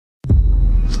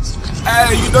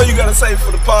Hey, you know you gotta say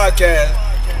for the podcast.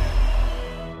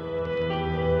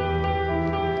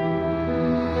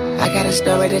 I got a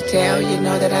story to tell, you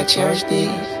know that I cherish these.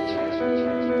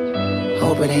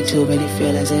 Hope it ain't too many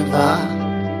feelings involved.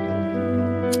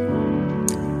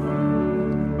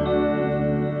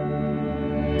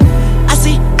 I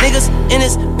see niggas in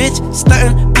this bitch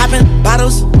stuntin', poppin'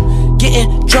 bottles,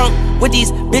 getting drunk with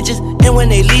these bitches, and when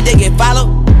they leave they get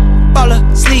followed. Fall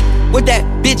asleep with that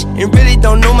bitch and really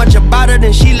don't know much about her.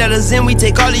 Then she let us in, we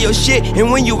take all of your shit, and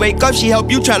when you wake up she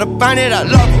help you try to find it. I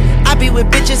love her. I be with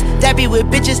bitches, that be with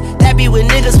bitches, that be with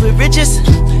niggas with riches.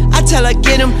 I tell her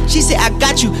get him, she say I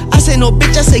got you. I say no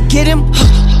bitch, I say get him.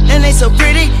 And they so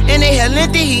pretty, and they hair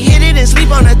lengthy, he hit it and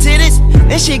sleep on her titties.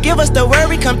 And she give us the word,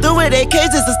 we come through with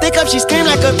AKs, it's a stick up, she scream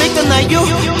like a victim like you.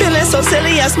 Feeling so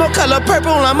silly, I smoke color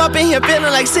purple, I'm up in here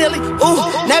feeling like silly. Ooh,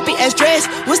 nappy ass dress,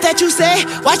 what's that you say?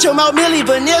 Watch your mouth, Millie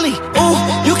Vanilli. Ooh,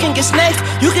 you can get snakes,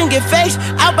 you can get fakes,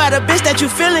 out by the bitch that you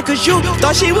feeling, cause you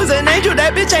thought she was an angel,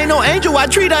 that bitch ain't no angel.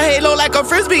 I treat her halo like a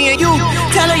frisbee, and you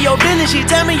tell her your business, she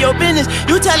tell me your business.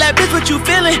 You tell that bitch what you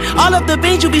feeling, all of the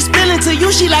beans you be spilling. To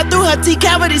you, she like through her tea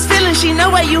cavities feeling. She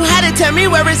know where you had it, tell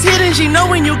me where it's hidden. She know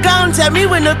when you gone, tell me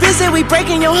when the bitch say we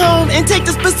breaking your home. And take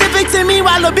the specifics in me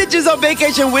while the bitch is on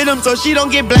vacation with him, so she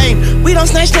don't get blamed. We don't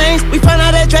snatch chains, we find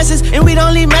out addresses, and we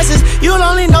don't leave messes. You'll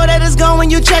only know that it's gone when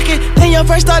you check it. Then your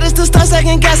first thought is to start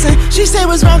second guessing. She say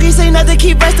what's wrong, he say nothing,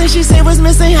 keep resting. She say what's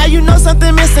missing, how you know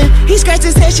something missing. He scratched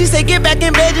his head, she say get back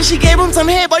in bed. And she gave him some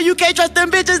head, boy you can't trust them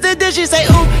bitches. Then she say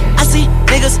ooh, I see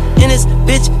niggas in this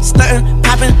bitch stuntin',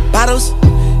 poppin' bottles,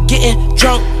 getting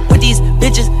drunk with these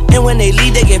bitches, and when they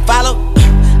leave they get followed.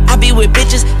 I be with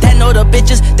bitches that know the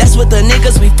bitches, that's what the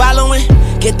niggas we following.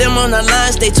 Get them on the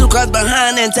line, stay 2 cars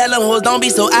behind, and tell them hoes don't be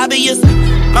so obvious.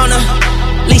 Mona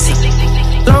Lisa,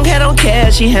 long hair don't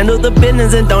care, she handle the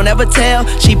business and don't ever tell.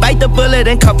 She bite the bullet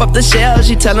and cuff up the shell.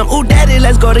 She tell him, ooh daddy,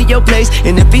 let's go to your place.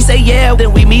 And if he say yeah,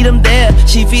 then we meet him there.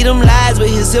 She feed him lies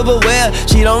with his silverware.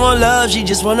 She don't want love, she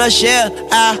just wanna share.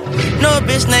 I know a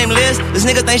bitch named Liz. This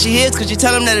nigga think she is, cause she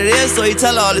tell him that it is. So he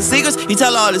tell her all his secrets, he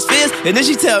tell her all his fears. And then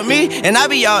she tell me, and I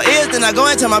be all ears. Then I go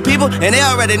and tell my people, and they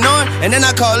already know it. And then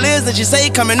I call Liz, and she say he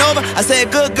coming over. I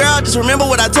said, good girl, just remember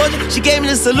what I told you. She gave me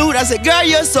the salute, I said, girl,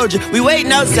 you're a soldier. We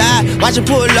waiting outside, watch her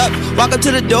pull up, walk up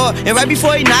to the door, and right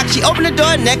before he knocked, she opened the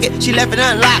door naked, she left it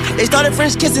unlocked. They started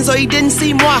French kissing so he didn't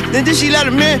see moi. Then she let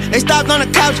him in, they stopped on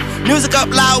the couch, music up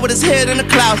loud with his head in the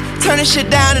clouds. Turning shit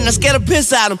down and I scared to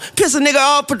piss at him. Piss a nigga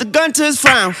off, put the gun to his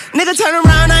frown. Nigga turn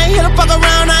around, I ain't here to fuck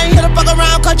around, I ain't here to fuck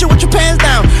around. Cut you with your pants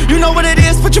down, you know what it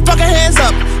is, put your fucking hands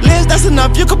up. Liz, that's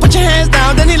enough, you can put your hands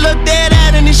down. Then he looked dead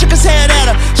at her and he shook his head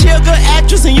at her. She a good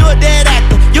actress and you a dead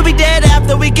actor. You be dead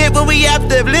after we get what we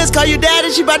after. If Liz call you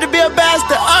daddy, she about to be a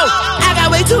bastard. Oh, I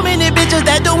got way too many bitches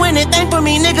that do anything for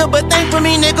me, nigga. But thank for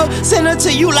me, nigga. Send her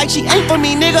to you like she ain't for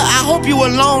me, nigga. I hope you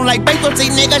alone like bankruptcy,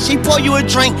 nigga. She pour you a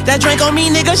drink, that drink on me,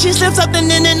 nigga. She slip something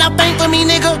in and I bank for me,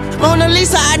 nigga. Mona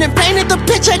Lisa, I done painted the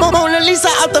picture. Mona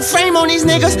Lisa out the frame on these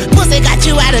niggas. Pussy got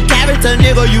you out of character,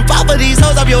 nigga. You fall for these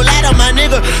hoes up your ladder, my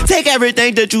nigga. Take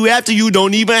everything that you have to, you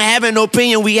don't even have an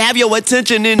opinion. We have your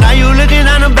attention and now you looking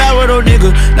on the barrel, though,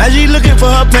 nigga. Now she looking for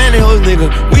her pantyhose, nigga.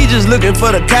 We just looking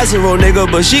for the casserole,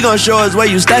 nigga. But she gon' show us where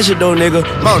you stash it, though, nigga.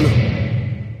 Mona.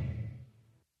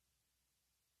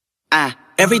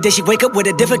 Every day she wake up with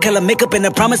a different color makeup and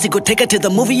a promise he could take her to the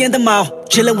movie and the mall.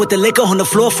 Chillin' with the liquor on the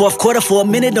floor, fourth quarter for a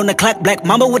minute on the clock. Black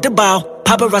mama with the ball.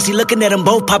 Paparazzi looking at them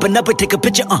both, popping up and take a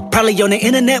picture, probably on the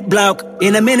internet blog.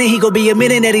 In a minute he gon' be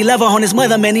admitting that he love her on his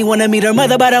mother, man. He wanna meet her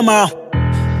mother by tomorrow.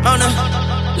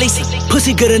 Mona Lisa.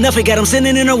 Pussy good enough, he got him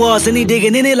sitting in the walls, and he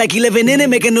digging in it like he living in it,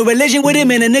 making a religion with him,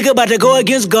 and a nigga about to go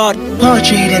against God.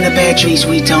 Portrait in a bad tree,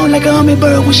 sweet tone like a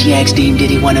hummingbird. When she asked him, did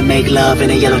he wanna make love in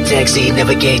a yellow taxi?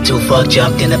 Never gave two fuck,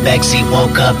 jumped in the backseat,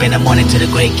 woke up in the morning to the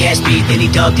Great Gatsby. Then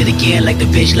he dogged it again like the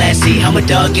bitch last seat. I'm a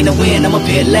dog in the wind, I'm a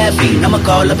pit laughing. I'ma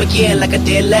call up again like I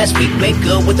did last week. Wake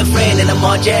up with a friend and I'm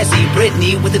all jazzy.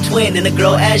 Brittany with a twin and a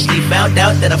girl Ashley. Found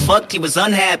out that I fucked, he was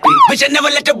unhappy. Bitch, I never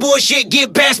let the bullshit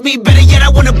get past me. Better yet, I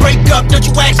wanna break up, don't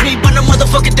you ask me. But a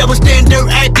motherfucking double standard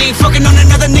ID. Fucking on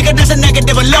another nigga, that's a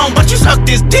negative alone. But you suck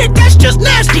this dick, that's just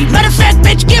nasty. Matter of fact,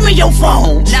 bitch, give me your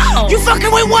phone. No. You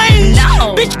fucking with Wayne?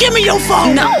 No. Bitch, give me your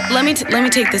phone. No, let me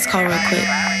take this call real quick.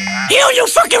 He on your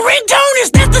fucking ringtone?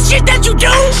 Is that the shit that you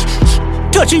do?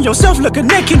 Touching yourself looking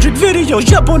at Kendrick videos.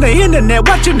 Jump on the internet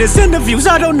watching his interviews.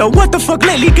 I don't know what the fuck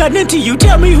lately got into you.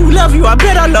 Tell me who love you, I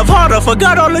bet I love harder.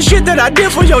 Forgot all the shit that I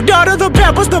did for your daughter. The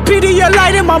Pampers, the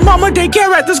Pedialyte, and my mama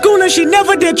daycare at the school, and she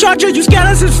never did charge her. You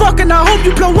scandalous as fuck, and I hope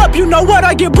you blow up. You know what,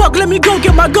 I get buck, let me go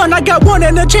get my gun. I got one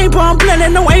in the chamber, I'm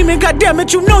planning no aiming.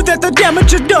 Goddammit, you know that the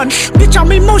damage is done. Bitch,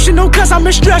 I'm emotional cause I'm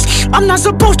in stress. I'm not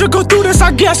supposed to go through this,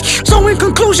 I guess. So in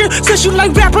conclusion, since you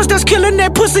like rappers that's killing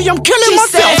that pussy, I'm killing She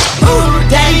myself. said, ooh,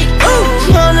 daddy,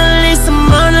 ooh, Mona Lisa,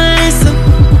 Mona Lisa.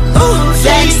 Ooh,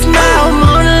 daddy smile,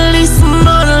 Mona Lisa,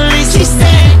 Mona Lisa. She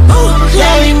said, ooh,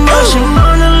 daddy motion,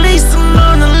 Mona Lisa,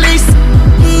 Mona Lisa.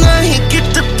 Now he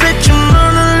get the picture,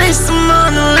 Mona Lisa,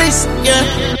 Mona Lisa,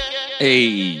 yeah.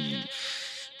 Hey,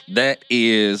 that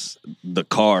is the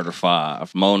Carter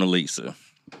 5, Mona Lisa.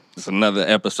 It's another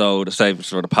episode of Save It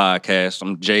for the Podcast.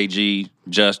 I'm JG,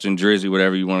 Justin, Drizzy,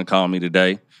 whatever you want to call me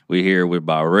today. We're here with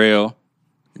Byrell.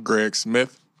 Greg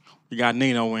Smith. We got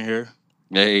Nino in here.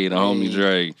 Hey, the homie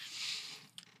Dre.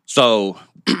 So,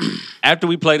 after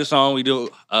we play the song, we do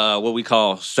what we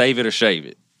call Save It or Shave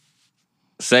It.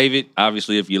 Save it,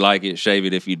 obviously, if you like it. Shave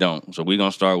it if you don't. So, we're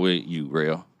going to start with you,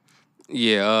 Rel.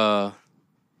 Yeah,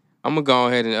 I'm going to go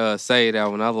ahead and say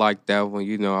that one. I like that one.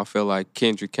 You know, I feel like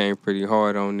Kendrick came pretty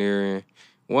hard on there, and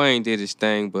Wayne did his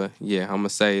thing, but yeah, I'm going to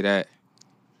say that.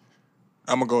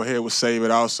 I'm going to go ahead with Save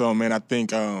It also, man. I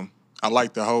think I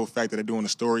like the whole fact that they're doing the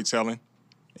storytelling.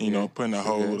 You know, putting the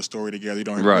whole little story together. You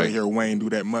don't really hear Wayne do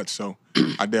that much, so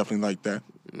I definitely like that.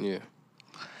 Yeah.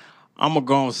 I'm going to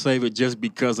go and save it just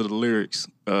because of the lyrics.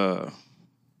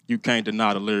 You can't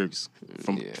deny the lyrics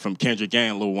from Kendrick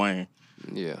and Lil Wayne.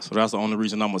 Yeah. So that's the only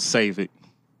reason I'm going to save it,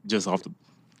 just off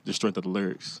the strength of the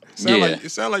lyrics.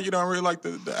 It sounds like you don't really like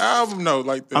the album,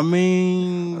 though. I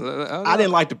mean, I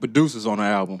didn't like the producers on the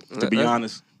album, to be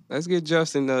honest. Let's get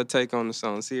Justin take on the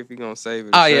song. See if he's going to save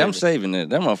it. Oh, yeah, I'm saving it.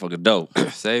 That motherfucker dope.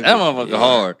 Save that it. motherfucker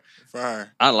hard. Fire.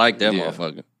 I like that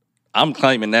motherfucker. I'm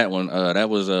claiming that one. That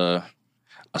was, so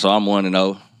I'm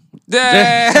 1-0.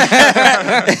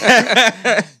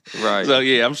 Right. So,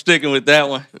 yeah, I'm sticking with that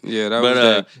one. Yeah, that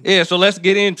was yeah, so let's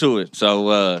get into it.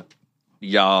 So,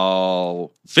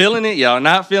 y'all feeling it? Y'all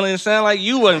not feeling it? Sound like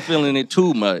you wasn't feeling it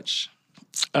too much.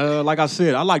 Like I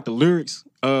said, I like the lyrics.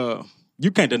 You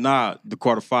can't deny the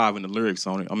Carter 5 and the lyrics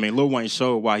on it. I mean, Lil Wayne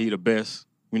showed why he the best,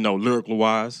 you know,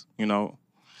 lyrical-wise, you know.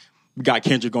 We got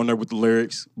Kendrick on there with the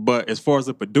lyrics. But as far as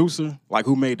the producer, like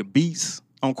who made the beats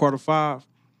on Carter 5,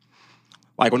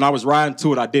 like when I was riding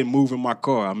to it, I didn't move in my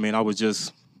car. I mean, I was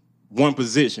just one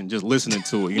position, just listening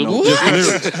to it, you know, just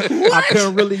lyrics. I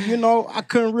couldn't really, you know, I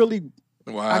couldn't really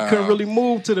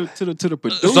move to the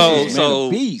producers, the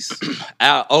beats.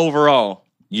 Overall,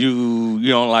 you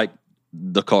don't like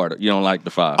the Carter. You don't like the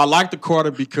 5. I like the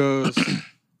Carter because,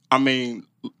 I mean,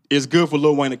 it's good for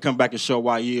Lil Wayne to come back and show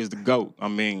why he is the GOAT. I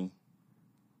mean,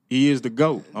 he is the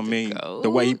GOAT. I mean, the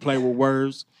way he played with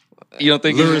words. You don't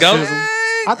think he's the GOAT?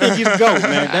 I think he's the GOAT,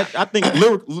 man. I think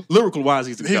lyrical-wise,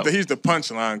 he's the GOAT. He's the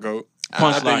punchline GOAT.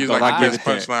 Punchline, I think he's like the best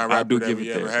punchline I rapper do that give we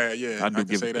it ever that. had. Yeah, I do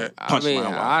give say it that. I mean,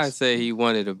 I'd say he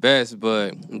one of the best,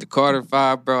 but the Carter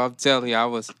 5, bro, I'm telling you, I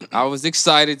was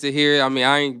excited to hear it. I mean,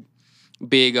 I ain't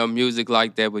big on music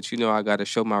like that, but you know I got to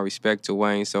show my respect to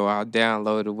Wayne, so I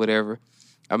downloaded whatever.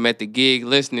 I'm at the gig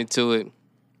listening to it.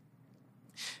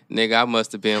 Nigga, I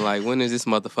must have been like, when is this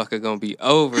motherfucker gonna be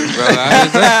over, bro? I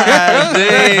was like,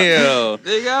 damn.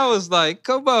 Nigga, I was like,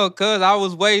 come on, cuz I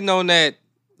was waiting on that,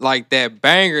 like that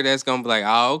banger that's gonna be like,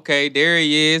 oh, okay, there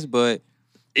he is, but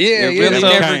it really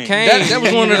never came. That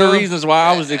was one of the reasons why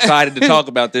I was excited to talk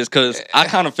about this, because I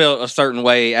kind of felt a certain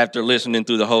way after listening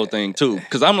through the whole thing, too.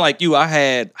 Because I'm like you, I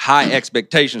had high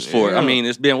expectations for it. I mean,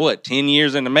 it's been, 10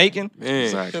 years in the making?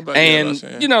 Exactly. And,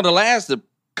 you know, the last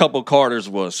couple Carters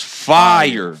was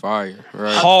fire. Right.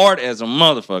 Hard as a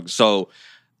motherfucker. So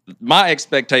my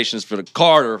expectations for the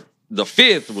Carter, the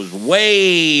 5th, was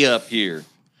way up here.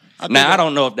 I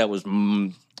don't know if that was,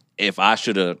 if I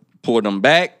should have pulled them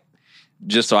back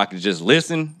just so I could just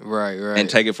listen and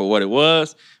take it for what it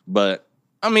was. But,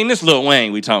 I mean, this Lil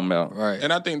Wayne we talking about. Right.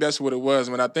 And I think that's what it was.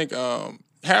 I mean, I think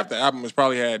half the album was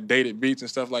probably had dated beats and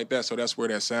stuff like that, so that's where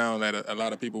that sound that a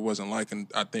lot of people wasn't liking,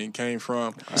 I think, came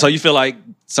from. So you feel like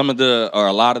a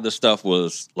lot of the stuff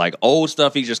was like old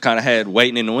stuff he just kind of had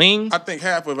waiting in the wings? I think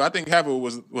half of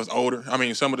it was older. I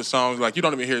mean, some of the songs, like, you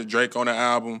don't even hear Drake on the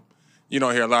album. You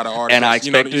don't hear a lot of artists. And I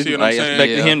expected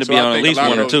him to be on at least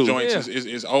one or two. Joints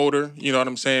is older, you know what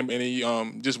I'm saying? And he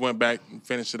just went back and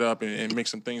finished it up and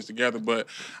mixed some things together. But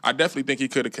I definitely think he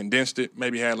could have condensed it,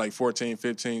 maybe had like 14,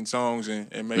 15 songs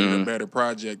and made it a better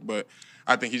project. But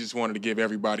I think he just wanted to give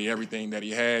everybody everything that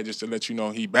he had just to let you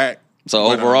know he back. So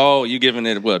overall, you giving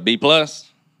it what, B+?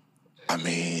 I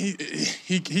mean,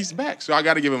 he's back, so I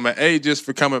got to give him an A just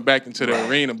for coming back into the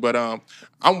arena. But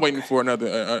I'm waiting for another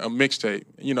a mixtape.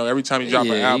 You know, every time you drop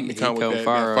an album, you come with that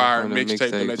fire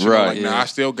mixtape to let you know, like, nah, I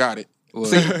still got it. Well,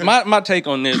 see, my take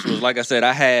on this was, like I said,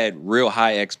 I had real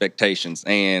high expectations,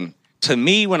 and to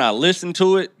me, when I listen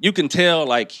to it, you can tell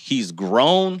like he's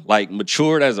grown, like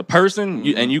matured as a person,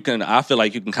 and I feel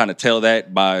like you can kind of tell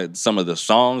that by some of the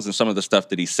songs and some of the stuff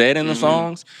that he said in the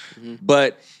songs.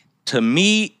 But to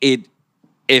me,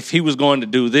 if he was going to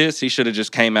do this, he should have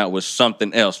just came out with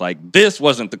something else. Like, this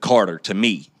wasn't the Carter to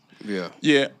me. Yeah.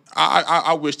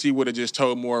 I wished he would have just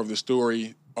told more of the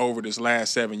story over this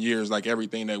last 7 years, like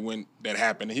everything that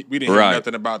happened. We didn't hear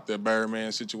nothing about the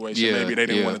Birdman situation. Maybe they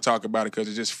didn't want to talk about it because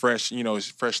it's just fresh, you know, it's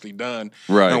freshly done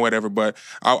and whatever. But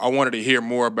I wanted to hear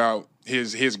more about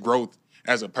his growth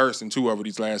as a person too over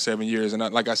these last 7 years. And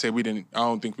like I said, I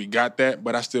don't think we got that,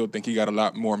 but I still think he got a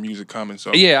lot more music coming.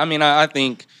 So yeah, I mean, I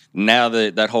think now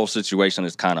that whole situation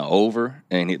is kind of over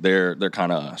and they're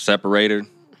kind of separated,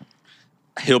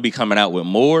 he'll be coming out with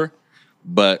more.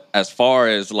 But as far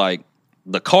as like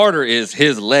the Carter is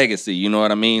his legacy, you know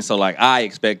what I mean? So like I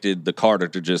expected the Carter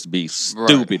to just be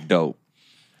stupid dope.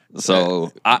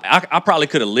 So I probably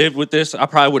could have lived with this. I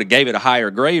probably would have gave it a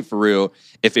higher grade for real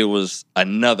if it was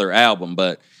another album.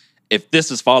 But if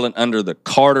this is falling under the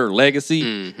Carter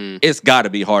legacy, it's got to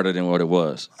be harder than what it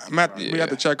was. We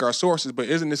have to check our sources, but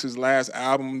isn't this his last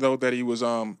album though that he was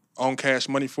on Cash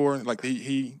Money for? Like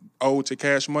he owed to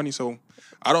Cash Money. So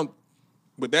I don't.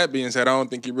 With that being said, I don't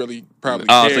think he really probably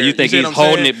cared. So you think he's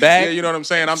holding it back? Yeah, you know what I'm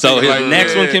saying? So his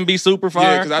next one can be super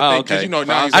fire? Yeah, because I think, cause, you know,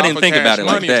 now he's I didn't think about it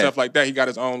like that. And stuff like that. He got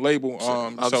his own label.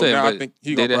 I think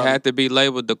he did it have to be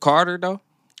labeled the Carter, though?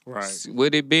 Right.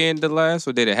 Would it be in the last,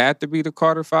 or did it have to be the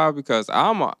Carter 5? Because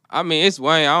I mean, it's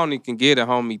Wayne. I only can get a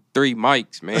homie 3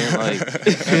 mics, man. Like,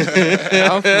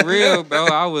 I'm for real, bro.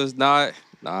 I was not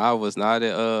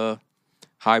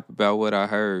hype about what I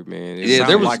heard, man. It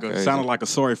sounded like a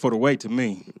sorry for the wait to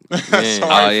me.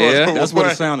 That's what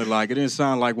it sounded like. It didn't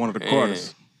sound like one of the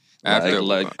Carters.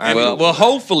 Well,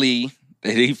 hopefully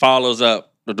he follows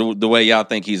up the way y'all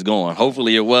think he's going.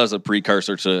 Hopefully it was a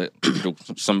precursor to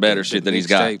some better shit that he's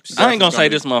got. I ain't gonna say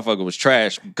this motherfucker was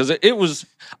trash because it was.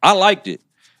 I liked it,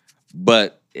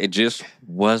 but it just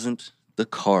wasn't the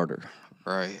Carter.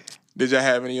 Right. Did y'all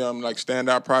have any like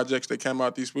standout projects that came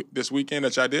out this weekend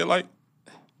that y'all did like?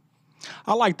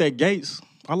 I like that Gates.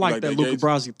 I like that Luca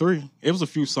Brasi 3. It was a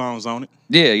few songs on it.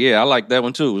 Yeah, I like that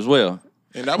one too as well.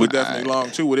 And that was definitely long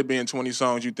too. With it being 20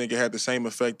 songs, you think it had the same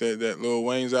effect that Lil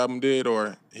Wayne's album did,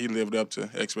 or he lived up to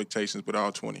expectations with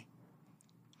all 20?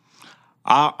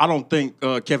 I don't think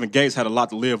Kevin Gates had a lot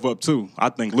to live up to. I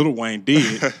think Lil Wayne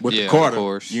did with the Carter, of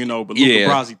course. You know, but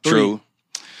Luca Brasi 3. True.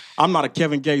 I'm not a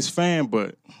Kevin Gates fan,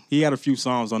 but he had a few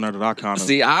songs on there that I kind of...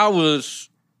 See, I'm going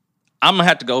to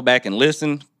have to go back and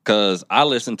listen because I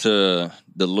listened to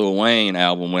the Lil Wayne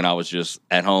album when I was just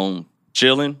at home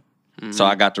chilling. So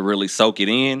I got to really soak it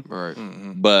in. Right.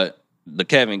 But the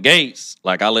Kevin Gates,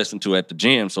 like I listened to at the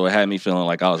gym, so it had me feeling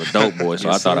like I was a dope boy. So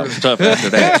I thought I was tough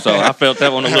after that. So I felt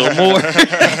that one a little more.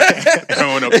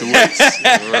 Throwing up the weights.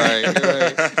 Right.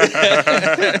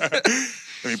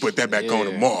 Let me put that back on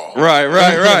tomorrow.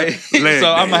 Right.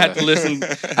 So I'm gonna have to listen.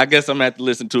 I guess I'm gonna have to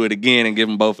listen to it again and give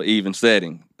them both an even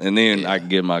setting, and then I can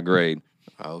give my grade.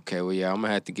 Okay, well, yeah, I'm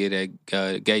gonna have to get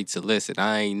that Gates a listen.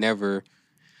 I ain't never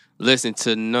listened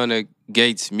to none of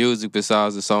Gates' music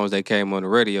besides the songs that came on the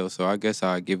radio, so I guess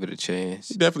I'll give it a chance.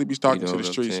 He definitely be talking to the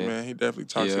streets, man. He definitely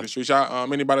talks to the streets.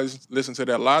 Anybody listen to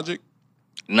that Logic?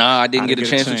 Nah, I didn't get a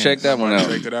chance to check that one out.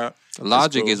 Check it out.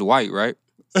 Logic is white, right?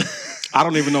 I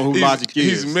don't even know who Logic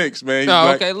is. He's mixed, man.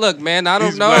 Okay, look, man, I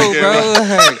don't know, bro.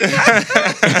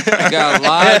 You got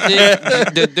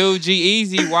Logic, the dude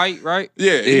G-Eazy, white, right?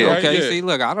 Yeah. Okay, see,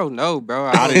 look, I don't know, bro.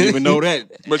 I didn't even know that.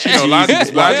 But you know,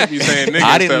 Logic be saying nigga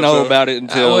I didn't know about it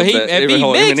until if he mixed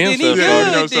it, he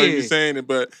good. So you be saying it,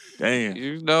 but damn,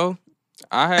 you know,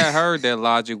 I had heard that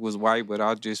Logic was white, but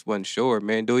I just wasn't sure,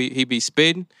 man. Do he be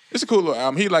spitting? It's a cool little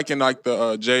album. He like in like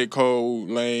the J. Cole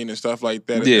lane and stuff like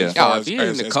that. Yeah,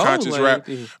 as conscious rap.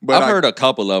 But I've heard a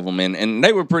couple of them, and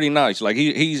they were pretty nice. Like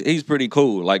he's pretty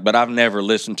cool. Like, but I've never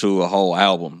listened to a whole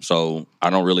album, so I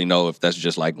don't really know if that's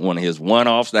just like one of his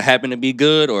one-offs that happened to be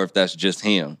good, or if that's just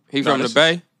him. He from the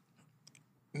Bay?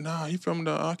 Nah, he from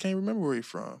the. I can't remember where he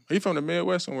from. He from the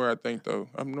Midwest somewhere, I think though.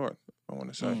 Up north, I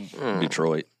want to say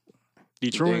Detroit.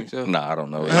 So? Nah, I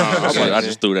don't know. I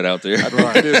just threw that out there.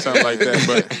 It is something like that,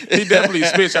 but he definitely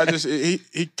spits.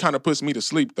 He kind of puts me to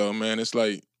sleep though, man. It's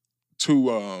like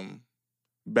two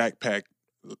backpack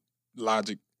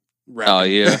Logic rapping. Oh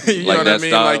yeah, you like know what that I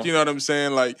mean? style. Like, you know what I'm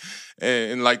saying? Like,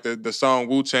 and like the song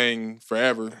Wu-Tang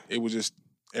Forever, it was just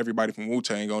everybody from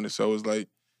Wu-Tang on it. So it's like,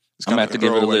 it's I'm kind gonna of have to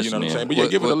give it a throwaway, listen. you know what I'm Yeah. saying? But yeah,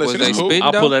 give it a listen. Was It's they cool. spitting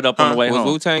I'll pull though? that up on the way Was home.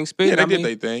 Wu-Tang spitting? Yeah, they did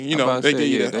their thing. You I'm know, about to they say, give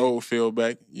you yeah, that they- old feel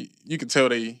back. You can tell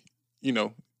they, you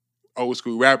know, old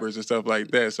school rappers and stuff like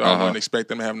that. So I wouldn't expect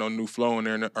them to have no new flow in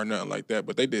there or nothing like that.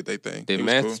 But they did their thing. Did It was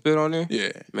Meth cool. spit on there?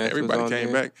 Yeah, Meth was everybody on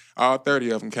came there. back. All 30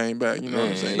 of them came back. You know what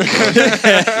I'm saying? You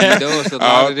know, it's a lot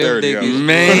All of them 30 of niggas. them.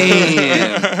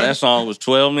 Man, that song was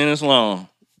 12 minutes long.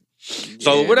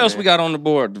 So Yeah, what else man. we got on the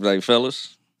board today,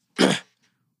 fellas?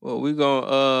 Well, we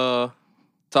gonna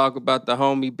talk about the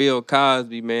homie Bill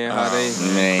Cosby, man. How they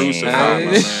Man. Crucify my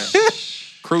Hey. man.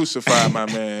 Crucify my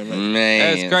man. Man.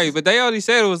 That's great, but they already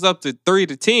said it was up to 3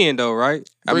 to 10 though, right?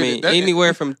 I Wait, mean, that-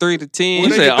 anywhere from 3 to 10. You Where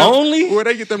they said get them- only? Where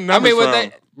they get them I numbers mean, what from?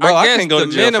 they, Bro, I guess can't go the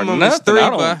to jail for minimum is nothing. 3, I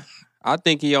don't- but I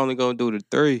think he only gonna do the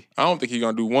 3. I don't think he's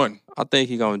gonna do one. I think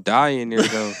he gonna die in there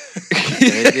though.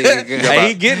 Hey,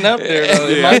 he getting up there though.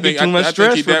 It might be too much I stress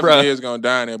think he for definitely bro. is gonna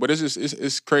die in there. But it's just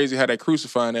it's crazy how they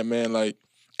crucifying that man. Like,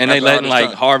 And they after all letting this like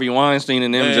time. Harvey Weinstein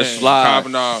and them Man, just slide.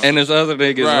 Kavanaugh. And there's other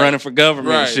niggas Right. running for government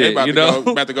right? and They shit. about You to know?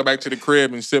 go, about to go back to the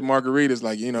crib and sip margaritas.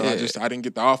 Like, you know, Yeah. I didn't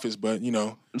get the office, but you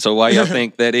know, So why y'all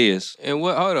think that is? And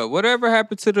hold up, whatever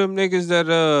happened to them niggas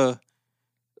that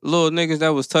little niggas that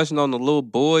was touching on the little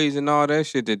boys and all that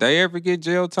shit? Did they ever get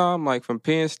jail time, like from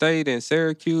Penn State and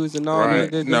Syracuse and all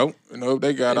right? that? No,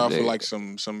 they got They- off of they- like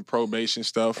some probation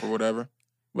stuff or whatever.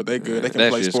 But they good. They can That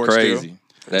play shit's sports crazy. still.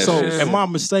 That So, shit's- am I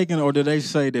mistaken, or did they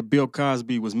say that Bill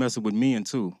Cosby was messing with men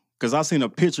too? Because I seen a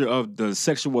picture of the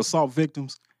sexual assault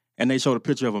victims, and they showed a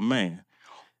picture of a man.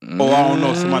 Or I don't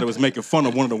know, somebody was making fun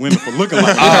of one of the women for looking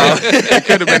like a man. It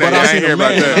could have been. But I I ain't seen hear a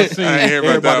about man. I that. seen I ain't hear about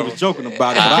everybody that. was one. joking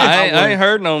about it. But I ain't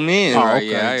heard no men. Oh, Right,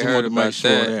 okay. yeah, I Just heard wanted to make about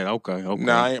sure that. of that. Okay.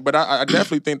 Nah, but I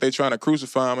definitely think they trying to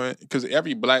crucify him because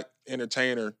every black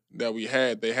entertainer that we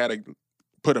had, they had to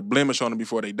put a blemish on them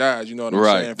before they died. You know what I'm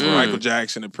Right. saying? From Michael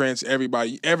Jackson to Prince,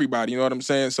 everybody. You know what I'm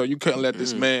saying? So you couldn't let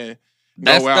this man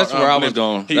That's- go out. that's where I was unblemished.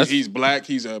 going. That's- He's black.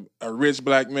 He's a rich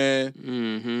black man.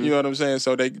 Mm-hmm. You know what I'm saying?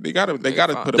 So they gotta put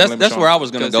a That's blemish on where I him.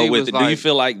 was gonna 'Cause go he with was it. Do you like-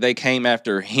 feel like they came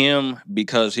after him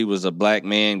because he was a black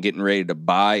man getting ready to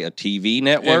buy a TV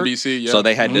network? NBC, yeah. So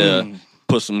they had to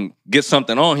get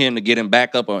something on him to get him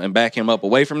back up and back him up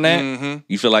away from that. Mhm.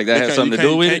 You feel like that You had can't- something you to do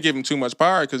can't- with Can't it? give him too much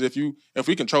power because if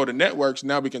we control the networks,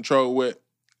 now we control what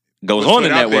Goes what's on the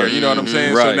put out there, network. you know what I'm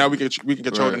saying? Right. So now we can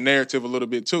control the Right. narrative a little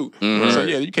bit too. Mhm. So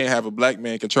yeah, you can't have a black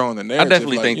man controlling the I narrative.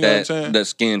 definitely like, think you know what I'm that saying? that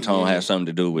skin tone has something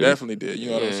to do with it. Definitely did.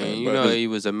 You know what I'm saying? you But- know he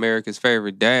was America's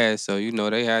favorite dad, so you know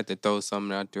they had to throw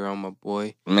something out there on my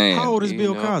boy. Man. How old is You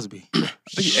Bill know. Cosby?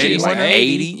 Shit, 81 like now?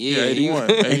 80? Yeah, 81.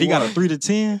 And he got a 3 to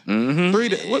 10?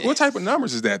 Mm-hmm. What type of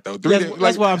numbers is that though? Three That's- to,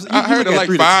 that's why I'm- I you heard look it at like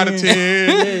 3 to 5 to 10.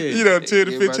 10. You know, 10 to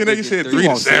Everybody 15. They said think 3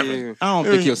 to it's 7. I don't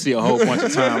think he'll see a whole bunch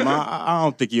of time. I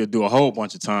don't think he'll do a whole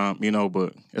bunch of time, you know,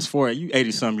 but as far as you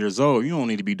 80-some years old, you don't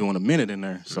need to be doing a minute in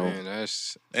there. So Man,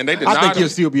 that's And they I denied think him. he'll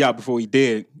still be out before he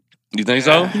dead. You think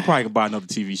so? He probably could buy another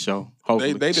TV show.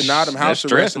 Hopefully. They denied him house That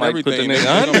stress arrest and might put the everything. nigga They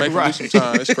gonna under. make him do some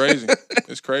time. It's crazy.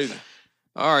 It's crazy.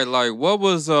 all right. Like, what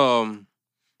was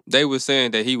they were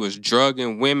saying that he was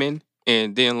drugging women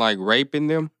and then like raping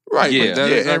them. Right. Yeah. Yeah. That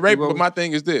Yeah. exactly And rape. what But was- my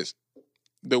thing is this: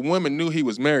 the woman knew he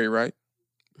was married, right?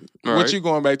 Right. What you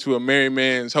going back to a married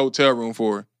man's hotel room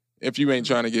for if you ain't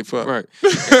trying to get fucked? Right.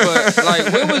 But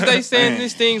like, when was they saying Man.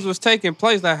 these things was taking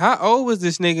place? Like, how old was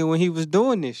this nigga when he was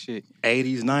doing this shit?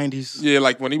 80s, 90s. Yeah,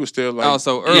 like when he was still like. Oh,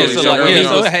 so Yeah, early. so so like, early yeah,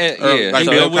 so on. it had, Early, yeah, like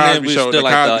so the it Bill was Cosby show, still the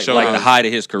like Cosby show. the height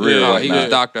of his career. Yeah, Oh, like he that. was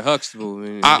Dr. Huxtable.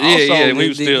 man. Yeah, we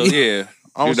was Also, still, yeah.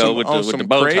 on You know, some, with on the some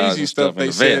bow ties crazy and stuff, stuff they and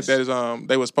the said vest. that is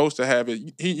they were supposed to have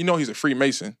it. He's a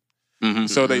Freemason, Mhm.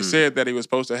 so they said that he was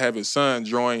supposed to have his son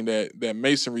drawing that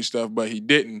masonry stuff, but he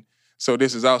didn't. So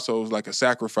this is also like a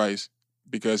sacrifice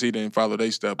because he didn't follow their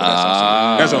stuff.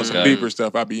 But that's on some okay. deeper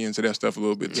stuff. I be into that stuff a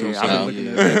little bit too. Yeah, so, I've been looking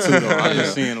at that too, though. I've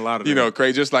been seeing a lot of you that. know,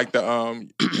 crazy. Just like the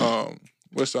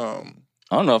what's I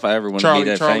don't know if I ever want to Charlie- be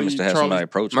that Charlie- famous to have Charlie somebody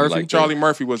approach Murphy? me like Charlie that.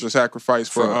 Murphy was a sacrifice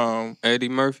for Eddie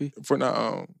Murphy.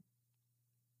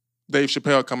 Dave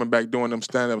Chappelle coming back doing them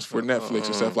stand-ups for Netflix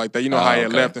and stuff like that. You know Oh, how he had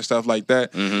okay. left and stuff like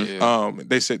that. Mhm.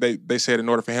 Yeah. They said in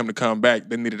order for him to come back,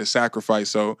 they needed a sacrifice.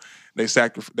 So they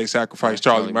sacrificed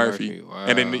Charlie Murphy. Wow.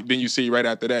 And then you see right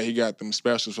after that, he got them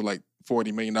specials for like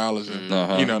 $40 million. And,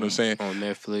 Uh-huh. You know what I'm saying? on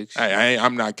Netflix.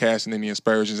 I'm not casting any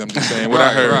aspersions. I'm just saying what I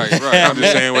Right, heard. right, right. I'm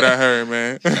just saying what I heard,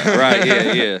 man. Right,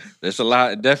 yeah. There's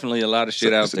definitely a lot of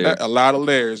shit out It's there. A lot of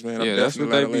layers, man. Yeah, that's what Definitely a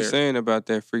lot they of be layers. saying about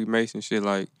that Freemason shit.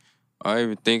 Like, I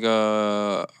even think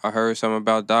I heard something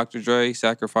about Dr. Dre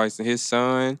sacrificing his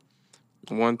son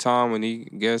one time when he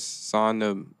signed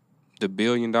the $1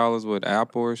 billion with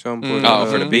Apple or something.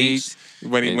 For the beats.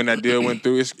 When that deal went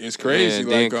through, it's crazy. And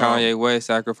like then Kanye West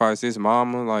sacrificed his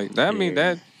mama. Like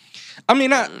that.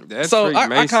 That's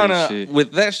I kind of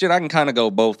with that shit. I can kind of go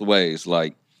both ways.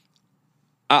 Like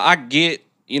I get,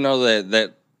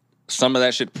 that some of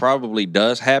that shit probably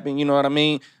does happen. You know what I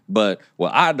mean? But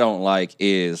what I don't like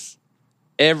is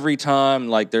every time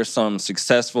like there's some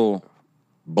successful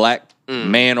black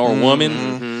man or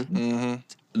woman,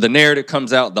 the narrative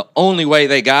comes out. The only way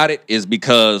they got it is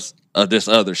because of this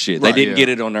other shit. They didn't get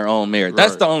it on their own merit.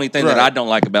 That's the only thing that I don't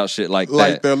like about shit like that.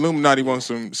 Like the Illuminati wants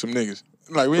some niggas.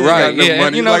 Like we ain't got enough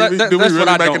money. You know, like, do we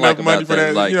really make enough money for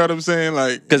that? Like, you know what I'm saying?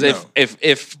 Like, because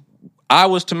if I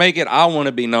was to make it, I want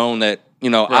to be known that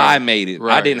I made it.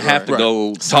 I didn't have to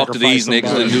go talk to these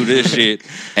niggas and do this shit,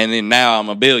 and then now I'm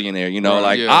a billionaire.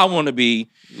 I want to be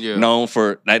known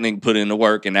for that nigga put in the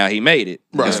work and now he made it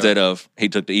instead of he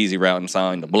took the easy route and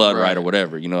signed the blood right or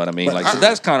whatever. You know what I mean? But so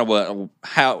that's kind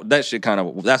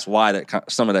of that's why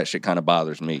some of that shit kind of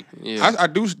bothers me. Yeah. I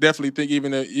do definitely think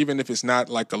even if it's not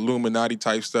like Illuminati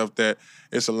type stuff, that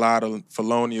it's a lot of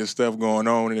felonious stuff going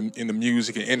on in the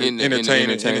music and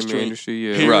entertainment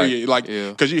industry. Period. Like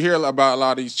because you hear about a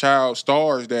lot of these child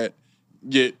stars that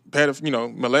get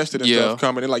molested and stuff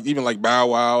coming in, like even like Bow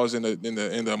Wows and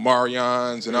the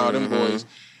Marions and all them boys.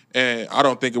 And I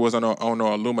don't think it was on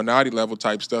no Illuminati level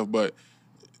type stuff, but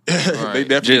they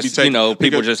definitely just, be taking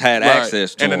people just had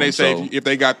access to and then them, they say if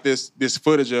they got this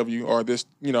footage of you or this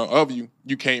of you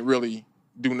can't really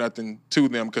do nothing to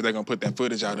them because they're gonna put that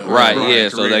footage out of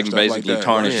so they can basically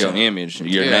tarnish your image,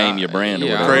 your name, your brand, or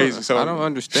whatever. Crazy. So I don't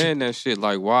understand that shit.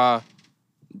 Like why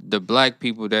the black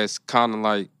people that's kind of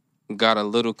like got a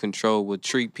little control would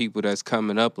treat people that's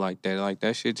coming up like that. Like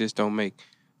that shit just don't make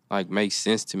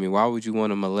sense to me. Why would you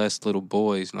want to molest little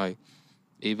boys? Like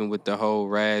even with the whole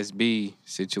Raz B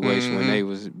situation when they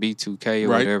was B2K or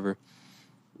whatever.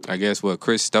 I guess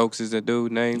Chris Stokes is the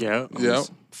dude name? Yeah.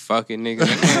 Fucking nigga.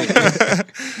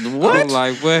 What? I'm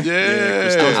like, what?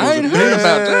 Yeah. I ain't heard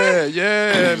about that.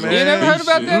 Yeah, man. You never heard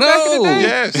about that No. back in the day?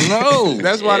 Yes. No.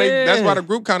 That's why the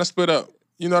group kind of split up.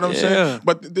 You know what I'm saying?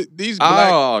 But these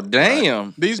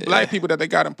black people that they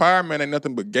got in power, man, ain't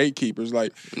nothing but gatekeepers.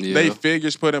 Like they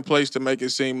figures put in place to make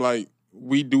it seem like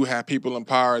we do have people in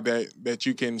power that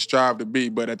you can strive to be,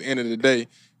 but at the end of the day,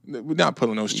 we're not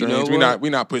pulling those strings. We're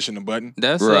not pushing the button.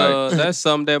 That's that's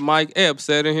something that Mike Epps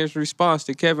said in his response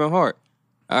to Kevin Hart.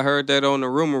 I heard that on the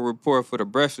rumor report for the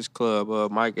Breakfast Club.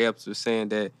 Mike Epps was saying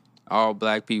that all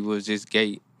black people is just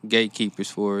gatekeepers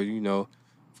for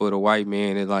the white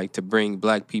man and like to bring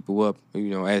black people up,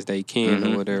 as they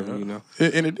can or whatever, And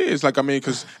it is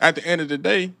because at the end of the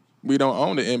day, we don't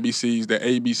own the NBCs, the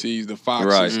ABCs, the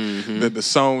Foxes, the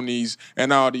Sonys,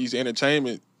 and all these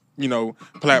entertainment,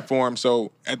 platforms.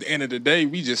 So at the end of the day,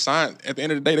 they just signed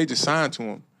to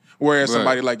them. Whereas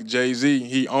somebody like Jay-Z,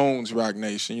 he owns Rock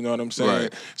Nation. You know what I'm saying?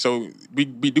 Right. So we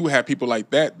do have people like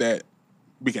that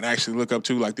we can actually look up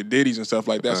to, like the Diddy's and stuff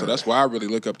like that. Right. So that's why I really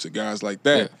look up to guys like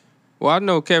that. Yeah. Well, I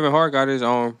know Kevin Hart got his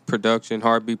own production,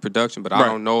 Heartbeat Production, but I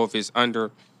don't know if it's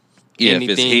under anything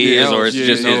if it's his else, or it's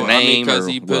just his name. Because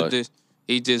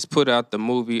he just put out the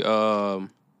movie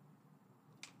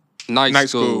Night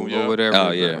School or whatever. Oh,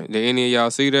 yeah. Did any of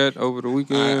y'all see that over the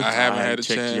weekend? I haven't had a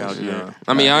chance.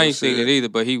 I ain't seen it either,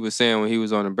 but he was saying when he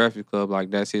was on the Breakfast Club,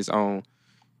 like that's his own.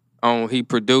 He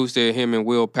produced it, him and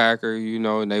Will Packer,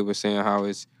 and they were saying how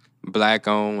it's black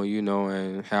owned,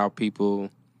 and how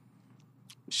people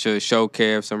should show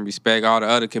Kev some respect. All the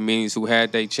other comedians who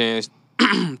had their chance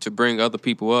to bring other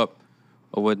people up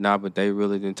or whatnot, but they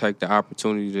really didn't take the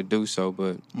opportunity to do so.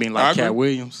 But like Cat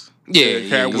Williams? Yeah,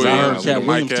 Cat Williams. I heard Cat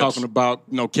Williams talking about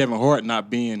Kevin Hart not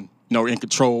being in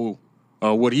control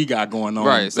of what he got going on.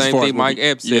 Right, same thing Mike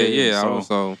Epps said.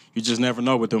 So you just never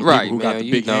know with them people who got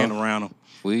the big hand around them.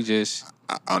 We just...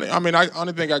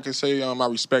 only thing I can say I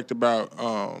respect about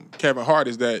Kevin Hart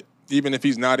is that even if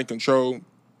he's not in control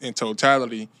in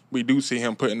totality, we do see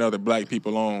him putting other black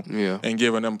people on and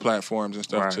giving them platforms and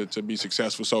stuff to be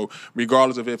successful. So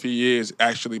regardless of if he is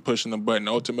actually pushing the button,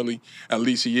 ultimately, at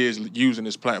least he is using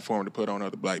his platform to put on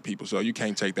other black people. So you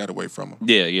can't take that away from him.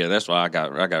 Yeah, that's why I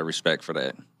got respect for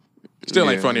that. Still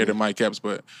ain't funnier than Mike Epps,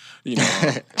 but you don't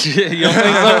think so?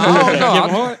 Kevin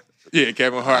Hart? Yeah,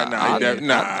 Kevin Hart. I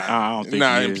don't think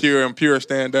he is. In pure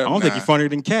stand up. I don't think he's funnier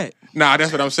than Cat. Nah,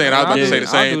 that's what I'm saying. I was about to say the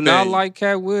same thing. I do not like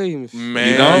Cat Williams.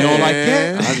 Man, you don't like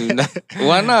Cat? I do not.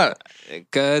 Why not?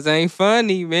 Cause ain't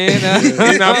funny, man.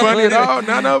 He's not funny at all.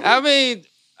 None of them.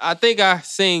 I think I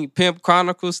seen Pimp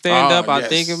Chronicles stand up. I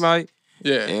think it might.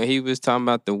 Yeah. And he was talking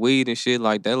about the weed and shit.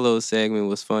 Like, that little segment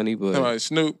was funny, but... Like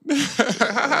Snoop.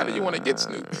 How do you want to get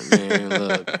Snoop? Man,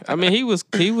 look. I mean, he was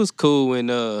cool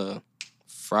in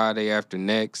Friday After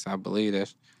Next. I believe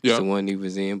that's the one he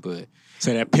was in, but...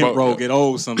 Say that pimp role get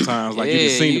old sometimes. Like, you can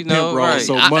see the pimp role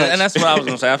so much. And that's what I was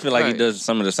going to say. I feel like he does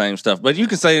some of the same stuff. But you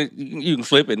can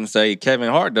flip it and say Kevin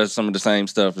Hart does some of the same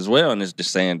stuff as well in his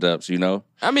stand-ups, you know?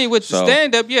 I mean, with the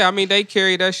stand-up, I mean, they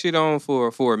carry that shit on for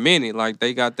a minute. Like,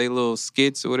 they got their little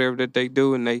skits or whatever that they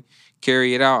do, and they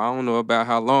carry it out. I don't know about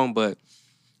how long, but,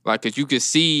 like, because you could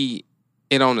see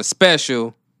it on a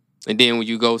special, and then when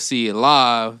you go see it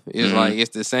live, it's like it's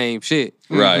the same shit.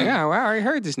 Right. Yeah, well, I already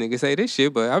heard this nigga say this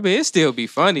shit, but I mean, it still be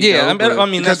funny. Yeah, though, I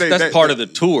mean that's part of the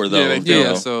tour, though.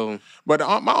 Yeah, so. But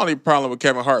my only problem with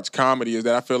Kevin Hart's comedy is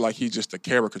that I feel like he's just a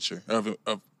caricature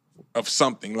of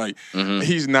something. Like,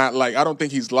 he's not like, I don't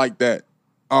think he's like that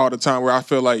all the time, where I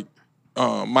feel like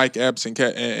Mike Epps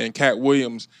and Cat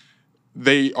Williams,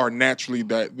 they are naturally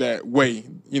that way.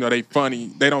 You know, they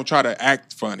funny. They don't try to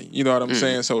act funny. You know what I'm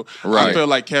saying? So I feel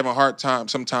like Kevin Hart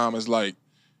sometimes is like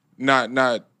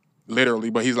not literally,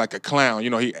 but he's like a clown. You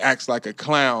know, he acts like a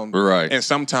clown. Right. And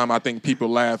sometimes I think people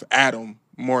laugh at him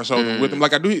more so than with him.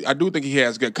 Like I do think he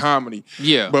has good comedy.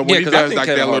 Yeah. But when he does like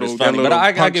that little, but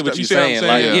I get what you're saying.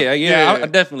 Like, yeah. I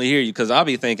definitely hear you, because I'll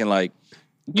be thinking like,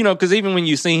 you know, because even when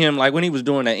you see him, like when he was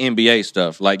doing that NBA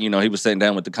stuff, like, you know, he was sitting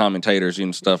down with the commentators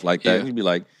and stuff like that. He'd be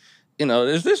like, you know,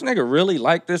 is this nigga really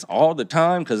like this all the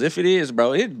time? Because if it is,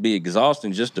 bro, it'd be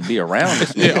exhausting just to be around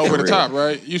this nigga. Over the top,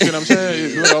 right? You see what I'm saying?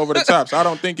 He's really over the top. So I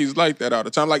don't think he's like that all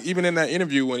the time. Like even in that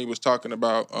interview when he was talking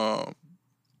about on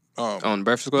the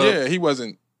Breakfast Club? Yeah, he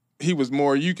wasn't. He was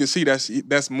more. You can see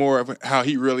that's more of how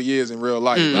he really is in real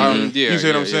life. You see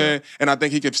what I'm saying? And I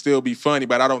think he could still be funny,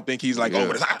 but I don't think he's like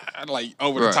over the top,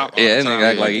 over the top. Yeah, that nigga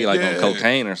act like he like on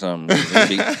cocaine or something.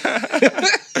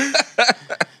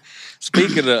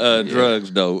 Speaking of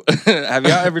drugs, though, have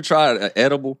y'all ever tried an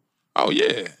edible? Oh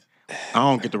yeah. I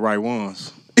don't get the right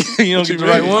ones. You don't get the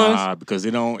right ones? Nah, because they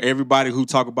don't. Everybody who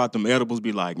talk about them edibles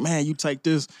be like, man, you take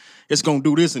this, it's gonna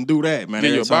do this and do that, man.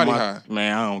 Get your body high.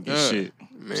 Man, I don't get shit.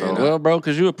 Man, so, well, bro,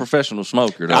 because you're a professional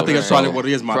smoker, though. I think that's probably what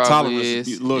it is. My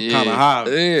tolerance look kind of high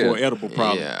for edible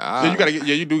problem. Yeah, you gotta get.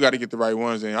 Yeah, you do got to get the right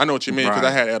ones. In. I know what you mean because I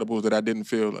had edibles that I didn't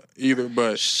feel either,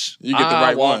 but you get the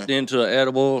right one. I walked into an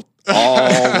edible.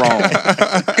 All wrong.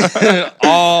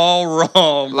 All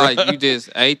wrong, bro. Like, you just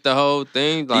ate the whole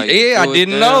thing? Like, yeah, I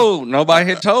didn't know. Nobody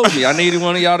had told me. I needed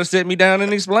one of y'all to sit me down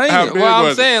and explain it. Well,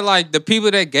 I'm saying, like, the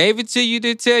people that gave it to you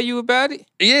did tell you about it?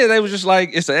 Yeah, they was just like,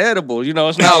 it's an edible. You know,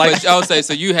 it's not like... I'll say,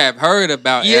 so you have heard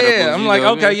about edibles. Yeah, I'm like,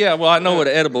 okay, yeah, well, I know what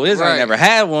an edible is. I never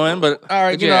had one, but all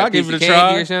right, I'll give it a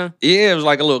try. Yeah, it was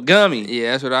like a little gummy.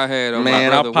 Yeah, that's what I had on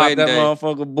man, my I popped that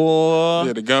motherfucker, boy.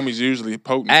 Yeah, the gummies usually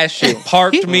potent. That shit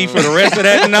parked me for the rest of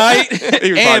that night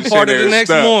and part of the next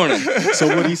morning.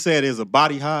 So what he said is a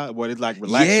body high? What, it like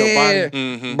relax your body?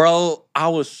 Mm-hmm. Bro, I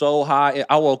was so high.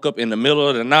 I woke up in the middle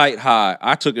of the night high.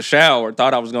 I took a shower,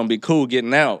 thought I was going to be cool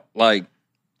getting out. Like,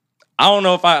 I don't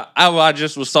know if I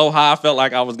just was so high, I felt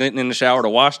like I was getting in the shower to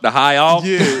wash the high off.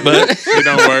 Yeah. But it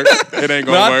don't work. It ain't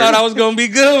gonna work. I thought I was gonna be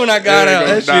good when I got out.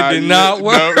 That shit did not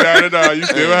work. No. You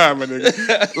still high, my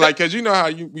nigga. Like, cause you know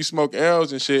how we smoke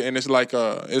L's and shit, and it's like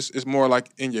it's more like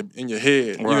in your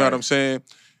head. You know what I'm saying?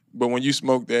 But when you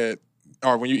smoke that,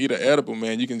 or when you eat an edible,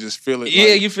 man, you can just feel it.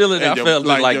 Yeah, you feel it. I felt it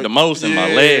like the most in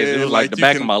my legs. It was like the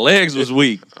back of my legs was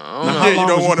weak. Now, how long you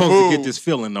don't want to get this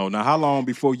feeling though? Now, how long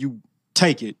before you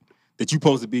take it that you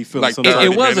supposed to be feeling like something?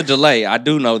 It was a delay. I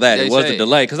do know that. It was a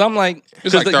delay. Because I'm like,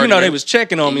 they was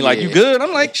checking on me like, you good?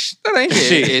 I'm like, that ain't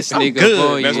shit. I'm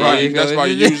good. That's why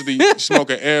you usually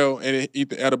smoke an L and eat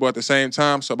the edible at the same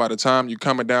time. So by the time you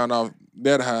coming down off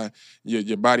that high,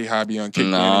 your body high be on kick.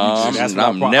 No, I'm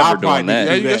never doing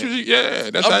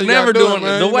that. That's how I'm you never doing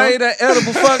it. The way that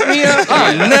edible fucked me up,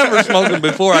 I'm never smoking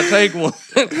before I take one.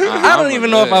 I don't even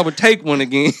know if I would take one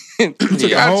again. You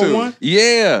took a whole one?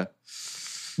 Yeah.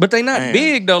 But they not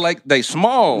big though, like they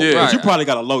small. Yeah, but you probably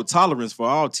got a low tolerance for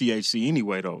all THC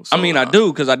anyway though. So, I mean, I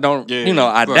do because I don't,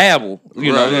 I dabble.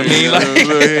 You know what I mean? Like,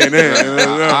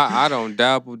 I don't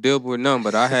dabble with none,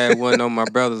 but I had one on my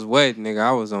brother's wedding, nigga.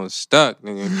 I was on stuck,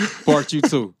 nigga. Part you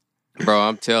too. Bro,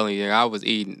 I'm telling you, I was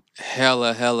eating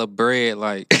hella bread.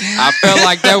 Like, I felt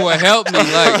like that would help me.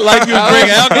 Like you bring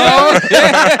alcohol?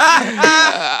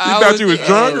 You thought you was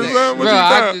drunk or something? Bro,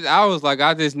 I was like,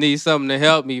 I just need something to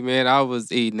help me, man. I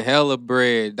was eating hella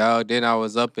bread, dog. Then I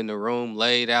was up in the room,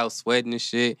 laid out, sweating and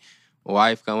shit.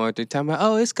 Wife come up there talking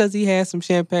about, it's because he had some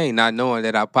champagne, not knowing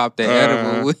that I popped that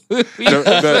edible.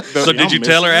 So did you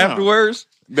tell her afterwards?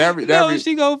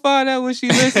 She gonna find out when she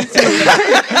listens to it.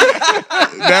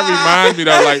 That reminds me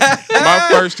though, like my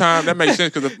first time. That makes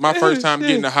sense because my first time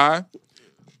getting the high,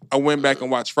 I went back and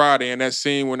watched Friday, and that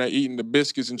scene when they're eating the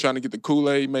biscuits and trying to get the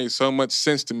Kool-Aid made so much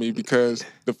sense to me because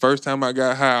the first time I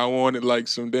got high, I wanted like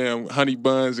some damn honey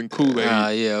buns and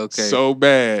Kool-Aid. Yeah, okay. So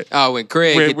bad. Oh, when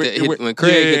Craig get the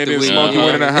weed. Smokey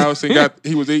went in the house and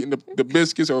he was eating the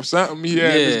biscuits or something he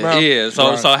had in his mouth. Yeah,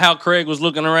 so how Craig was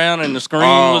looking around and the screen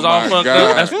was all fucked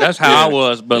up. That's how I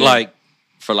was, but like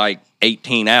for like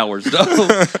 18 hours though.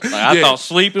 I thought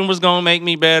sleeping was gonna make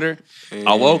me better.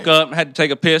 I woke up, had to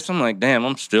take a piss. I'm like, damn,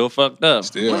 I'm still fucked up.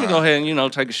 Let me go ahead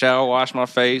and, take a shower, wash my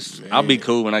face. I'll be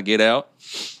cool when I get out.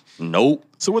 Nope.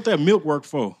 So what that milk work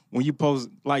for? When you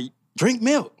drink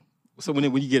milk. So when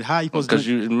you get high, you supposed to because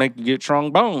you make you get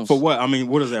strong bones. For what? I mean,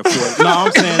 what is that for? No,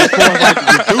 I'm saying as far as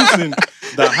like reducing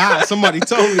the high. Somebody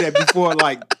told me that before,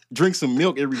 like drink some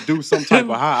milk, it reduced some type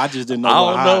of high. I just didn't know.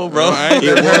 I don't know, bro. I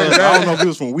don't know if it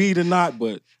was from weed or not,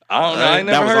 but I don't know. I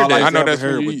never heard that. I know that's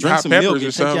when you eat drink hot some peppers milk or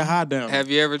and something. take your high down.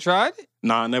 Have you ever tried it?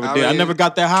 Nah, I never did. I never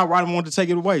got that high right. I wanted to take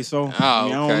it away. So I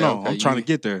don't know. Okay. I'm trying to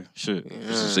get there. Shit.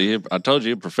 Yeah. See, I told you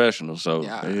you're a professional, so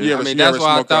I mean, that's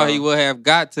why I thought he would have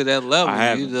got to that level. I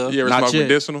haven't. You ever smoke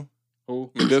medicinal?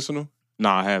 Medicinal? No,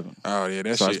 I haven't. Oh yeah,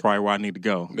 so that's probably where I need to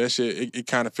go. That shit, it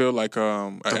kind of feel like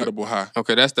an edible high.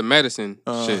 Okay, that's the medicine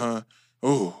shit.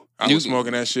 Ooh, I was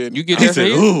smoking that shit. You get that here?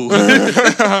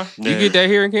 You get that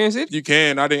here in Kansas City? You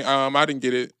can. I didn't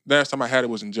get it. Last time I had it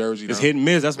was in Jersey. It's hit and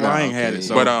miss. That's why I ain't had it.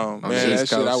 So. But man, that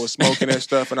shit, I was smoking that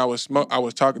stuff, and I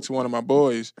was talking to one of my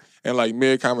boys, and like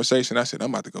mid conversation, I said, "I'm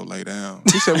about to go lay down."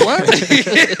 He said, "What?"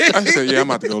 I said, "Yeah,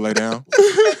 I'm about to go lay down."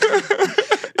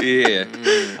 Yeah,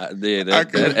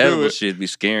 that edible shit be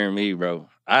scaring me, bro.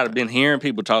 I've been hearing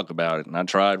people talk about it, and I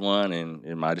tried one, and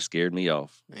it might have scared me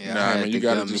off. Yeah, nah, man, you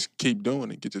gotta just keep doing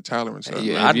it, get your tolerance up.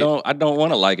 Yeah, I don't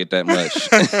want to like it that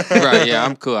much. Right? Yeah,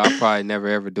 I'm cool. I'll probably never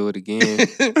ever do it again.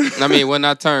 I mean, when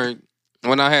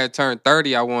I had turned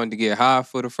 30, I wanted to get high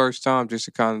for the first time just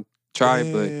to kind of try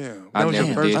it, but I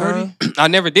never did. I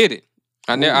never did it.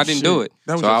 I didn't do it.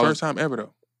 That was your first time ever,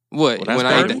 though. What?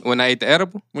 When I ate the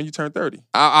edible? When you turned 30?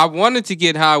 I wanted to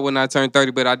get high when I turned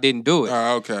 30, but I didn't do it.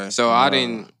 Oh, okay. So I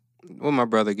didn't. Well, my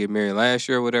brother get married last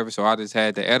year or whatever, so I just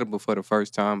had the edible for the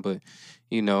first time. But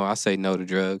I say no to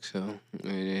drugs, so it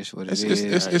is what it is.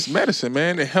 It's medicine,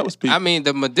 man. It helps people. I mean,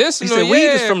 the medicinal. He said weed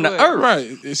is from the earth,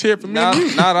 right? It's here from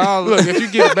me. Not all. Look, if you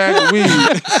get a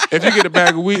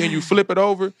bag of weed, and you flip it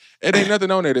over, it ain't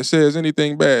nothing on there that says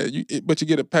anything bad. But you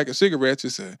get a pack of cigarettes,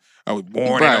 it's I was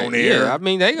born on there. Yeah, I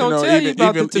mean, they gonna tell you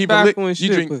about the tobacco and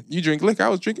shit. You drink liquor. I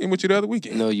was drinking with you the other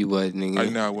weekend. No, you wasn't,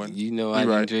 nigga. No, I wasn't. I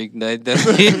didn't drink that.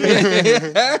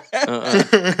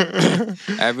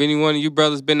 Have any one of you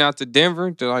brothers been out to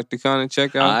Denver to kind of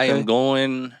check out? I am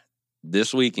going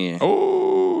this weekend.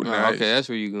 Oh, nice. Okay, that's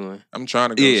where you going. I'm trying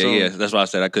to go. Yeah. That's why I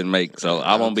said I couldn't make. So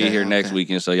I won't be here next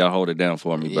weekend. So y'all hold it down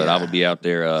for me. But I will be out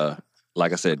there.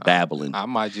 Like I said, dabbling. I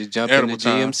might just jump in the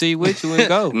GMC with you and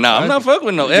go. No, I'm not fucking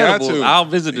with no edibles. I'll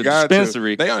visit the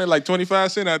dispensary. They only like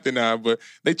 25 cents out there now, but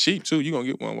they cheap too. You gonna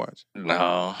get one watch.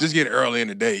 No. Just get it early in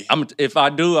the day. If I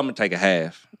do, I'm gonna take a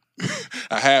half.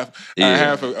 a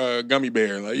half a gummy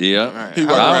bear. Like, yeah. I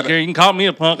don't care. You can call me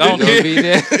a punk. I don't care.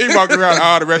 He walking around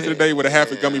all the rest of the day with a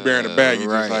half a gummy bear in a bag. He's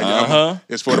just like,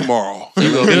 it's for tomorrow.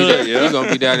 You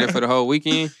gonna be down there for the whole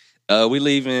weekend? We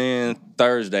leaving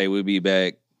Thursday. We'll be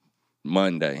back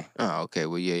Monday. Oh, okay.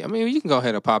 Well, yeah. I mean, you can go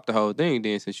ahead and pop the whole thing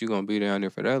then, since you're gonna be down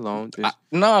there for that long.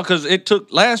 No, because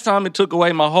last time it took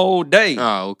away my whole day.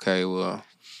 Oh, okay. Well,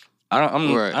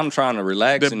 I'm trying to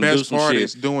relax and do some shit. The best part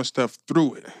is doing stuff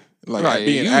through it, like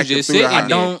being you active just through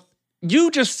it.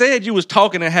 You just said you was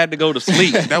talking and had to go to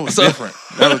sleep. That was different.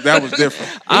 That was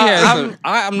different.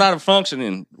 I'm not a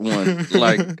functioning one.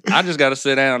 Like I just got to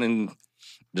sit down and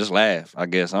just laugh, I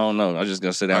guess. I don't know. I'm just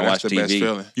going to sit down and watch TV. Best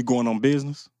feeling. You going on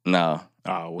business? No.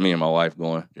 Oh, me and my wife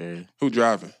going. Yeah. Who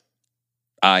driving?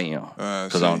 I am.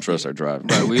 Because I don't trust her driving.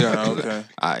 But we don't. Okay.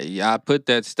 I put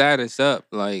that status up,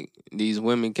 like, these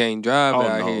women can't drive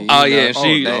out here.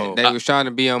 They was trying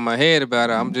to be on my head about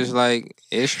it. I'm just like,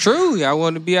 it's true. Y'all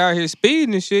want to be out here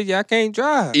speeding and shit. Y'all can't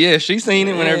drive. Yeah, she seen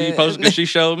it whenever you posted because she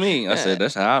showed me. I said,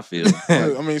 that's how I feel.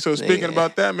 I mean, so speaking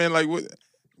about that, man, like,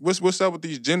 what's up with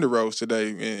these gender roles today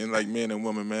in like men and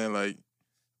women, man? Like,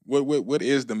 what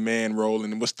is the man role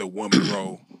and what's the woman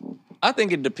role? I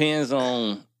think it depends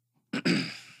on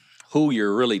who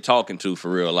you're really talking to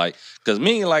for real. Like, because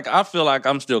me, like, I feel like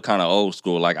I'm still kind of old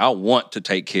school. Like, I want to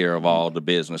take care of all the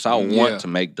business. I want to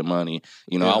make the money.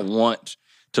 I want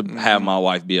to have my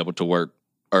wife be able to work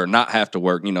or not have to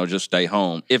work, you know, just stay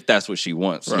home if that's what she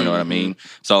wants. You know what I mean?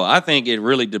 So I think it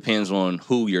really depends on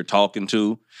who you're talking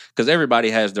to, because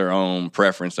everybody has their own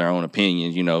preference, their own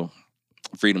opinion, you know,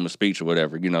 freedom of speech or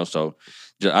whatever, you know. So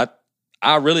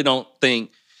I really don't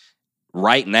think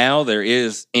right now there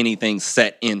is anything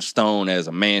set in stone as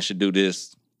a man should do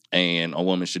this and a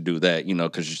woman should do that, you know,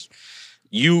 because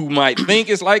you might think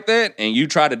it's like that, and you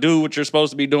try to do what you're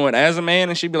supposed to be doing as a man,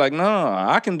 and she'd be like, "No,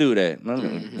 I can do that."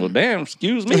 Well, damn,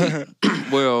 excuse me.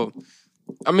 Well,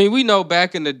 I mean, we know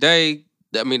back in the day,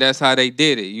 I mean, that's how they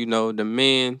did it. You know, the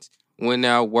men went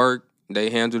out, work, they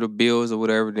handled the bills or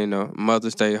whatever, then the mother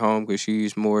stayed home because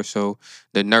she's more so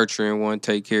the nurturing one,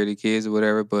 take care of the kids or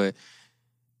whatever. But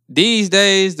these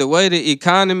days, the way the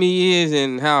economy is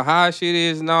and how high shit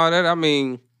is and all that, I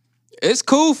mean, it's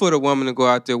cool for the woman to go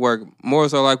out there and work. More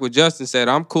so like what Justin said,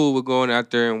 I'm cool with going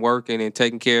out there and working and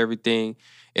taking care of everything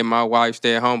and my wife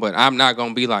stay at home, but I'm not going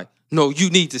to be like, no, you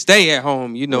need to stay at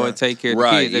home, you know, and take care of the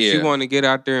kids. If you want to get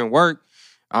out there and work,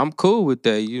 I'm cool with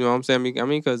that. You know what I'm saying? I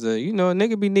mean, because, you know, a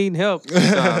nigga be needing help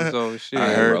sometimes. So, shit.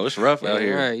 I heard, bro, it's rough out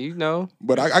here. Right, you know.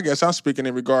 But I guess I'm speaking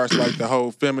in regards to like the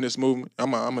whole feminist movement.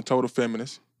 I'm a total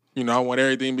feminist. You know, I want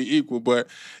everything to be equal, but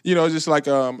you know, just like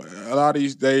a lot of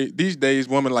these days,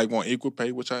 women like want equal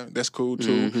pay, which that's cool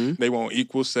too. They want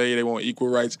equal say, they want equal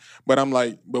rights. But I'm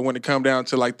like, but when it come down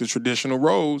to like the traditional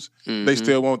roles, they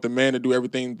still want the man to do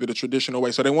everything the traditional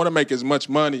way. So they want to make as much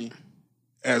money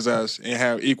as us and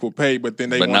have equal pay, but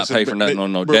then they want not us pay for nothing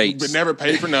on no dates. But never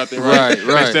pay for nothing, right?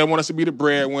 They still want us to be the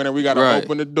breadwinner. We got to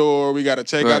open the door. We got to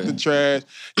take out the trash.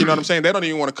 You know what I'm saying? They don't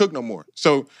even want to cook no more.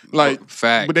 So like,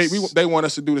 facts. But they want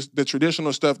us to do the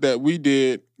traditional stuff that we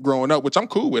did growing up, which I'm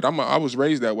cool with. I was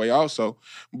raised that way also.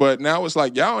 But now it's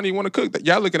like y'all don't even want to cook.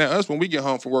 Y'all looking at us when we get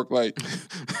home from work like,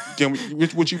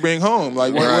 what you bring home?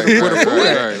 Like where the food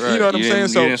at? You know what I'm saying?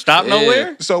 So you didn't stop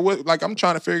nowhere. So what? Like I'm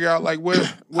trying to figure out like what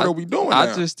are we doing?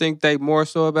 I just think they more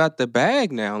so about the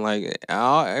bag now. Like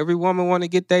every woman want to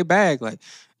get their bag. Like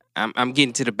I'm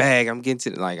getting to the bag. I'm getting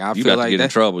to the, like I you feel about like to get in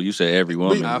trouble. You said every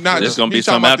woman. There's gonna be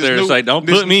some out there that say, "Don't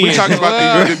put me in." We talking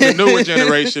about the newer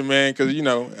generation, man, because you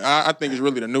know I think it's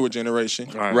really the newer generation.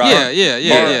 Right. Yeah.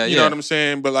 You know what I'm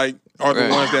saying? But like are the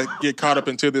ones that get caught up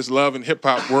into this love and hip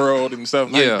hop world and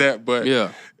stuff like that. But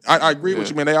I agree with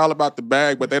you, man. They all about the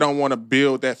bag, but they don't want to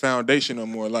build that foundation no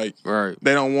more. Like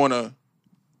they don't want to.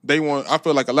 I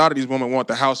feel like a lot of these women want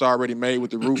the house already made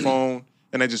with the roof on,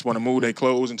 and they just want to move their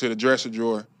clothes into the dresser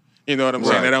drawer. You know what I'm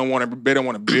saying? They don't want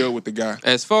to build with the guy.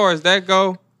 As far as that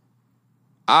go,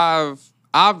 I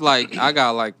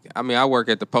work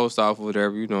at the post office or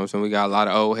whatever, you know, so we got a lot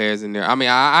of old heads in there. I mean,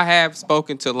 I have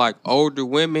spoken to like older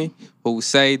women who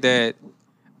say that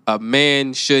a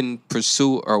man shouldn't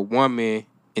pursue a woman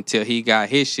until he got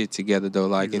his shit together though.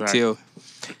 Like until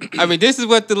I mean, this is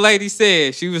what the lady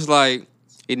said. She was like,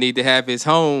 he need to have his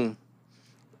home.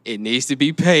 It needs to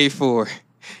be paid for.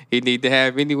 He need to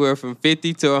have anywhere from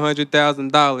 $50,000 to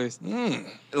 $100,000,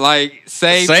 like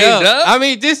saved up. I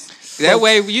mean, just that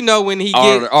way, you know, when he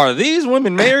are these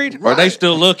women married? Or are they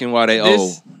still looking while they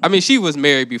old? I mean, she was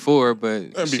married before, but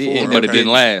it didn't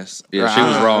last. Yeah, she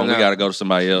was wrong. We got to go to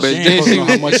somebody else. But then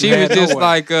she was just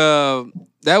like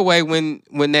that way.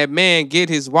 When that man get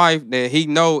his wife that he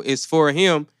know is for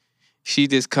him, she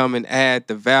just come and add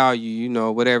the value, you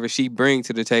know, whatever she bring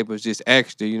to the table is just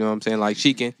extra, you know what I'm saying? Like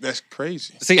she can. That's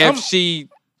crazy. See, if she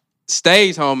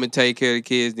stays home and take care of the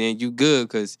kids, then you good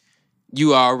because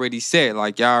you already said,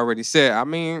 like y'all already said. I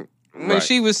mean, when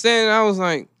she was saying, I was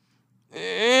like,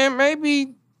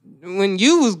 maybe when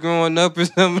you was growing up or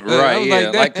something. Right,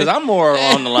 yeah. Like, because I'm more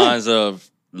on the lines of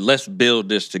let's build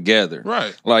this together.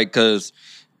 Right. Like, because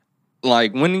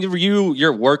like when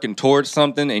you're working towards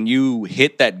something and you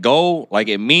hit that goal, like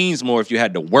it means more if you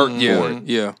had to work for it.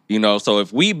 Yeah. You know, so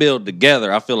if we build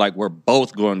together, I feel like we're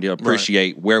both going to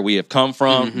appreciate where we have come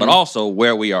from, but also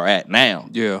where we are at now.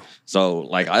 Yeah. So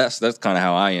like that's kind of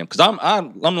how I am. Cause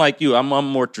I'm like you, I'm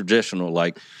more traditional,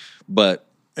 like, but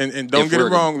and don't get it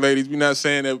wrong, ladies. We're not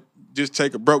saying that just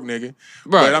take a broke nigga.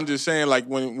 Right. But I'm just saying like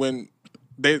when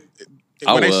they see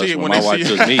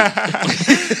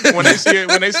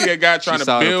a guy trying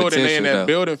to build and they in that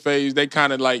building phase, they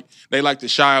kind of like they like to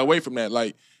shy away from that.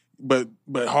 Like, but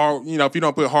hard, you know, if you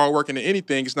don't put hard work into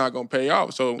anything, it's not gonna pay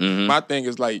off. So my thing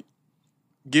is like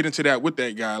get into that with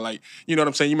that guy. Like, you know what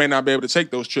I'm saying? You may not be able to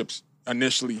take those trips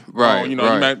initially. Right, You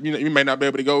know, right. you may not be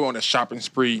able to go on a shopping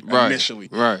spree initially.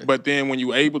 Right. But then when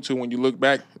you're able to, when you look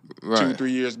back 2-3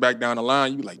 years back down the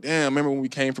line, you be like, damn, remember when we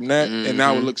came from that? And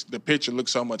now the picture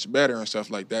looks so much better and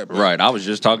stuff like that. Bro. Right. I was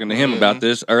just talking to him about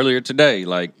this earlier today.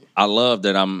 Like, I love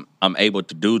that I'm able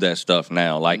to do that stuff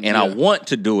now. Like, and I want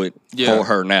to do it for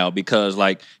her now because,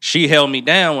 like, she held me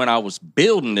down when I was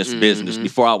building this business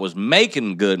before I was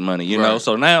making good money, you know?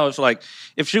 So now it's like,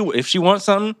 if she wants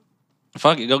something,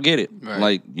 fuck it, go get it. Right.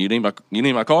 Like, you need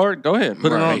my card? Go ahead.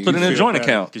 Put it in a joint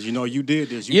account. Because you know you did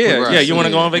this. You want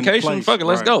to go on vacation? Fuck it,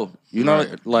 let's go. You know,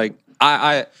 like,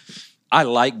 I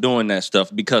like doing that stuff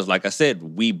because, like I said,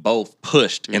 we both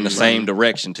pushed in the same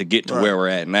direction to get to where we're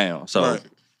at now. So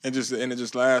and it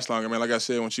just lasts longer. Man, like I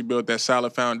said, when she built that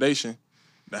solid foundation,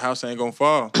 the house ain't gonna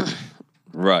fall.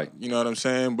 Right. You know what I'm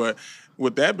saying? But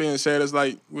with that being said, it's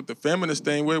like with the feminist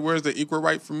thing, where's the equal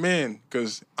right for men?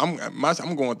 Because I'm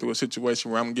going through a situation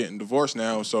where I'm getting divorced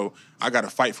now, so I got to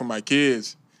fight for my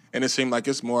kids, and it seemed like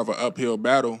it's more of an uphill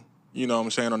battle. You know what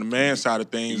I'm saying, on the man side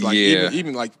of things, like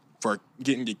even like for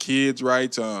getting your kids'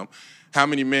 rights. How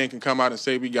many men can come out and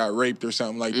say we got raped or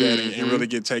something like that and really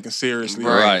get taken seriously?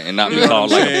 Right, and not be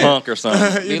called like a punk or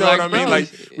something. You know what I mean?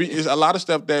 Like, it's a lot of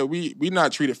stuff that we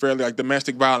not treated fairly, like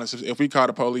domestic violence. If we call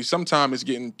the police, sometimes it's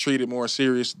getting treated more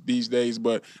serious these days,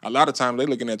 but a lot of times they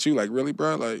looking at you like, really,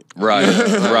 bro? Like, right.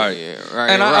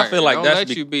 And I feel like that's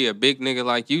let you be a big nigga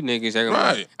like you niggas. They're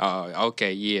gonna be like, oh,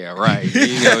 okay, yeah, right.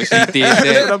 You know, she did that.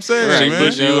 That's what I'm saying, She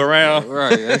pushed you around.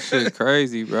 Right, that shit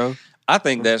crazy, bro. I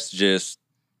think that's just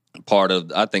part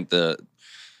of, I think the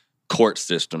court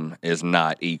system is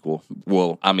not equal.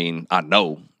 Well, I mean, I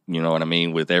know, you know what I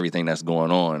mean, with everything that's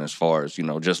going on as far as, you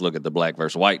know, just look at the black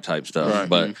versus white type stuff. Right.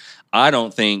 But I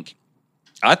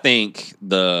think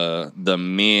the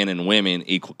men and women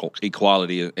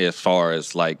equality as far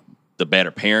as like the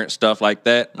better parent stuff like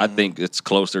that, I think it's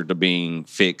closer to being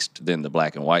fixed than the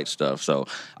black and white stuff. So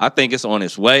I think it's on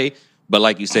its way. But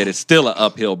like you said, it's still an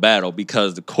uphill battle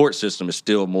because the court system is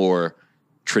still more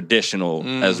traditional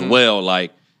as well.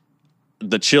 Like,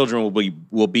 the children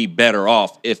will be better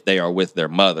off if they are with their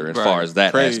mother as far as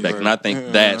that aspect. And I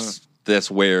think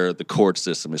that's where the court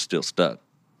system is still stuck.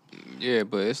 Yeah,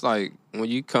 but it's like when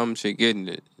you come to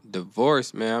getting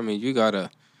divorced, man, I mean, you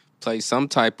gotta play some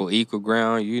type of equal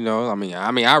ground, you know. I mean,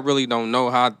 I really don't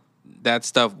know how that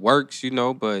stuff works, you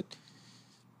know, but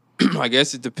I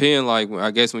guess it depends. Like, I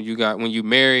guess when you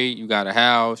married, you got a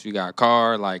house, you got a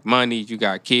car, like money, you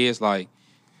got kids, like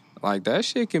that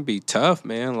shit can be tough,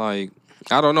 man. Like,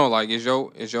 I don't know. Like, is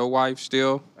your wife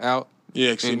still out?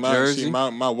 Yeah, Jersey?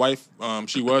 My wife,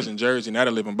 she was in Jersey, and now they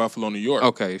live in Buffalo, New York.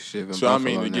 Okay, shit. So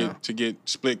Buffalo I mean, to get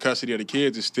split custody of the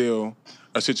kids is still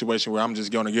a situation where I'm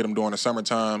just going to get them during the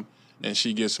summertime, and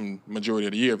she gets some majority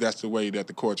of the year if that's the way that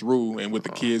the courts rule. And with the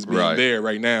kids being there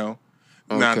right now,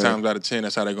 9 times out of 10,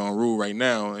 that's how they're going to rule right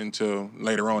now. Until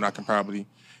later on, I can probably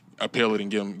appeal it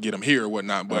and get them here or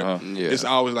whatnot. But it's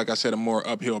always, like I said, a more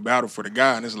uphill battle for the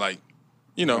guy, and it's like,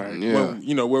 you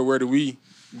know, where do we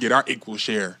get our equal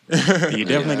share? You're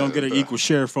definitely gonna get an equal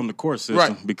share from the court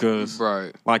system because,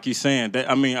 like he's saying,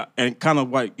 that I mean, and kind of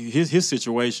like his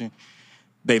situation,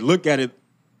 they look at it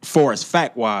for as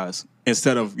fact wise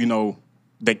instead of, you know,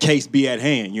 the case be at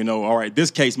hand. You know, all right, this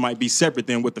case might be separate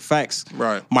than what the facts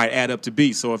might add up to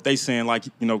be. So if they saying, like,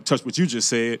 you know, touch what you just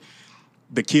said,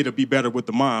 the kid will be better with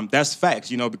the mom. That's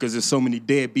facts, you know, because there's so many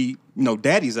deadbeat, you know,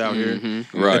 daddies out here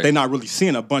that they're not really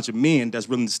seeing a bunch of men that's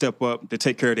willing to step up to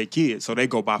take care of their kids. So they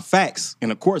go by facts in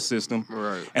the court system,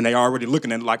 and they already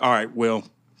looking at it like, all right, well,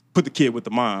 put the kid with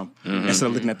the mom instead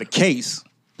of looking at the case.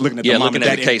 Looking at the mom looking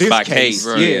at the case by case.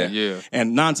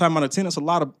 And 9 times out of 10, it's a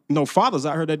lot of, you know, fathers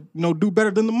out here that, you know, do better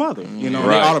than the mother. You know,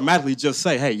 they automatically just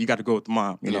say, hey, you got to go with the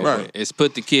mom. You know, it's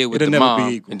put the kid with the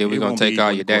mom, and then we're gonna take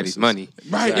all your daddy's money.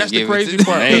 Right, that's the crazy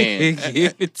part. And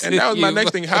that was my next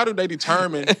thing. How do they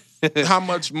determine how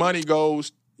much money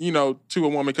goes, you know, to a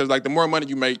woman? Because like the more money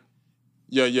you make,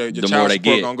 your child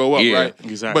support gonna go up, right?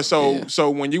 Exactly. But so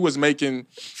when you was making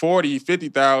 40,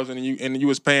 50,000 and you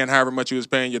was paying however much you was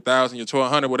paying, your 1,000, your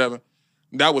 1,200, whatever,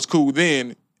 that was cool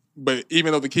then. But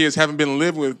even though the kids haven't been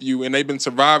living with you and they've been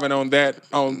surviving on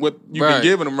what you've been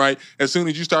giving them, right? As soon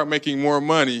as you start making more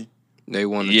money, they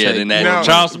want to take. Then that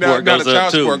child support goes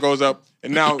up too. Support goes up,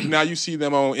 and now you see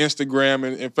them on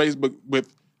Instagram and Facebook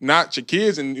with not your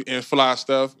kids in fly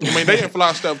stuff. I mean, they in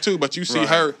fly stuff too, but you see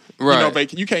her, you know,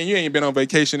 you ain't been on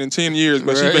vacation in 10 years,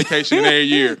 but she vacationing every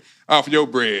year off your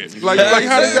bread. Like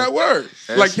how does that work?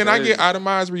 That's like, can crazy. I get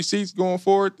itemized receipts going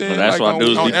forward then? Well, that's like, why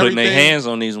dudes be putting their hands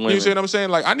on these women. You see what I'm saying?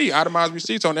 Like, I need itemized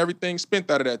receipts on everything spent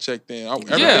out of that check then.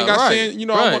 Everything Yeah, I send, you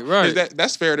know,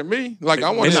 that's fair to me. Like, I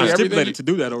want to see everything. Stipulated to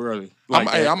do that already. Like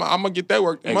I'm going to get that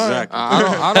work. Exactly.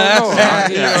 I don't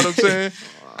know. You know what I'm saying?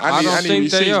 I don't need think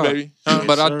receipts, they are. baby.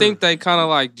 But I think they kind of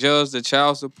like judge the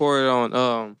child support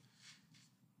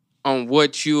on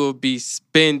what you will be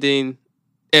spending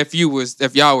if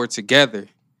y'all were together.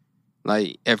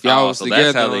 Like if y'all was together,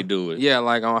 that's how they do it. Yeah,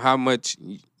 like on how much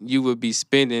you would be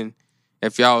spending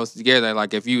if y'all was together.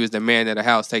 Like if you was the man of the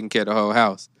house taking care of the whole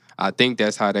house. I think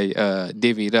that's how they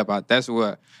divvy it up. That's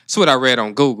what I read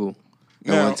on Google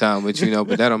at one time. But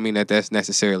but that don't mean that that's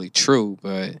necessarily true.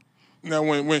 But now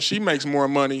when she makes more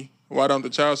money, why don't the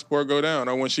child support go down?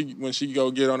 Or when she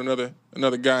go get on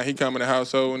another guy, he come in the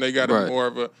household and they got more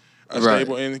of a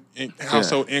stable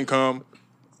household income.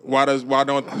 Why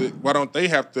don't they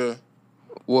have to?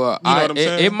 Well, you know what I'm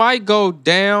saying? It might go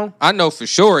down. I know for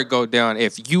sure it go down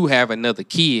if you have another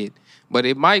kid, but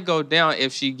it might go down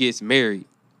if she gets married.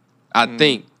 I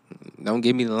think. Don't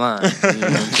give me the line. You know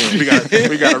what I'm saying? we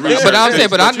got to research.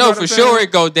 But I know for sure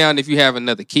it goes down if you have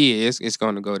another kid. It's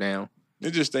going to go down.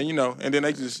 It's just and then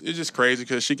it's just crazy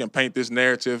because she can paint this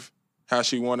narrative how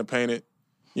she want to paint it.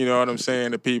 You know what I'm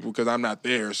saying to people because I'm not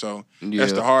there. So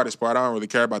that's the hardest part. I don't really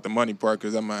care about the money part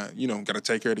because I'm got to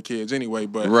take care of the kids anyway.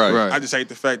 But I just hate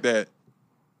the fact that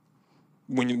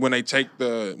when they take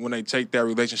that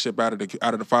relationship out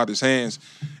of the father's hands,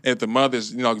 if the mother's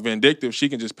vindictive, she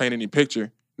can just paint any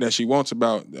picture that she wants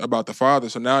about the father.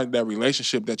 So now that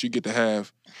relationship that you get to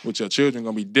have with your children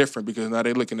gonna be different because now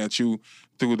they're looking at you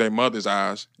through their mother's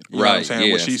eyes. You know what I'm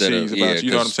saying? What she sees about you.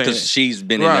 You know what I'm saying? Because she's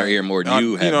been in their ear more than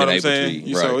you have been able to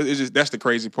be. So it's just that's the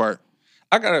crazy part.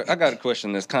 I got a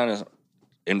question that's kind of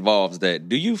involves that.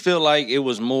 Do you feel like it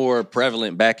was more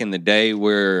prevalent back in the day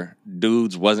where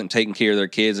dudes wasn't taking care of their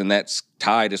kids and that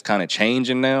tide is kind of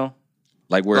changing now?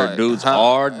 Like where dudes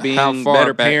are being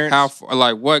better parents?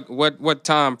 What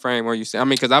time frame are you saying? I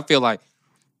mean, because I feel like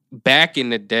back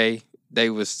in the day, they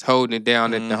was holding it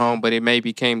down at the home, but it may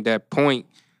became that point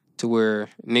to where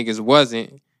niggas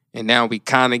wasn't, and now we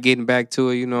kind of getting back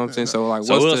to it, you know what I'm saying? So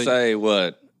we'll say,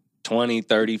 20,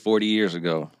 30, 40 years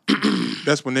ago?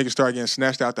 That's when niggas started getting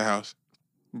snatched out the house.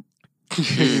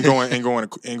 and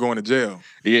going to jail.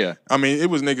 Yeah. I mean, it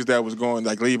was niggas that was going,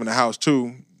 like, leaving the house,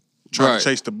 too, trying to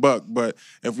chase the buck. But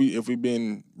if we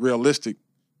been realistic,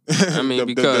 I mean,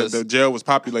 because the jail was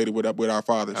populated with our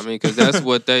fathers. I mean, because that's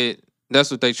what they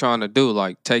trying to do,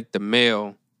 like take the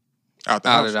male out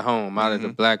of the home, out of the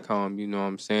black home, you know what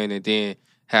I'm saying? And then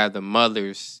have the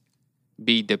mothers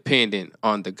be dependent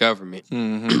on the government.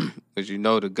 Because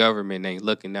the government ain't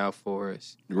looking out for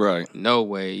us. Right. No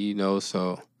way,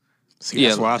 so... See,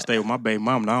 that's why I stay with my baby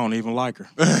mom, and I don't even like her.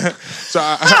 So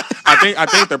I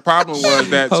think the problem was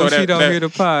that hope she don't hear the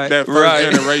pod. That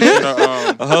first generation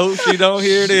of I hope she don't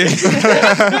hear this.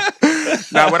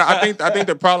 Now, what I think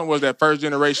the problem was that first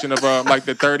generation of like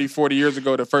the 30, 40 years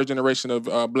ago, the first generation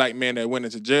of black men that went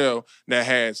into jail that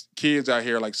had kids out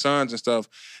here, like sons and stuff,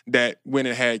 that went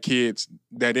and had kids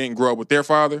that didn't grow up with their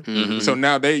father. So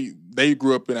now they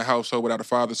grew up in a household without a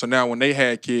father. So now when they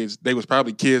had kids, they was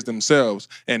probably kids themselves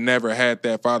and never had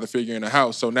that father figure in the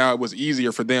house. So now it was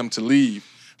easier for them to leave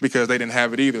because they didn't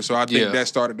have it either. So I think that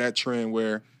started that trend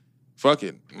where, fuck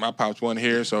it, my pops wasn't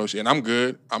here, and I'm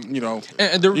good.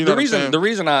 And the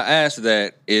reason I asked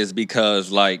that is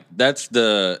because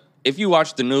if you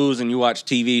watch the news and you watch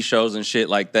TV shows and shit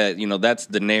like that, that's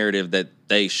the narrative that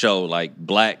they show. Like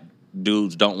black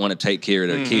dudes don't want to take care of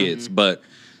their kids, but.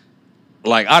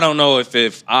 Like, I don't know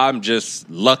if I'm just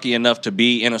lucky enough to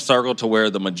be in a circle to where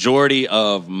the majority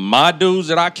of my dudes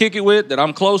that I kick it with, that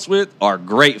I'm close with, are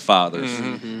great fathers.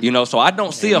 So I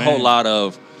don't see a whole lot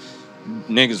of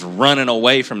niggas running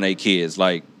away from their kids.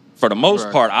 Like, for the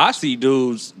most part, I see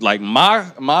dudes, like,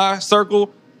 my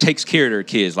circle takes care of their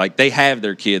kids. Like, they have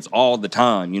their kids all the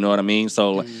time, you know what I mean?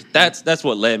 So that's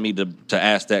what led me to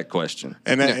ask that question.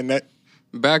 And that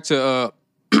back to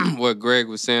what Greg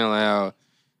was saying, like how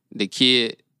the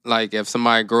kid, like if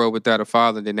somebody grow up without a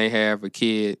father, then they have a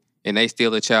kid and they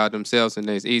still a child themselves and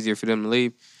it's easier for them to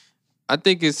leave. I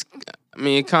think it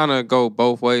kind of go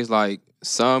both ways. Like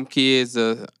some kids,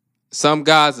 some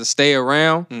guys will stay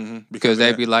around because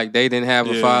they be like, they didn't have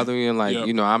a father and like,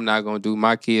 I'm not going to do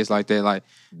my kids like that. Like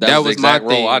that was my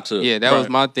thing. I took. Yeah, that was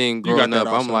my thing growing up.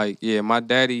 I'm like, my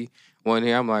daddy wasn't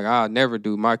here. I'm like, I'll never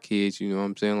do my kids, you know what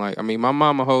I'm saying? Like, I mean, my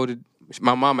mama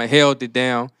my mama held it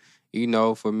down, you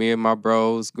know, for me and my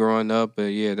bros growing up.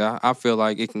 But yeah, I feel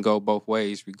like it can go both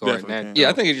ways regarding Definitely that. can. Yeah,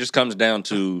 I think it just comes down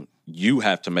to you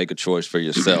have to make a choice for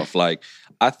yourself. Like,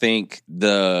 I think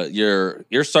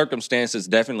your circumstances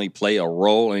definitely play a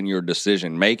role in your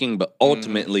decision making, but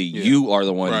ultimately you are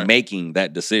the one making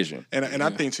that decision. And I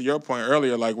think to your point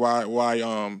earlier, like why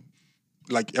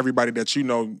like everybody that you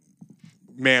know,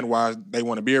 man wise, they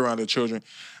want to be around their children.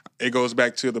 It goes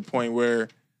back to the point where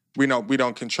we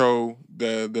don't control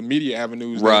the media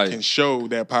avenues that can show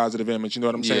that positive image. You know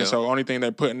what I'm saying? So only thing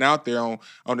they're putting out there on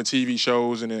the TV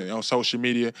shows and on social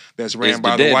media that's ran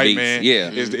by the white man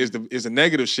is the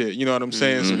negative shit. You know what I'm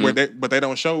saying? So but they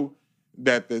don't show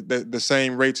that the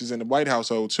same rates is in the white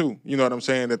household too. You know what I'm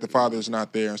saying? That the father's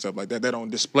not there and stuff like that. They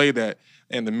don't display that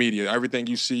in the media. Everything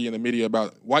you see in the media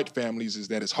about white families is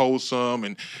that it's wholesome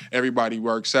and everybody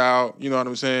works out. You know what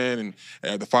I'm saying?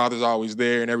 And the father's always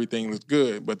there and everything looks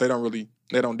good. But they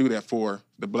don't do that for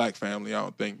the black family. I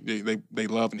don't think they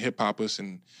love and hip hop us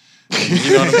and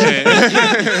you know what I'm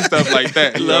saying? Stuff like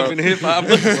that. Love and hip hop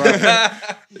us.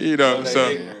 Right. You know,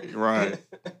 so right.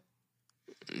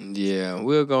 Yeah,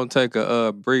 we're gonna take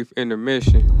a brief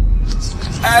intermission.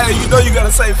 Hey, you know you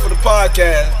gotta save for the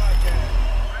podcast.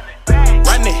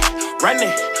 Run it, run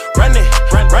it, run it,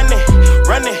 run it, run it,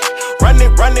 run it, run it,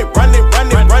 run it, run it, run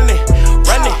it, run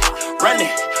it, run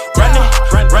it, run it,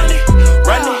 run it,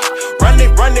 run it, run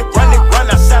it, run it, run it, run.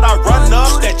 I said I run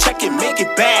up that check and make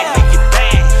it bad, make it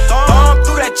bad. Thumb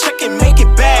through that check and make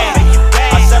it bad.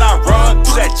 I said I run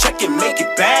through that check and make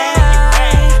it bad.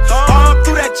 Thumb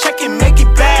through that check and make it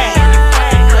bad.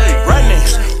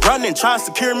 Running, trying to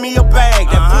secure me a bag.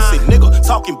 That pussy nigga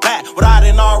talking back what I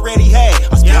done already had.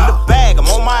 I spin the bag, I'm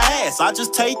on my ass. I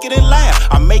just take it and laugh.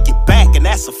 I make it back, and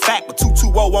that's a fact. With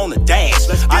 220 on the dash.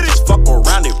 I just fuck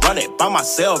around and run it by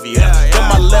myself, yeah. In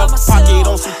my left pocket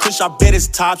on some kush, I bet it's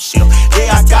top shelf.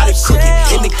 Yeah, I got it cooking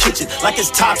in the kitchen like it's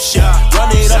top shelf.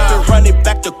 Run it up and run it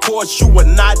back to course. You are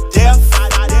not deaf.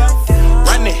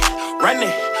 Run it, run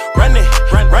it, run it,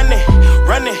 run it,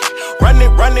 run it, run it,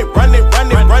 run it, run it,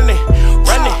 run it, run it.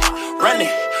 Run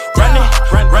it, run it, run it,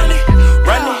 run it,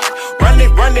 run it, run it,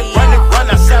 run it, run it, run.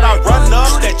 I said I run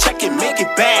up that check and make it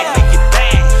bad, make it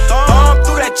bad. Thumb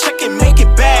through that check and make it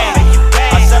bad.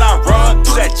 I said I run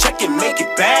through that check and make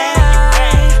it bad.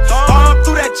 Thumb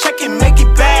through that check and make it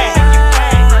bad.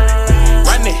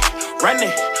 Run it, run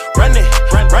it, run it,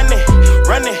 run it,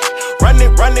 run it, run it,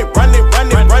 run it, run it,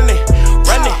 run it, run it,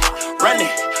 run it, run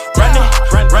it, run it,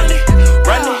 run it,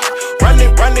 run it, run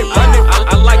it, run it, run it.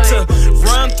 I like to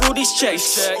run through these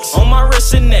checks on my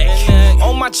wrist and neck,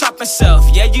 on my chopping self.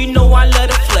 Yeah, you know I love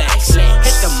the flex.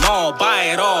 Hit the mall,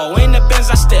 buy it all. In the Benz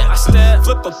I step,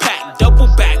 flip a pack, double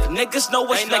back. Niggas know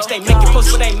what's next. They making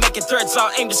posts, but ain't making threats.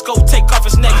 I'll aim to go take off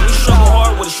his neck. We struggle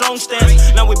hard with a strong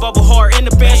stance. Now we bubble hard in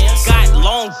the bench. Got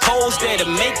long poles there to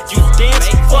make you dance.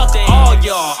 Fuck all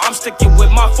y'all, I'm sticking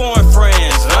with my foreign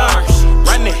friends.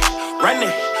 Run it, run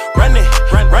it, run it,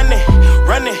 run it, run it,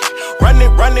 run it, run it,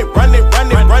 run it, run it, run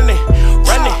it, run it,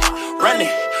 run it, run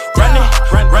it, run it,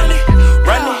 run it,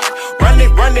 run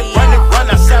it, run it, run it, run.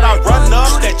 I said I run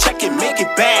up that check and make it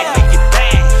bad, make it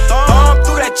bad. Thumb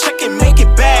through that check and make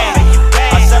it bad.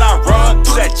 I said I run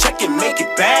through that check and make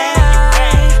it bad.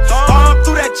 Thumb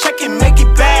through that check and make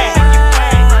it bad.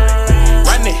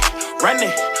 Run it, run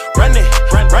it, run it,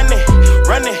 run it,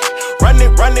 run it, run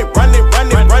it, run it, run it, run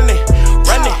it, run it,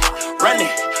 run it, run it, run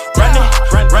it, run it,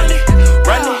 run it,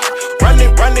 run it,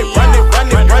 run it, run it,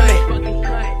 run it, run it.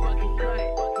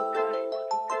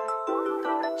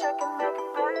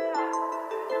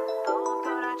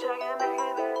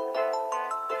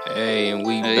 Hey, and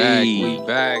we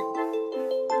back.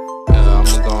 I'm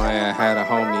gonna go ahead and have the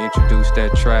homie introduce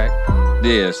that track.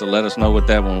 Yeah, so let us know what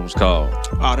that one was called.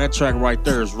 Oh, that track right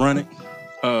there is Run It.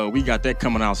 We got that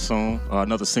coming out soon.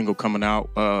 Another single coming out.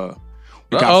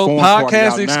 We got Foreign Party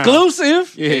podcast out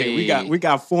exclusive. Now. Yeah, we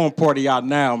got Foreign Party out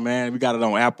now, man. We got it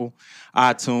on Apple,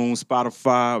 iTunes,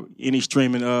 Spotify, any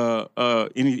streaming,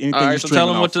 anything. All right, so tell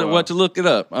them what to look it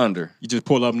up under. You just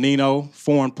pull up Nino,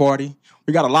 Foreign Party.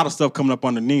 We got a lot of stuff coming up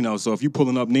under Nino, so if you're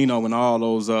pulling up Nino and all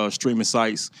those streaming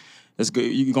sites, it's good.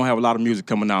 You're gonna have a lot of music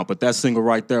coming out. But that single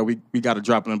right there, we got to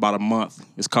drop it in about a month.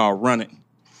 It's called Run It.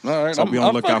 All right, so be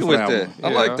on the lookout for that one. I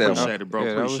like that. Appreciate it, bro.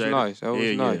 Yeah, appreciate that was nice. That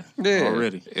was nice. Yeah.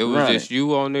 Already. It was just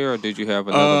you on there, or did you have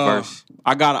another verse?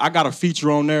 I got a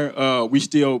feature on there. We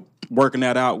still working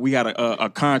that out. We had a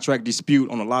contract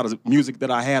dispute on a lot of music that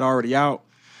I had already out,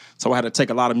 so I had to take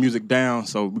a lot of music down.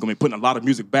 So we're gonna be putting a lot of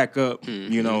music back up.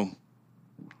 Mm-hmm. You know,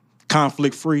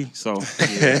 conflict free. So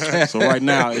so right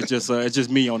now it's just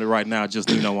me on it right now. Just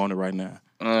Nino on it right now.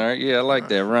 All right, yeah, I like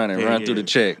that. Run through the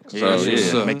check. So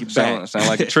yeah, make it back. Sound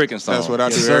like a tricking song. That's what I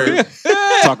do. Earlier.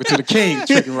 Talking to the king,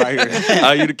 tricking right here.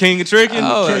 Are you the king of tricking?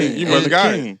 Oh, You must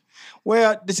got it.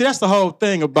 Well, see, that's the whole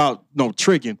thing about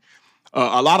tricking.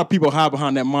 A lot of people hide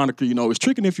behind that moniker. It's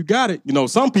tricking if you got it.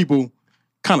 Some people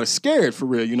kind of scared for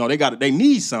real. They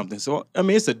need something. So I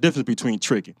mean, it's a difference between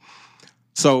tricking.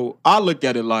 So I look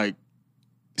at it like,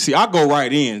 see, I go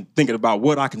right in thinking about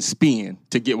what I can spend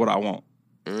to get what I want.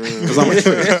 Because I'm a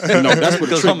trick. That's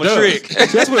what a trick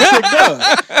does. That's what a trick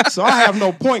does. So I have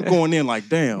no point going in like,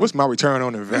 damn. What's my return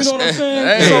on investment? You know what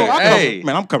I'm saying?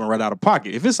 I'm coming right out of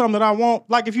pocket. If it's something that I want,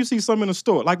 like if you see something in the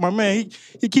store, like my man,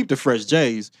 he keep the fresh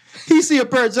J's. He see a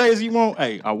pair of J's he want,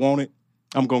 hey, I want it,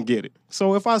 I'm going to get it.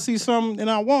 So if I see something and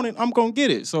I want it, I'm going to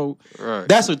get it. So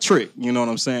that's a trick, you know what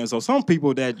I'm saying? So some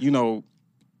people that,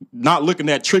 not looking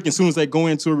at trick as soon as they go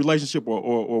into a relationship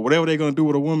or whatever they're going to do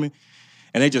with a woman,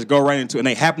 and they just go right into it, and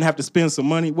they happen to have to spend some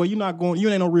money, well, you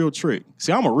ain't no real trick.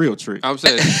 See, I'm a real trick. I'm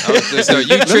saying so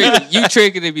you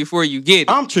tricking it before you get it.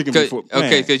 I'm tricking before.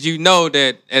 Okay, because you know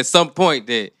that at some point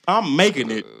that I'm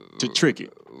making it to trick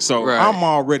it. So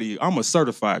I'm a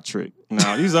certified trick.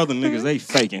 Now, these other niggas, they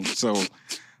faking. So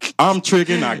I'm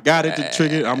tricking. I got it to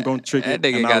trick it. I'm going to trick it.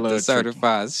 That nigga got the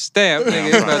certified stamp.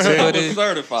 Nigga,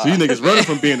 certified. So you niggas running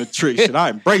from being a trick. Shit, I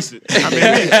embrace it. I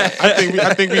mean,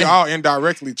 I think we all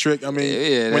indirectly trick. I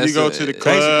mean, when you go to the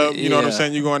club, you know what I'm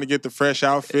saying? You're going to get the fresh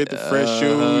outfit, the fresh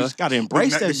shoes. Got to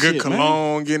embrace that the shit, good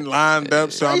cologne, man. getting lined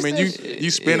up. So, I mean, you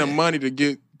spending money to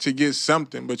get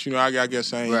something, but I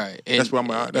guess I ain't. Right. That's where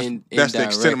that's the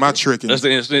extent of my tricking. That's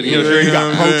the extent of your tricking. You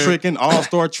got pro tricking,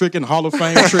 all-star tricking, Hall of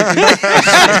Fame tricking.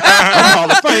 I'm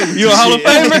Hall of Fame. You a Hall of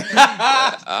Famer?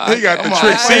 He got the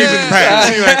trick season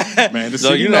pass. Man,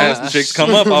 so the chicks come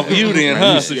up off of you then,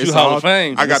 huh? You Hall of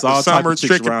Fame. I got the summer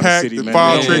tricking pack, the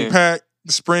fall trick pack,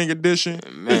 the spring edition.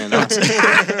 Man,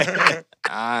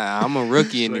 I'm a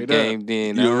rookie in the game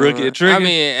then. You a rookie at tricking? I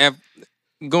mean,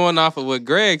 going off of what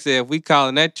Greg said, if we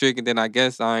calling that tricking, then I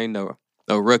guess I ain't no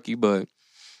rookie, but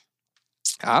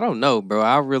I don't know, bro.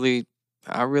 I really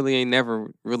ain't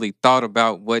never really thought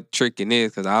about what tricking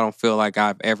is because I don't feel like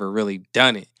I've ever really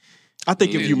done it. I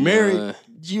think if you married,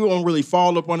 you don't really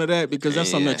fall up under that because that's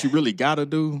something that you really gotta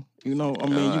do. You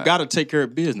gotta take care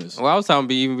of business. Well, I was talking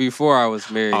even before I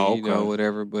was married,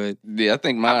 whatever. But yeah, I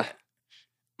think my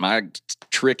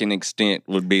tricking extent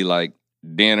would be like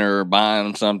dinner or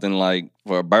buying something like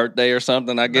for a birthday or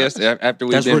something, I guess, after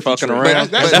we've been fucking around.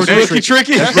 That's rookie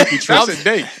tricky. That's a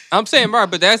date. I'm saying,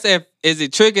 Mark, but is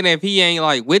it tricking if he ain't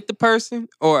like with the person?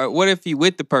 Or what if he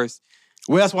with the person?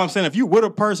 Well, that's what I'm saying. If you with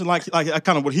a person, like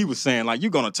kind of what he was saying, like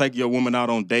you're gonna take your woman out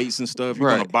on dates and stuff,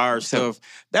 you're gonna buy her stuff.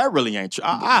 That really ain't true.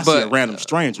 I see a random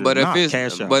stranger, but not if it's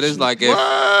cash out. But it's shit. like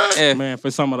if man,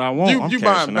 for something that I want, you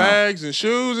buying bags and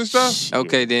shoes and stuff.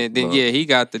 Okay, then yeah, he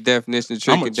got the definition of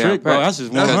tricking down. Bro. That's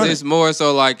just 100. Because it's more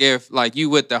so like if like you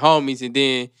with the homies and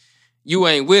then you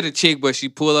ain't with a chick, but she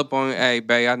pull up on, hey,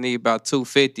 babe, I need about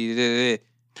 $250,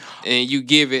 and you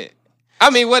give it. I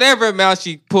mean, whatever amount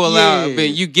she pull out, but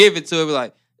you give it to her,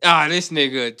 like. This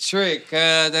nigga a trick.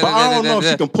 But I don't know if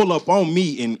she can pull up on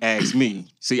me and ask me.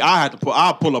 See, I'll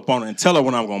pull up on her and tell her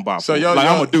when I'm gonna buy. So I'm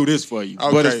gonna do this for you.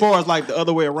 Okay. But as far as like the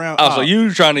other way around, so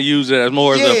you trying to use it as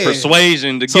more as a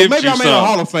persuasion to give you something. So maybe I'm in a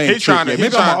Hall of Fame.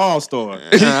 Maybe I'm an all-star.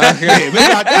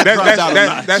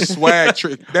 That's swag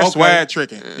trick. That's swag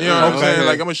tricking. You know what I'm saying?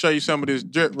 Like I'm gonna show you some of this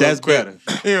drip. That's better.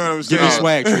 You know what I'm saying? Give me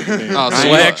swag tricking.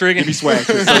 Swag tricking. Give me swag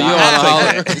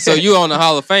tricking. So you on the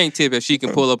Hall of Fame tip if she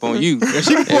can pull up on you. If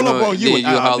she can pull up on you and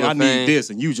I need this,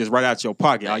 and you just right out your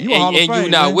pocket. You a Hall of Fame, and you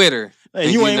not with her. And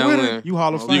you ain't with her. You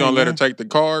Hall of Fame. You gonna let her take the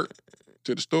card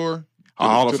to the store? A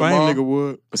Hall of Fame nigga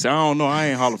would. But see, I don't know. I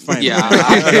ain't Hall of Fame. Yeah,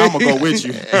 I'm gonna go with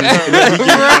you. The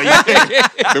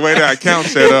way that account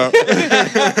set up. Like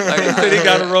I said, he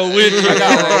gotta roll with you. I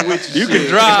gotta roll with you. You can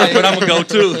drive, but I'm gonna go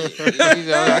too.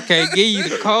 I can't give you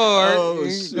the card.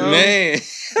 Man,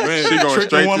 she going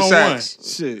straight to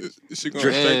Saks. Shit, she going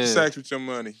straight to Saks with your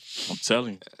money. I'm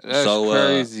telling you. That's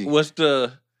crazy.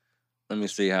 Let me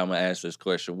see how I'm gonna ask this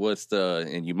question.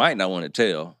 And you might not want to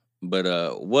tell, but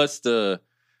what's the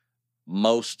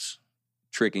most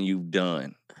tricking you've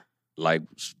done? Like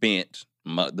spent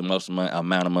the most amount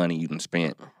of money you done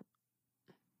spent?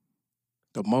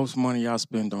 The most money I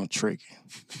spend on tricking.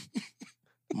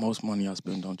 The most money I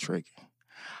spend on tricking.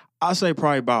 I say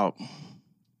probably about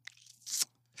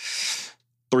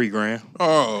 $3,000.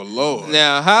 Oh Lord!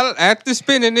 Now, after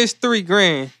spending this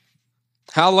 $3,000,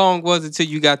 how long was it till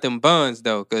you got them buns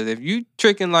though? Because if you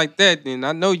tricking like that, then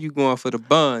I know you going for the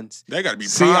buns. They gotta be.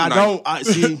 See,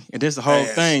 and this the whole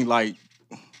thing. Like,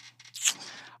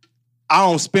 I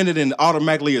don't spend it and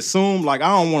automatically assume. Like, I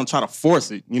don't want to try to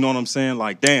force it. You know what I'm saying?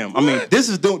 Like, damn. I mean, this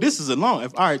is a loan.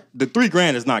 All right, the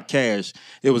 $3,000 is not cash.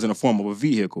 It was in the form of a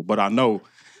vehicle, but I know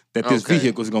that this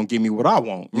vehicle is gonna give me what I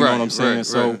want. You know what I'm saying?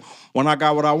 So when I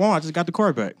got what I want, I just got the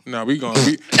car back. No, we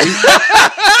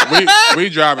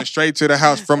driving straight to the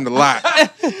house from the lot.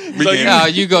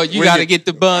 You gotta get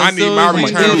the buns. I need my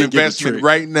return on investment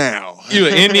right now. You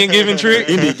an Indian giving trick?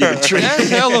 Indian giving trick. That's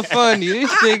hella funny.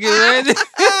 This nigga, man.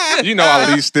 You know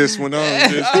I leased this one on.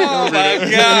 Oh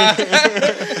my God.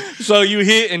 So you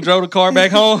hit and drove the car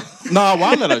back home? No,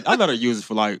 well, I let her use it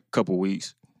for like a couple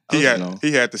weeks. He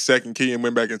had the second key and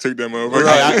went back and took them over.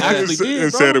 Right, I actually did,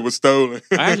 and said it was stolen.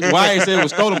 I ain't say it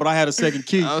was stolen, but I had a second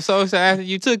key. So after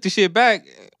you took the shit back,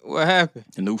 what happened?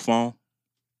 A new phone.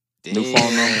 Damn. New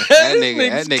phone number.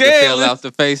 That nigga fell off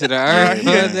the face of the earth.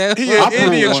 He an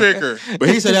Indian tricker. But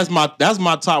he said that's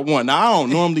my top one. Now, I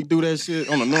don't normally do that shit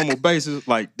on a normal basis.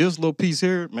 Like this little piece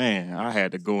here, man, I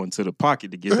had to go into the pocket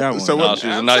to get that one. So she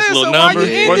was a nice little number. Why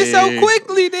you ended so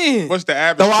quickly then? What's the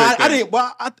average trick? I didn't.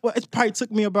 Well, it probably took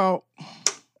me about.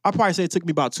 I probably say it took me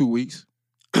about 2 weeks.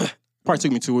 Probably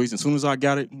took me 2 weeks. As soon as I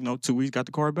got it, 2 weeks, got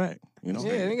the car back. Yeah,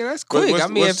 nigga, that's quick. I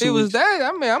mean, if it was that,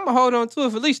 I mean, I'm gonna hold on to it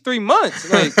for at least 3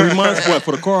 months. Like 3 months, what,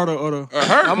 for the car or the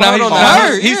her? I'm holding on to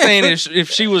her. He's saying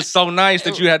if she was so nice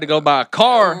that you had to go buy a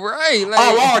car. Right. Like,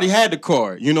 I already had the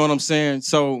car. You know what I'm saying?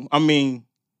 So, I mean,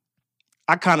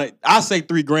 I say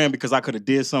 $3,000 because I could have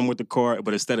did something with the car,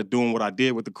 but instead of doing what I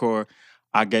did with the car,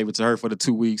 I gave it to her for the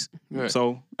 2 weeks. Right.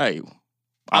 So, hey,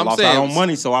 I lost out on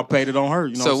money, so I paid it on her.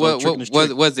 You know, so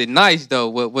what was it nice though?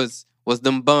 What was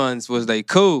them buns? Was they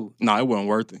cool? No, it wasn't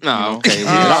worth it. No, okay.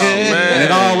 And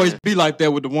it always be like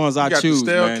that with the ones I choose,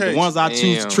 man. The ones I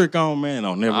choose to trick on, man,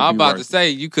 I'll never. I'm about to say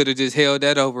you could have just held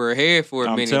that over her head for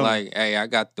a minute, like, hey, I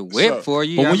got the whip for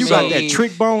you. But when you got that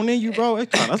trick bone in you, bro,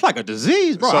 that's like a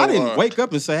disease, bro. I didn't wake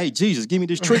up and say, hey, Jesus, give me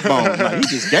this trick bone. Like, he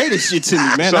just gave this shit to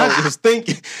me, man. I just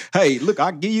think, hey, look,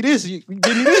 I'll give you this. You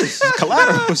give me this. It's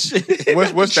collateral shit.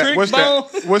 What's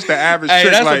the average hey,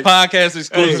 trick? That's like, a podcast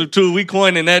exclusive too. We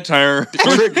coining that term. The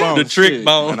trick bone. The trick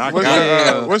bone.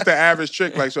 What's the average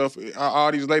trick? Like, so if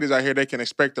all these ladies out here, they can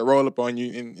expect to roll up on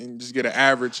you and just get an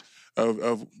average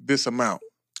of this amount.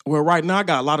 Well, right now I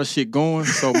got a lot of shit going,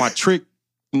 so my trick,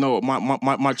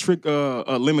 my trick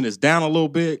limit is down a little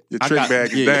bit. Your trick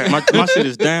bag is down. My shit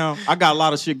is down. I got a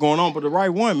lot of shit going on, but the right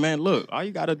one, man. Look, all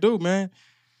you gotta do, man.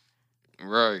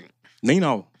 Right.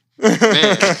 Nino.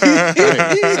 Man.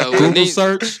 So Google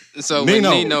search. So when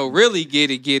Nino really get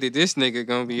it, this nigga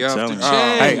gonna be off the chain.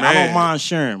 Hey, I don't mind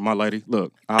sharing, my lady.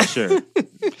 Look, I'll share.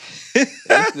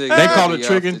 They call it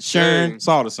tricking, sharing. It's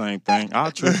all the same thing.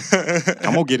 I'll trick.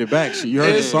 I'm gonna get it back. Shit, you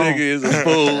heard the song. Nigga is a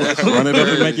fool. Run it up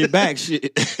and make it back.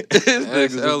 Shit.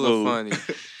 That's hella funny.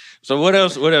 So what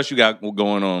else you got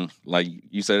going on? Like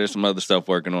you said, there's some other stuff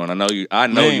working on. I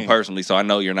know you personally, so I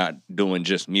know you're not doing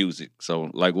just music.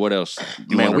 So like, what else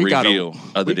you want to reveal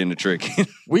other than the trick?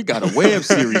 We got a web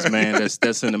series, man.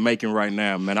 That's in the making right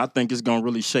now, man. I think it's gonna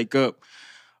really shake up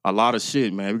a lot of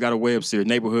shit, man. We got a web series,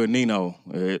 Neighborhood Nino.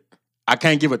 I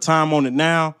can't give a time on it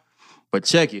now, but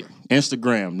check it.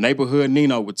 Instagram, Neighborhood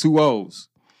Nino with 2 O's.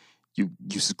 You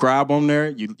subscribe on there.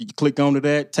 You click onto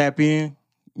that, tap in.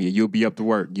 Yeah, you'll be up to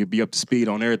work. You'll be up to speed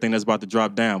on everything that's about to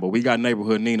drop down. But we got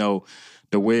Neighborhood Nino,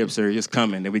 the web series is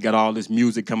coming. And we got all this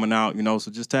music coming out, so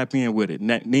just tap in with it.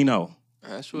 Nino.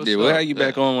 That's what's up. We'll have you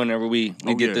back on whenever we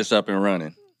get this up and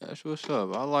running. That's what's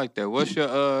up. I like that. What's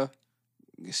your,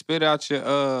 spit out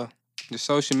your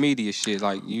social media shit.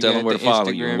 Like, you tell them where to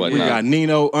follow you and whatnot. We got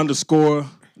Nino _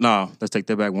 No, let's take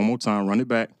that back one more time. Run it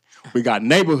back. We got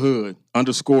Neighborhood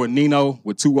 _ Nino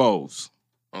with 2 O's.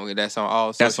 Okay, that's on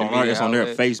all social media. That's on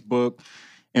there. Facebook,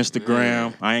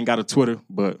 Instagram. I ain't got a Twitter,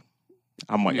 but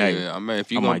I might. I mean,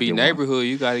 if you're gonna be Neighborhood,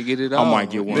 you gotta get it I all. might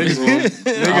get one.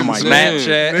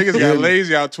 Snapchat. Niggas got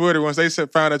lazy out Twitter once they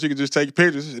found out you could just take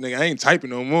pictures. Nigga, I ain't typing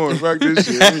no more. Fuck this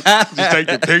shit. Just take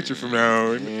the picture from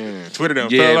now on. Twitter done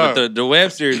fell but out. the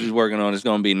web series we're working on is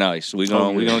gonna be nice. We're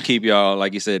gonna keep y'all,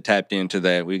 like you said, tapped into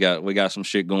that. We got some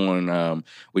shit going.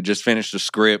 We just finished the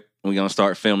script. We're going to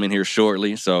start filming here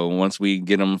shortly. So once we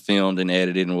get them filmed and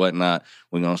edited and whatnot,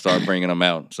 we're going to start bringing them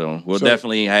out. So we'll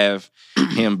definitely have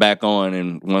him back on.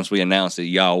 And once we announce it,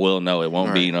 y'all will know. It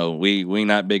won't be, we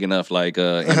not big enough like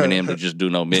Eminem to just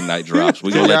do no midnight drops.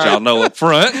 We're going to let y'all know up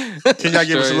front. Can y'all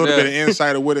give us a little bit of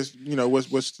insight of what is,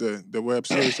 what's the web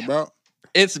series about?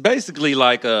 It's basically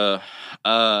like a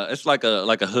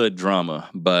hood drama,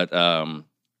 but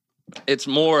it's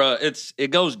more,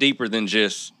 it goes deeper than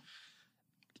just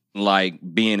like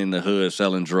being in the hood,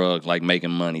 selling drugs, like making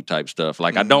money type stuff.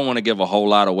 Like, I don't want to give a whole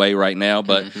lot away right now,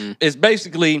 but it's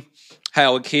basically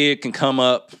how a kid can come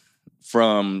up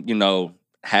from, you know,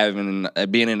 having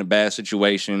being in a bad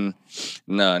situation,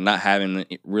 not having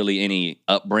really any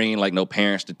upbringing, like no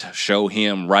parents to show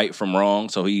him right from wrong.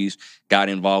 So he's got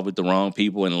involved with the wrong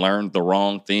people and learned the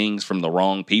wrong things from the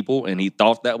wrong people, and he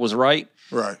thought that was right.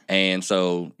 Right. And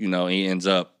so, you know, he ends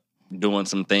up doing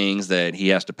some things that he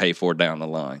has to pay for down the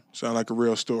line. Sound like a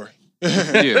real story.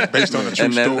 Yeah. Based on a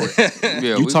true story.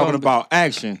 Yeah, You we talking gonna about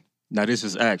action. Now this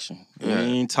is action. Yeah. We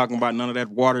ain't talking about none of that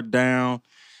watered down.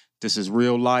 This is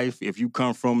real life. If you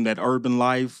come from that urban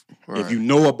life, if you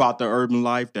know about the urban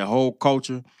life, that whole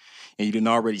culture, and you done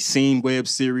already seen web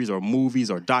series or movies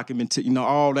or documentary, you know,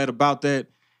 all that about that,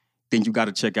 then you got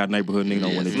to check out Neighborhood Nino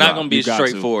when It's not going to be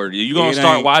straightforward. You're going to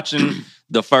start watching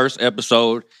the first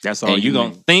episode. That's all and you're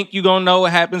going to think you're going to know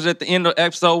what happens at the end of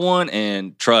episode 1.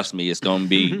 And trust me, it's going to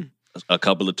be a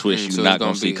couple of twists you're not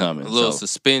going to see coming. A little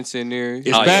suspense in there. It's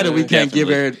bad that we can't give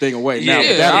everything away. Now,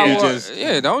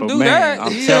 don't do man, that.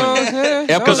 I'm You telling know what I'm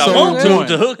saying? Because I want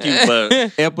to hook you,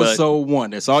 but episode 1.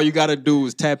 That's all you got to do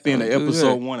is tap into Don't do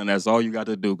episode that. 1, and that's all you got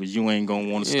to do because you ain't going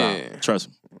to want to stop. Trust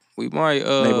me. We might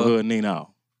Neighborhood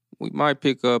Nino. we might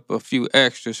pick up a few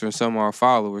extras from some of our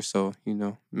followers. So, you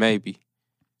know, maybe.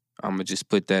 I'm going to just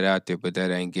put that out there, but that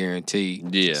ain't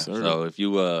guaranteed. yeah. So if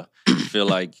you feel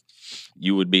like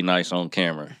you would be nice on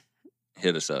camera,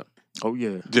 hit us up. Oh,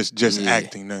 yeah. Just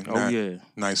acting. Not yeah.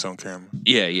 nice on camera.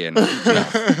 Yeah. No.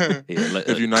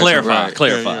 If you nice clarify. on,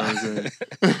 clarify. Yeah, you know what I'm saying?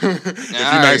 If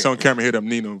you're nice on camera, hit up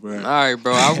Nino. Bro. All right,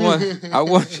 bro. I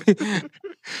want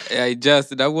hey,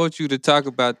 Justin, I want you to talk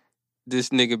about this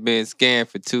nigga being scammed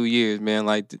for 2 years, man.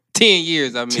 Like 10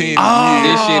 years, I mean. 10 years.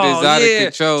 This shit is out of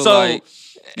control. So, like,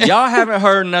 y'all haven't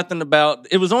heard nothing about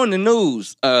it. Was on the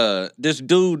news. This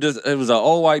dude, it was an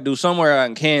old white dude somewhere out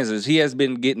in Kansas. He has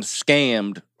been getting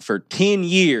scammed for 10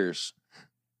 years.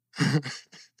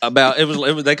 About it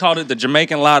was they called it the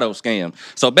Jamaican Lotto scam.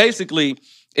 So basically,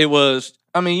 it was.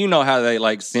 I mean, you know how they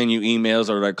like send you emails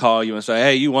or they call you and say,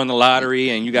 "Hey, you won the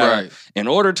lottery and you got in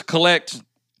order to collect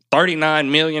 $39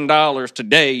 million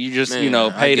today, you just,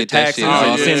 pay the taxes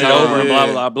and send it over and blah,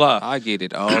 blah, blah. I get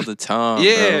it all the time,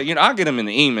 yeah, bro. I get them in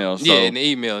the emails. So. Yeah, in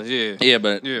the emails, yeah. Yeah,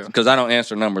 but because I don't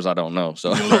answer numbers I don't know.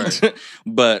 So,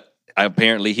 but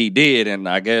apparently he did, and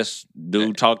I guess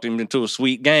dude talked him into a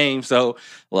sweet game. So,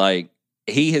 like,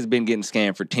 he has been getting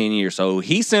scammed for 10 years. So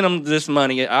he sent him this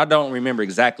money. I don't remember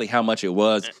exactly how much it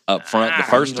was up front the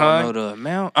first time. You don't know the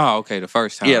amount? Oh, okay, the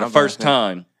first time. Yeah, the first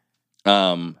time.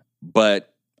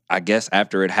 But I guess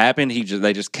after it happened,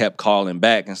 they just kept calling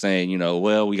back and saying,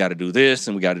 well, we got to do this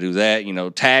and we got to do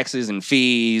that, taxes and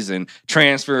fees and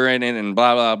transferring it and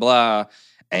blah, blah, blah.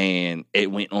 And it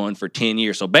went on for 10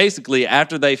 years. So basically,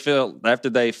 after they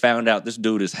found out this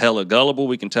dude is hella gullible,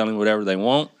 we can tell him whatever they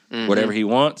want, whatever he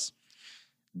wants.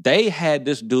 They had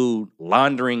this dude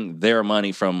laundering their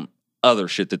money from other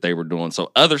shit that they were doing.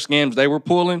 So other scams they were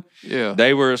pulling,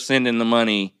 they were sending the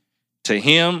money to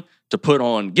him to put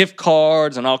on gift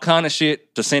cards and all kind of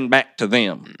shit to send back to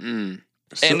them.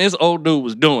 And this old dude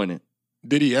was doing it.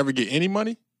 Did he ever get any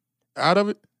money out of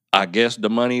it? I guess the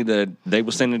money that they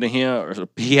were sending to him, or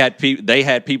they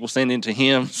had people sending to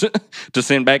him to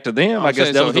send back to them. I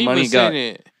guess that was the money he got.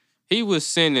 He was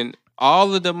sending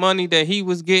all of the money that he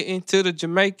was getting to the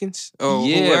Jamaicans? Or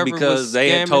yeah, because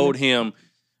they had told him,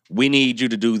 we need you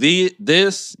to do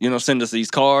this, send us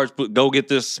these cards,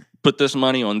 put this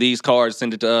money on these cards,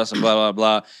 send it to us, and blah, blah,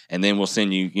 blah, and then we'll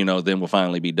send you, then we'll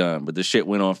finally be done. But this shit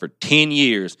went on for 10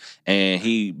 years, and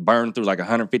he burned through like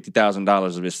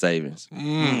 $150,000 of his savings.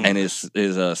 And his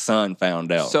son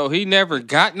found out. So he never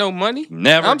got no money?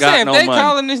 I'm saying, if they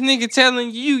calling this nigga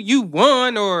telling you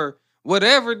won or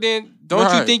whatever, then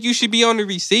don't you think you should be on the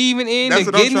receiving end? That's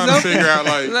and what I'm getting trying something? to figure out.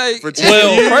 Like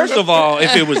well, first of all,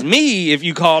 if it was me, if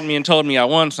you called me and told me I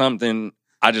won something,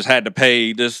 I just had to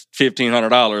pay this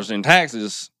 $1,500 in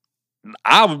taxes,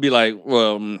 I would be like,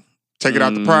 well, take it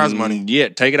out the prize money. Yeah,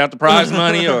 take it out the prize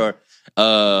money, or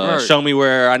show me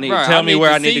where I need. Tell me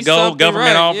where I need to go,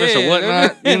 government office or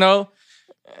whatnot.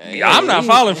 I'm not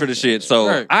falling for the shit,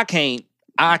 so I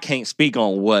can't speak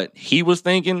on what he was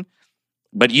thinking.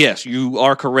 But yes, you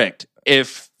are correct.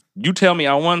 If you tell me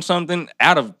I won something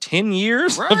out of 10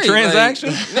 years of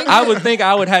transaction, I would think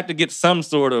I would have to get some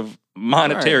sort of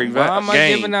monetary gain. Why am I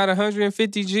gain. giving out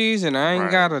 150 G's and I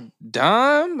ain't got a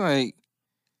dime? Like,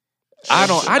 I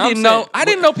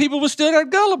didn't know people were still that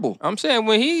gullible. I'm saying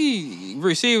when he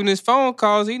receiving his phone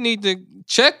calls, he need to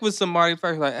check with somebody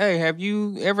first. Like, hey, have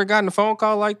you ever gotten a phone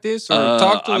call like this, or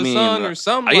talk to a son or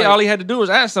something? Yeah, all he had to do was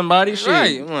ask somebody.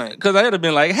 Shit, because I would have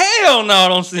been like, hell no, I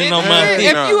don't see no money.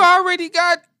 If you already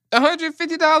got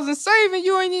 $150 in saving,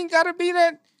 you ain't even gotta be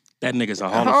that. That nigga's a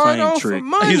Hall of Fame trick.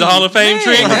 He's a Hall of Fame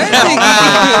trick.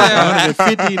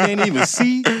 150 and didn't even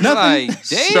see nothing. Like,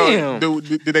 damn. So,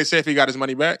 did they say if he got his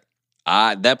money back?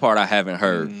 That part I haven't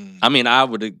heard. I mean, I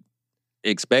would have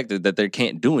expected that they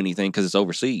can't do anything because it's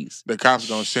overseas. The cops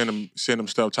gonna send him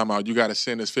stuff talking about you got to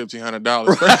send us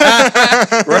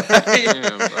 $1,500. Right.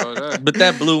 Damn, bro, but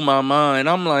that blew my mind.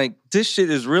 I'm like, this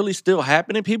shit is really still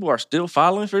happening. People are still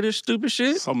falling for this stupid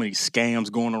shit. So many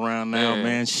scams going around now,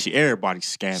 man. Shit, everybody's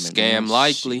scamming. Scam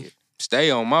likely. Shit.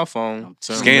 Stay on my phone.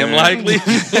 Scam likely.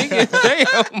 Stay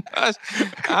on my.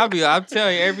 I'm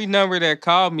telling you, every number that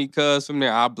called me, cuz from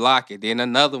there, I block it. Then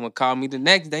another one called me the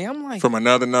next day. I'm like, from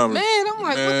another number. Man, I'm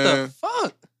like, what the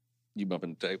fuck? You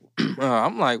bumping the table.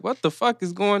 I'm like, what the fuck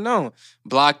is going on?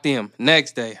 Block them.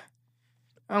 Next day.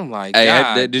 I'm like, hey,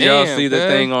 God did y'all see the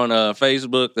thing on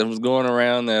Facebook that was going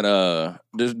around that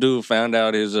this dude found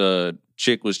out his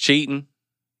chick was cheating?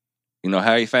 You know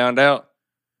how he found out?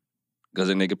 Because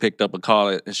a nigga picked up a call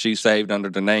and she saved under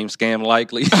the name Scam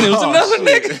Likely. And it was another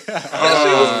nigga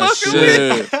that she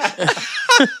was fucking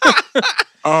with.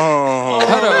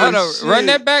 Hold up. Run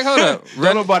that back. Hold up.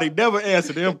 Nobody never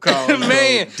answered them calls.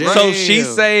 Man. So she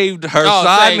saved her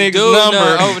side nigga's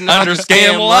number under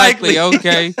Scam Likely.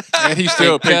 Okay. And he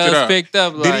still picked it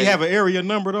up. Did he have an area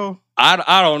number, though?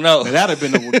 I don't know. That'd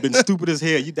have been stupid as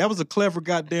hell. That was a clever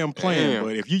goddamn plan. Damn.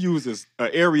 But if you use this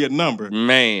area number,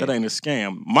 man, that ain't a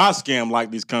scam. My scam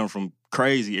like these come from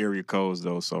crazy area codes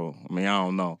though. So I mean, I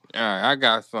don't know. All right, I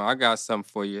got something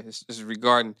for you. It's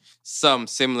regarding something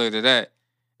similar to that.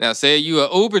 Now, say you an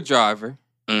Uber driver,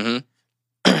 and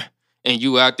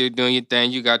you out there doing your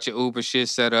thing. You got your Uber shit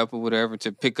set up or whatever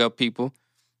to pick up people,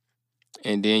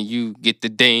 and then you get the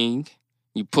ding.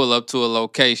 You pull up to a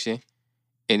location.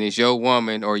 And it's your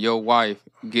woman or your wife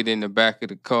get in the back of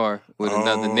the car with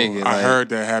another nigga. I heard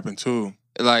that happen too.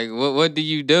 Like, what do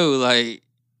you do? Like,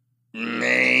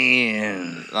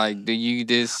 man, like, do you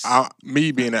just...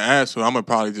 me being an asshole, I'm going to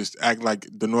probably just act like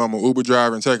the normal Uber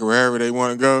driver and take her wherever they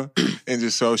want to go. And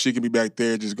just so she can be back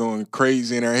there just going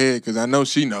crazy in her head because I know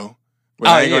she know. But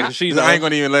I ain't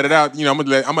gonna even let it out. You know, I'm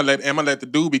gonna let the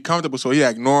dude be comfortable so he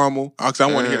act normal. Cause I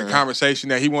want to hear the conversation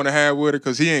that he want to have with her,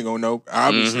 cause he ain't gonna know,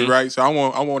 obviously, right? So I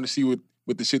want to see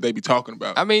what the shit they be talking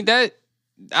about. I mean that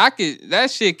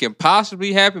shit can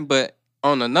possibly happen, but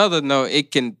on another note, it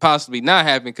can possibly not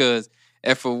happen. Cause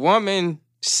if a woman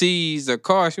sees a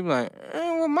car, she be like,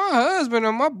 well, my husband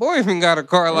or my boyfriend got a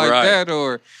car like that,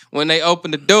 or when they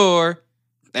open the door,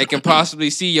 they can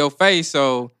possibly see your face.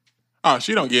 So. Oh,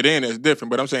 she don't get in, that's different.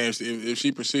 But I'm saying if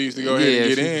she proceeds to go ahead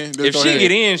and get in. If she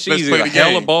get in, she's either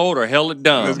hella bold or hella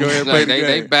dumb. Let's go ahead and play the game.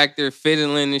 They back there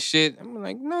fiddling and shit. I'm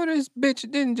like, no, this bitch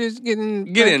didn't just get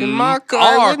in my car.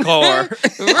 Our car.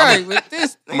 Right, with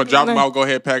this. I'm going to drop him out, go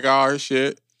ahead and pack all her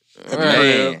shit.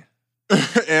 Right.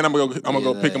 And I'm gonna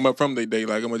go pick him up from their day.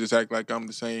 Like, I'm going to just act like I'm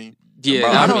the same.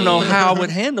 Yeah, I don't know how I would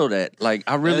handle that. Like,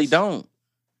 I really don't.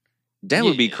 That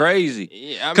would be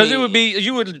crazy. Because it would be,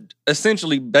 you would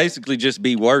essentially basically just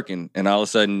be working and all of a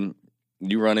sudden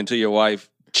you run into your wife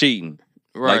cheating.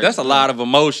 Right. Like, that's a lot of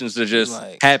emotions to just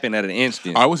happen at an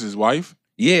instant. Oh, it was his wife?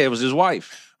 Yeah, it was his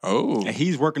wife. Oh. And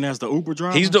he's working as the Uber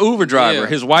driver? He's the Uber driver. Yeah.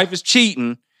 His wife is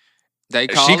cheating.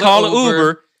 She call an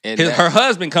Uber. Her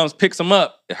husband comes, picks him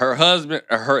up.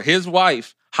 His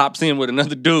wife hops in with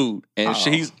another dude and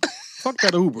she's... Fuck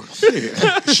that Uber.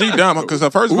 Shit. She dumb because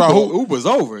first of all, Uber's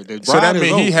over. So that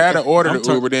means he had to order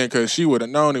the Uber then because she would have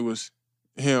known it was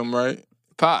him, right?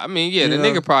 I mean, yeah, the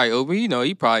nigga probably Uber. You know,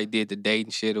 he probably did the dating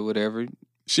shit or whatever.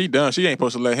 She done. She ain't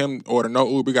supposed to let him order no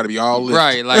Uber. Got to be all Lyft.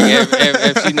 Right. Like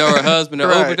if she know her husband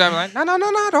or Uber driver, like no,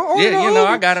 don't order. Yeah, you know,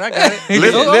 I got it.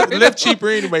 Lyft cheaper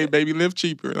anyway, baby. Lyft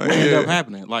cheaper. Like, what ended up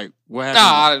happening? Like what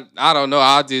happened? Nah, I don't know.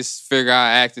 I'll just figure out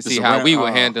act to see how we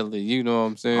would handle it. You know what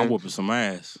I'm saying? I'm whooping some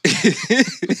ass.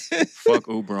 Fuck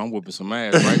Uber. I'm whooping some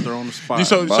ass right there on the spot.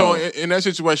 So in that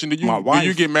situation, do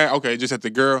you get mad? Okay, just at the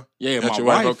girl. Yeah, at my your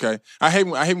wife. Okay, I hate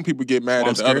when people get mad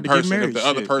at the other person if the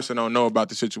other person don't know about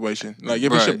the situation. Like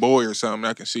if it's your boy or something,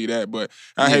 I can see that. But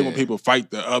I hate when people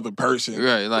fight the other person.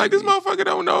 Right, like this motherfucker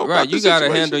don't know. Right, you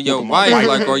gotta handle your wife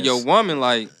like or your woman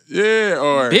like. Yeah,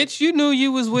 or bitch, you knew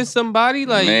you was with somebody.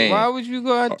 Like, why would you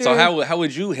go out there? So how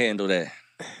would you handle that,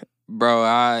 bro?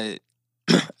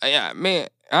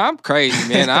 I'm crazy,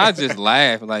 man. I just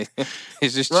laugh like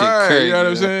it's just crazy. You know what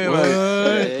I'm saying?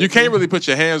 Like, you can't really put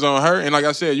your hands on her, and like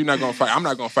I said, you're not gonna fight. I'm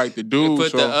not gonna fight the dude. You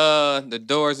put the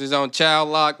doors is on child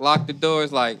lock the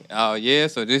doors. Like, oh yeah,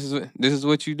 so this is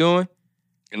what you doing.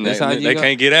 And they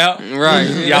can't get out, right?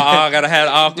 Y'all gotta have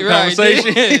an awkward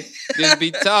conversation. Just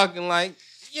be talking like.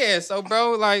 Yeah, so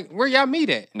bro, like, where y'all meet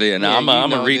at? Yeah, now I'm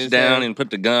gonna reach down and put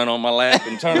the gun on my lap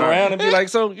and turn around and be like,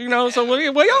 so what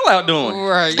y'all out doing?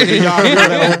 Right. Did y'all ever let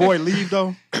that old boy leave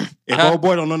though? If old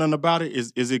boy don't know nothing about it,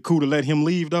 is it cool to let him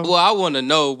leave though? Well, I want to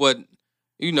know what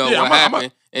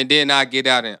happened, and then I get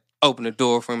out and open the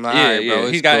door for him. Like, all right,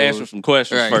 bro, he got to answer some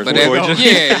questions first. But because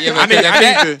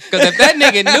if that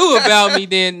nigga knew about me,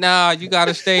 then nah, you got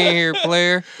to stay in here,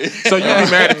 player. So you'd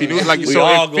be mad if he knew, like, we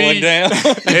all going down.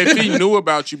 If he knew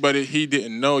about you, but he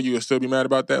didn't know, you would still be mad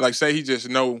about that. Like, say he just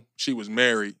know she was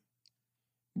married,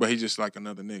 but he just like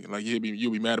another nigga. Like, you'd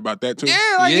be mad about that too. Yeah,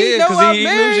 like because he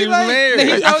knew she was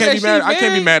married. I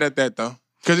can't be mad at that though,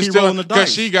 because it's still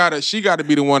because she gotta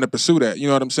be the one to pursue that. You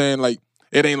know what I'm saying? Like.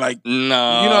 It ain't like no,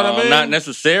 you know what I mean? Not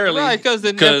necessarily, right?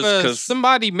 Because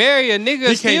somebody marry a nigga,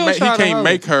 he can't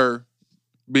make her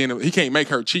he can't make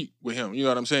her cheat with him. You know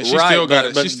what I'm saying? She right, still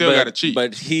got to cheat.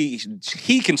 But he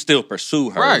can still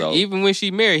pursue her, right? Though. Even when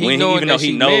she married, even though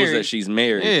he knows that she's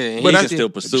married, he can still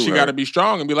pursue her. She got to be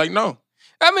strong and be like, no.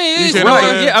 I mean, it's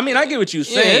right. Yeah, I mean, I get what you're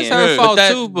saying. It's her fault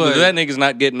too, but that nigga's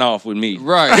not getting off with me.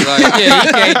 Right. Like, yeah,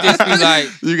 you can't just be like,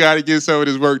 you got to get some of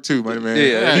this work too, man.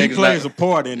 Yeah, he plays a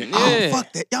part in it. Yeah. Oh,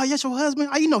 fuck that. Y'all, that's your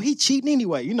husband? You know, he cheating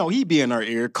anyway. You know, he be in her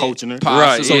ear coaching her.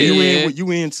 Right. So you in what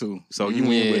you into. So you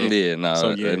in with it. Yeah, no,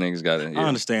 that nigga's got it. I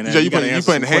understand that. So you putting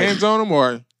hands on him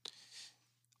or?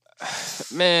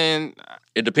 Man.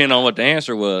 It depends on what the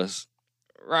answer was.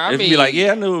 Right. If you be like,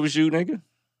 yeah, I knew it was you, nigga.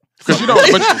 Because you don't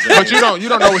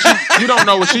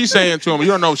know what she's saying to him. You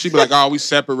don't know if she be like, oh, we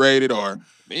separated or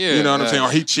you know what I'm saying, or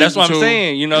he cheating. That's what I'm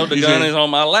saying. You know, the gun is on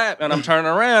my lap and I'm turning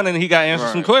around and he got to answer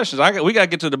some questions. We got to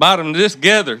get to the bottom of this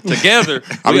together.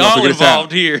 We all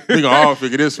involved here. We gonna all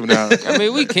figure this one out. I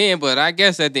mean, we can, but I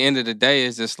guess at the end of the day,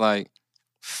 it's just like,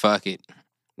 fuck it.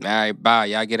 All right, bye.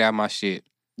 Y'all get out of my shit.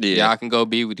 Yeah. Y'all can go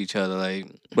be with each other. Like,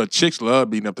 but chicks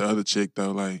love beating up the other chick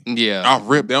though. Like, yeah, I'll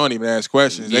rip. They don't even ask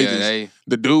questions. The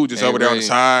dude just over there on the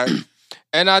side.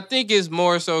 And I think it's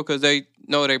more so because they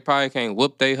know they probably can't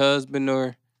whoop their husband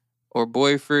or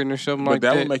boyfriend or something like that.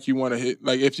 But that would make you want to hit.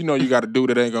 Like, if you know you got a dude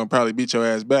that ain't gonna probably beat your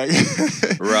ass back,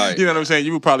 right? You know what I'm saying?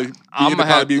 You would probably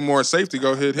be more safe to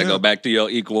go hit him. Go back to your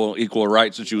equal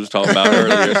rights that you was talking about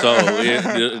earlier.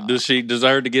 So, does she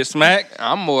deserve to get smacked?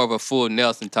 I'm more of a full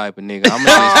Nelson type of nigga. I'm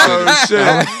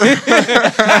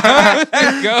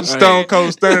just Stone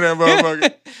Cold stunning that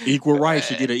motherfucker. Equal rights,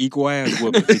 she get an equal ass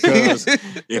whooping because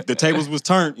if the tables was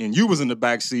turned and you was in the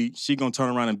back seat, she gonna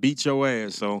turn around and beat your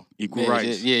ass. So equal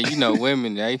rights. Yeah, you know,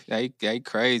 women they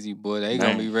crazy, boy. They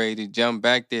gonna be ready to jump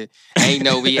back there. Ain't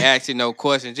no reaction, no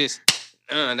question. Just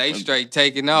they straight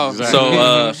taking off.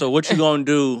 Exactly. So what you gonna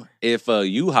do if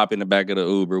you hop in the back of the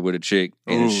Uber with a chick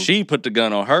and she put the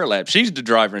gun on her lap? She's the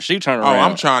driver and she turn around. Oh,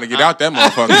 I'm trying to get out that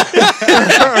motherfucker.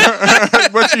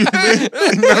 What you mean?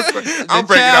 I'm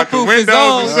breaking out the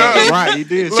windows or something. Right, he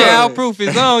did. Childproof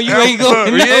is on. You ain't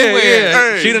going nowhere.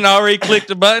 Yeah. She done already clicked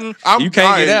the button. You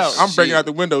can't get out. I'm breaking out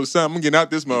the window or something. I'm getting out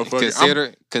this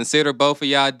motherfucker. Consider both of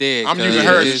y'all dead. I'm using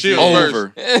her as a shield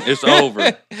over. It's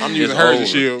over. I'm using her as a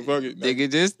shield. Fuck it. Nigga,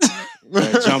 just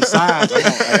jump sides. I'm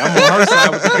on her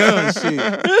side with the gun. Shit.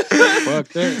 Fuck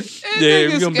that. Yeah,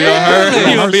 you gonna be on her.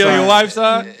 You gonna be on your wife's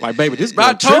side. Like, baby, this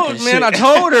girl tripping. I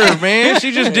told her, man.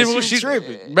 She just did what she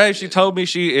tripping. Babe, she told me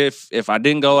if I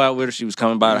didn't go out with her, she was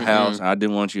coming by the house. I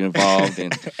didn't want you involved,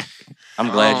 and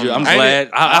I'm glad you. I'm glad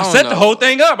I set the whole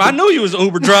thing up. I knew you was an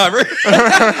Uber driver.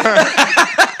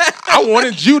 I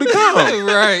wanted you to come.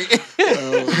 Right.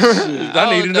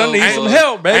 I need some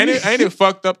help, baby. Ain't it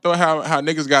fucked up though how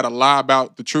niggas gotta lie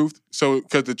about the truth? So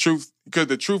because the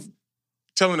truth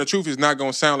telling the truth is not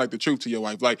gonna sound like the truth to your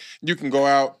wife. Like, you can go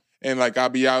out and like I'll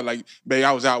be out like, babe,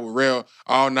 I was out with Rel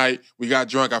all night. We got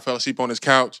drunk. I fell asleep on his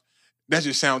couch. That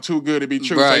just sound too good to be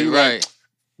true. Right, so right. Like,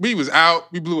 we was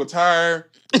out. We blew a tire.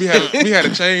 We had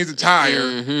to change the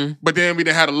tire, but then we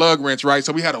didn't have a lug wrench, right?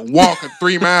 So we had to walk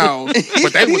 3 miles,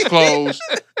 but they was closed.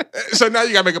 So now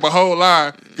you gotta make up a whole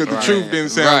lie because the truth didn't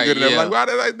sound good enough. Like, why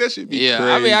that should be crazy.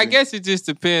 I mean, I guess it just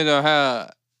depends on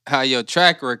how your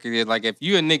track record is. Like, if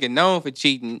you a nigga known for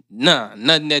cheating,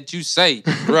 nothing that you say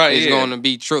is gonna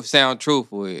be sound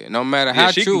truthful. No matter how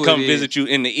true it is. She can come visit you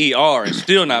in the ER and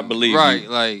still not believe you. Right,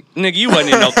 like, nigga, you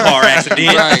wasn't in no car accident.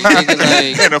 Right, nigga,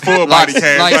 like, and a full body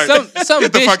cast. Like some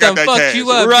bitch done fucked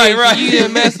you up. Right. You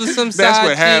didn't mess with some side That's what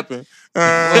chick. happened.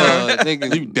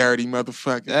 Nigga, you dirty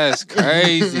motherfucker. That's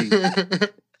crazy.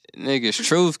 Niggas,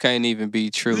 truth can't even be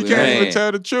true. You can't even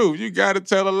tell the truth. You got to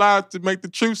tell a lie to make the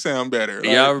truth sound better.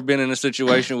 Like, y'all ever been in a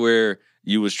situation where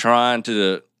you was trying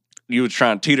to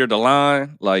teeter the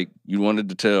line? Like, you wanted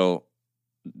to tell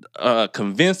a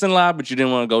convincing lie, but you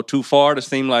didn't want to go too far to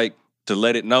seem like to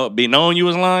let it be known you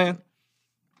was lying?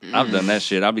 I've done that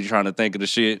shit. I be trying to think of the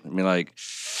shit. I mean, like,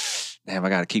 damn, I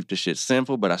gotta keep this shit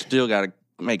simple, but I still gotta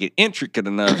make it intricate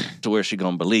enough to where she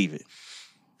gonna believe it.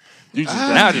 You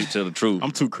just tell the truth.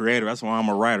 I'm too creative. That's why I'm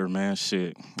a writer, man.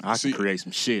 Shit, I can create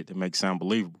some shit that makes it sound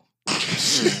believable.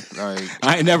 Like,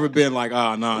 I ain't never been like,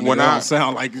 oh no, when I don't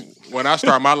sound like. When I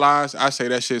start my lines, I say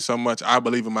that shit so much I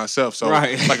believe in myself. So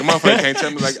like a motherfucker can't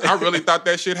tell me like I really thought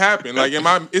that shit happened. Like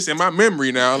it's in my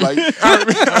memory now. Like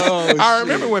I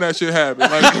remember when that shit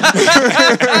happened. Like,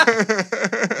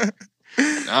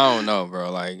 I don't know,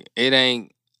 bro. Like it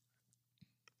ain't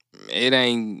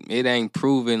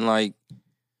proven. Like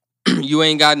you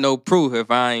ain't got no proof if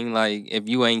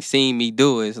you ain't seen me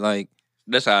do it. It's like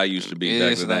that's how I used to be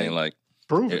back then. Like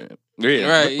prove it.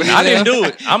 Yeah, right. I didn't do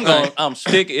it. I'm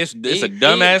sticking. It's a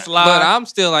dumbass lie. But I'm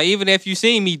still like, even if you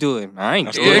seen me do it, I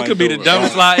ain't. It could be the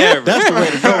dumbest lie ever. That's the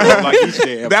way to go. Like you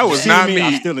said, that was not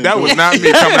me. That was not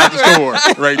me coming out the store.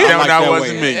 Right, that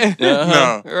wasn't me.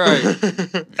 No, right.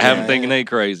 I have them thinking they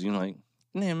crazy. You're like,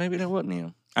 man, maybe that wasn't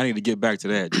him. I need to get back to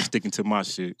that. Just sticking to my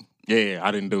shit. Yeah, I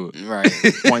didn't do it. Right.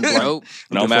 Point blank. Nope.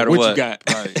 No matter what you got.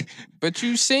 Right. But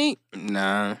you seen?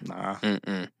 Nah.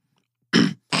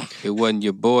 It wasn't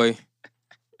your boy.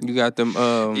 You got them.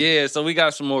 Yeah. So we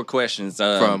got some more questions.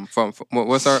 From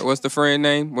what's the friend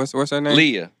name? What's her name?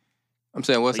 Leah. I'm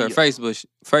saying what's her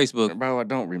Facebook? Bro, I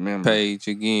don't remember. Page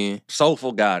again.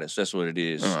 Soulful Goddess. That's what it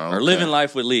is. Okay. Or Living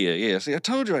Life with Leah. Yeah. See, I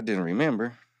told you I didn't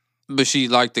remember. But she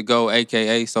like to go,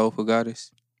 AKA Soulful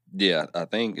Goddess. Yeah, I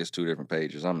think it's 2 different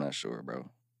pages. I'm not sure, bro.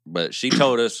 But she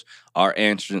told us our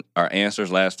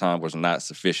answers last time was not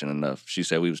sufficient enough. She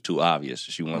said we was too obvious.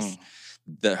 She wants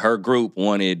her group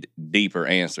wanted deeper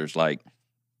answers, like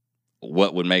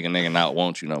what would make a nigga not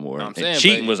want you no more. I'm saying,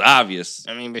 cheating was obvious.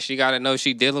 I mean, but she gotta know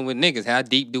she dealing with niggas. How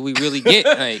deep do we really get?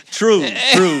 Like, true.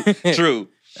 Right.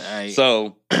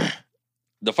 So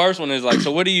the first one is like,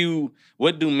 so what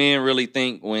do men really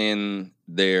think when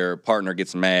their partner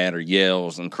gets mad or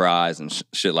yells and cries and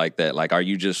shit like that? Like, are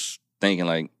you just thinking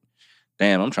like,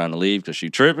 damn, I'm trying to leave because she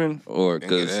tripping, or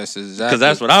because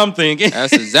that's what I'm thinking?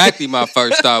 That's exactly my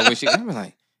first thought when I'm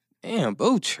like, damn,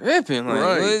 boo tripping. Like,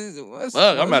 right.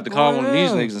 I'm about to call one of these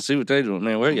niggas and see what they doing.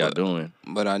 Man, what y'all doing?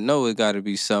 But I know it got to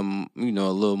be something,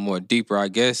 a little more deeper, I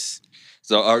guess.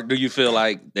 So, do you feel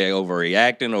like they're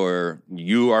overreacting, or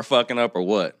you are fucking up, or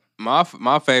what? My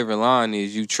favorite line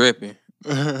is "you tripping."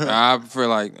 I feel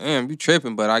like, damn, you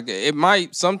tripping, but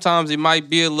sometimes it might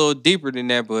be a little deeper than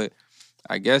that, but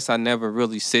I guess I never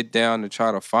really sit down to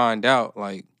try to find out.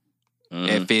 Like,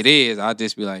 if it is, I'll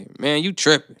just be like, man, you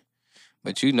tripping.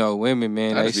 But women,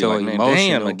 man, they so like, emotional.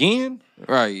 Damn, again?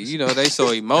 Right. They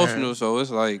so emotional, so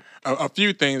it's like a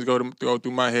few things go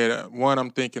through my head. One,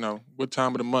 I'm thinking, what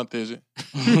time of the month is it?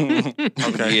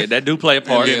 Okay. Yeah, that do play a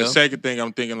part. And then the second thing,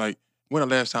 I'm thinking, like, when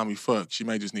the last time we fucked? She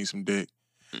may just need some dick.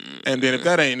 And then if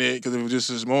that ain't it, because it was just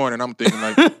this morning, I'm thinking,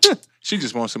 like, she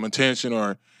just wants some attention,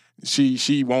 or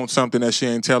she wants something that she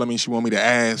ain't telling me. She want me to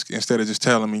ask instead of just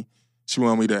telling me. She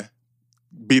want me to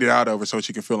beat it out of her so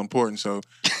she can feel important. So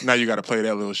now you got to play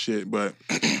that little shit. But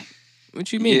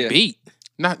what you mean beat?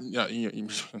 Not.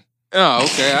 Oh,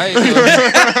 okay.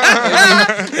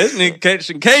 This nigga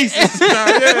catching cases.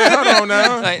 Hold on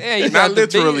now. Like, yeah, not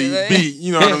literally beat.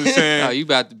 You know what I'm saying? Oh, you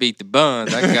about to beat the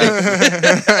buns. I got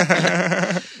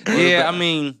you. Yeah, I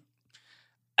mean,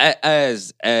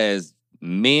 as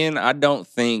men, I don't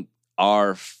think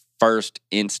our first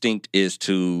instinct is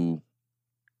to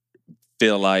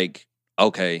feel like,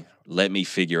 okay, let me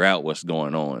figure out what's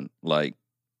going on. Like,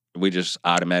 we just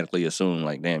automatically assume,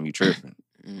 like, damn, you tripping.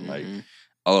 Like,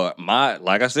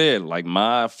 like I said, like,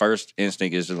 my first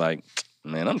instinct is to like,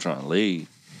 man, I'm trying to leave.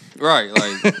 Right,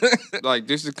 like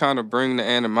this is kind of bring the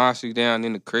animosity down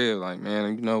in the crib. Like,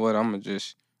 man, you know what?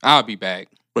 I'll be back.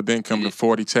 But then come the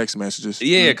 40 text messages.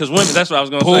 Yeah, because women, that's what I was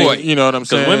going to say. You know what I'm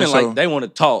saying? Because women, like, they want to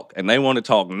talk, and they want to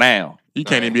talk now. You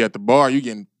can't even be at the bar. You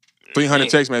getting 300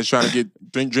 text messages trying to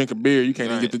drink a beer. You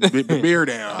can't even get the beer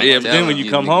down. Yeah, but then when you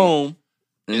come home,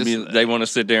 they want to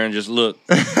sit there and just look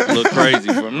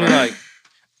crazy for me. Like,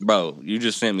 bro, you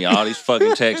just sent me all these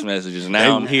fucking text messages, and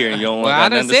now I'm here, and you don't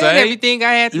want nothing to say? I done said everything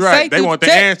I had to say. Right, they want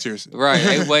the answers. Right,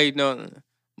 they waiting on.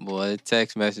 Boy, the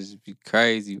text messages be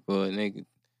crazy, boy, nigga.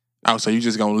 Oh, so you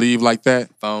just gonna leave like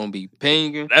that? Phone be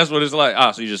pinging. That's what it's like.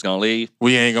 Oh, so you just gonna leave?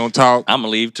 We ain't gonna talk. I'm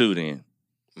gonna leave too then.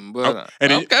 But,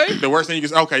 okay. The worst thing you can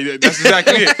say, okay, that's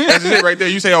exactly it. That's it right there.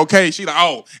 You say okay, she like,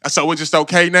 oh, so we're just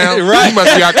okay now? Right. You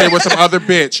must be out there with some other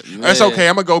bitch. Man. That's okay.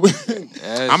 I'm gonna go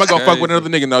fuck with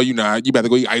another nigga. No, you not. You better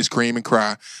go eat ice cream and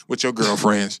cry with your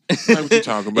girlfriends. That's what you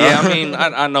talking about. Yeah, I mean,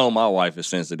 I know my wife is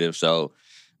sensitive, so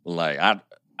like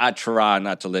I try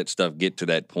not to let stuff get to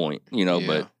that point,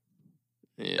 but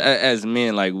as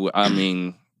men, like, I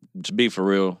mean, to be for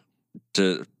real,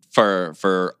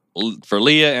 for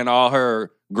Leah and all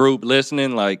her group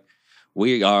listening, like,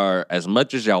 we are, as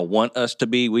much as y'all want us to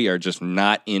be, we are just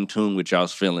not in tune with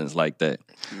y'all's feelings like that.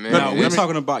 Man, now,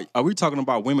 are we talking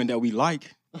about women that we like?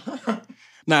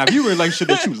 Now, if you're in a relationship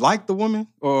that you like the woman,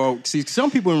 or see, some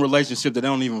people in relationship that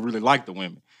don't even really like the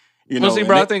women. You know, well, see,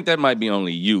 bro, I think that might be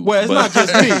only you. Well, it's not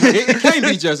just me. It can't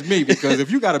be just me, because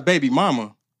if you got a baby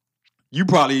mama, you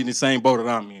probably in the same boat that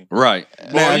I'm in. Right.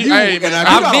 Now,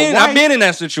 I've been in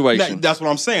that situation. That's what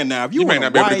I'm saying. Now, if you may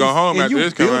not be able to go home after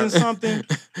this building something,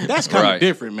 that's kind of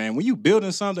different, man. When you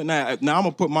building something, now I'm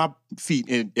gonna put my feet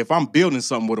in. If I'm building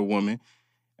something with a woman,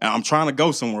 and I'm trying to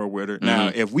go somewhere with her. Now,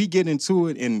 if we get into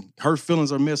it and her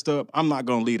feelings are messed up, I'm not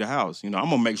gonna leave the house. You know, I'm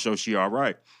gonna make sure she all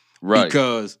right. Right.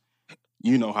 Because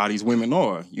you know how these women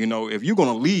are. You know, if you're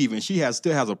gonna leave and she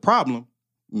still has a problem,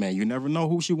 man, you never know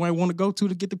who she might want to go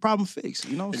to get the problem fixed.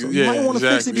 You know, so you might want to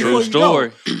fix it before you go.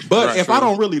 But if I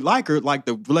don't really like her, like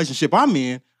the relationship I'm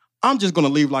in, I'm just gonna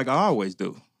leave like I always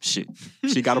do. Shit,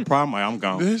 she got a problem, I'm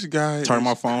gone. This guy turn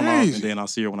my phone off, and then I'll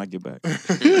see her when I get back.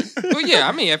 Well, yeah,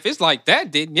 I mean, if it's like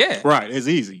that, then yeah, right, it's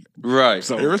easy. Right,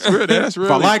 so that's really. If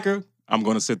I like her, I'm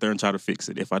gonna sit there and try to fix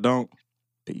it. If I don't,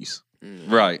 peace.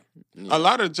 Right. A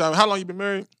lot of the time, how long you been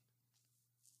married?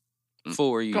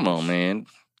 4 years. Come on, man.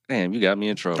 Damn, you got me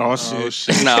in trouble. Oh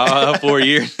shit. No, 4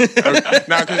 years.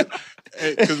 Now,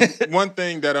 because one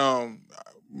thing that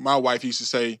my wife used to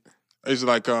say is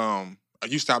like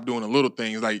you stop doing the little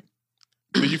things. Like,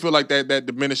 do you feel like that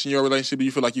diminish in your relationship? Do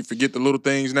you feel like you forget the little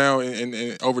things now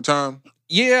and over time?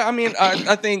 Yeah, I mean,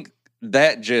 I think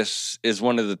that just is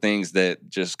one of the things that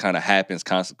just kind of happens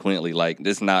consequently. Like,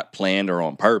 it's not planned or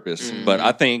on purpose. But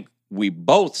I think we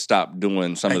both stopped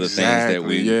doing some of the things that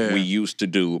we used to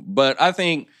do. But I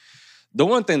think the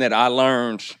one thing that I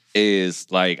learned is,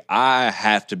 like, I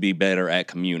have to be better at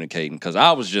communicating, because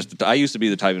I used to be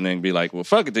the type of nigga to be like, well,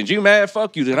 fuck it, then you mad?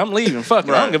 Fuck you, then I'm leaving. Fuck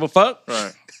it, I don't give a fuck.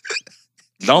 Right.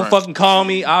 Don't fucking call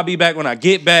me. I'll be back when I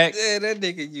get back. Yeah, that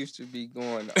nigga used to be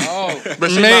going, oh.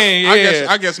 But see, man,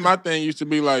 I guess my thing used to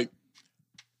be like,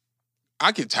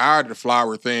 I get tired of the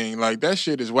flower thing. Like, that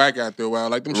shit is whack after a while.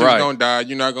 Like, them shits gonna die.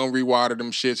 You're not gonna rewater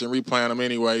them shits and replant them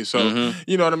anyway. So,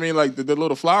 you know what I mean? Like, the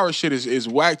little flower shit is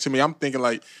whack to me. I'm thinking,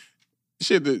 like,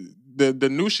 shit, the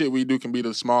new shit we do can be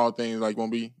the small things, like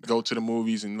when we go to the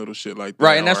movies and little shit like that.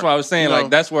 Right, and that's why I was saying, like,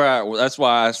 that's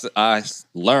why I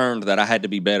learned that I had to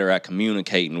be better at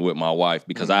communicating with my wife,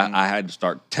 because I had to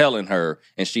start telling her,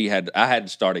 and I had to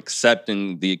start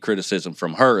accepting the criticism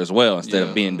from her as well, instead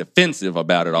of being defensive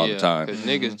about it all the time. Because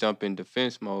niggas jump in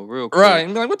defense mode real quick. Right,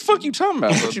 and be like, what the fuck you talking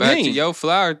about? What you back mean? to your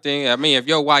flower thing, I mean, if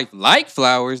your wife like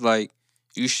flowers, like,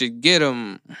 you should get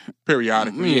them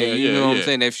periodically. You know what I'm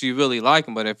saying? If she really like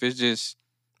them, but if it's just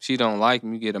she don't like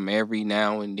them, you get them every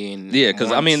now and then. Yeah,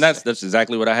 because I mean that's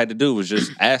exactly what I had to do, was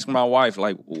just ask my wife,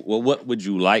 like, well, what would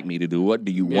you like me to do? What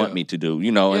do you want me to do?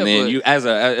 You know, and then you,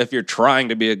 if you're trying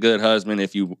to be a good husband,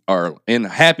 if you are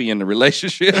happy in the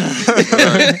relationship,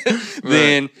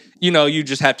 then you know you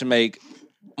just have to make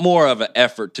more of an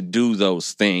effort to do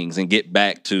those things and get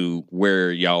back to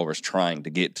where y'all was trying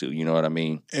to get to. You know what I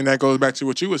mean? And that goes back to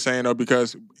what you were saying, though,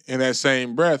 because in that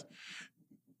same breath,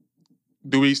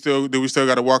 do we still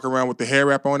got to walk around with the hair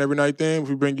wrap on every night? Then if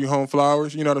we bring you home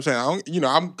flowers, you know what I'm saying?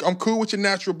 I'm cool with your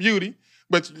natural beauty,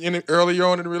 but earlier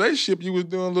on in the relationship, you was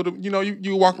doing a little,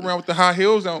 you walk around with the high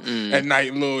heels on at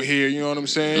night, a little hair. You know what I'm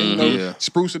saying?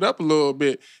 Spruce it up a little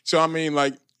bit. So I mean,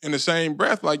 like, in the same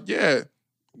breath, like, yeah.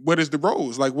 What is the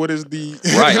rose? Like, what is the...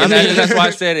 Right, and that's why I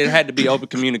said it had to be open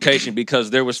communication, because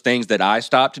there was things that I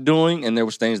stopped doing and there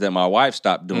was things that my wife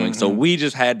stopped doing. So we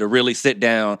just had to really sit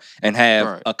down and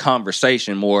have a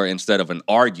conversation more instead of an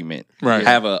argument. Right.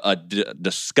 Have a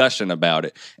discussion about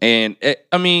it. And,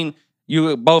 I mean,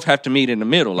 you both have to meet in the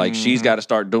middle. Like, she's got to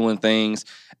start doing things,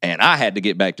 and I had to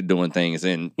get back to doing things.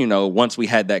 And, once we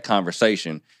had that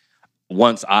conversation,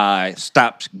 once I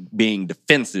stopped being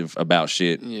defensive about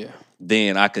shit...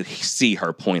 then I could see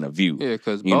her point of view. Yeah,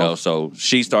 because so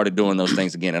she started doing those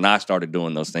things again, and I started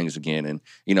doing those things again, and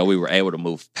we were able to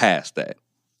move past that.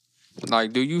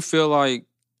 Like, do you feel like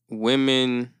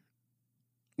women?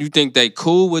 You think they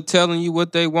cool with telling you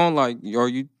what they want, like, or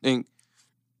you think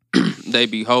they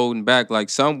be holding back? Like,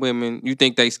 some women, you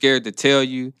think they scared to tell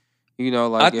you?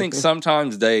 Like, I think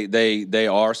sometimes they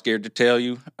are scared to tell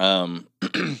you,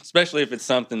 especially if it's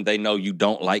something they know you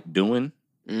don't like doing.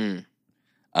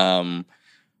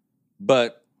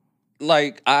 But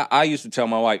like I used to tell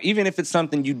my wife, even if it's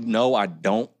something I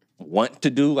don't want to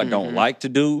do, I don't like to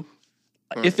do,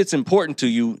 if it's important to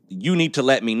you, you need to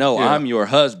let me know. I'm your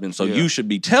husband, so you should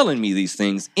be telling me these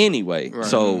things anyway.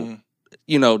 So,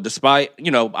 you know, despite,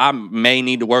 you know, I may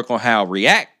need to work on how I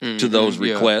react to those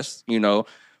requests, you know,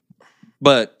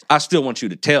 but I still want you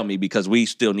to tell me because we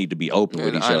still need to be open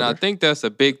with each other. And I think that's a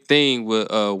big thing with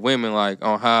women, like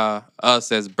on how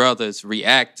us as brothers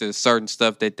react to certain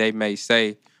stuff that they may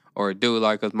say or do.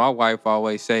 Like, cause my wife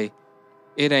always say,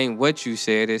 it ain't what you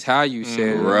said, it's how you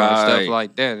said it, and stuff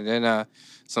like that. And then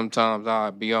sometimes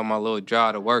I'll be on my little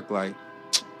drive to work like,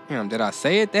 damn, did I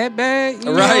say it that bad?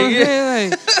 You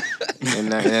know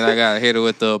and then I gotta hit her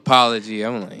with the apology.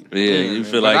 I'm like, you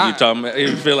feel like you talking.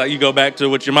 You feel like you go back to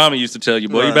what your mama used to tell you,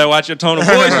 boy. You better watch your tone of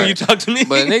voice when you talk to me.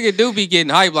 But nigga do be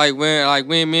getting hyped, like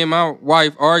when me and my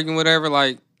wife arguing, whatever.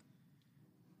 Like,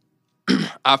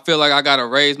 I feel like I gotta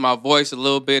raise my voice a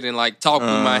little bit and like talk with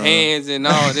my hands and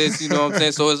all this. You know what I'm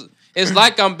saying? So it's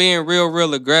like I'm being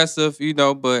real aggressive, you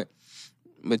know,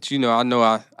 But you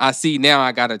know I see now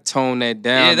I gotta tone that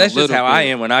down. Yeah, that's just how I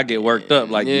am when I get worked up.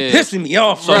 Like, you pissing me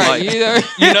off. So like, you know,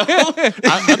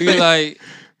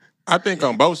 I think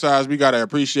on both sides we gotta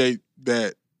appreciate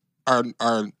that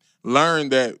learn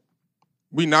that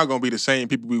we not gonna be the same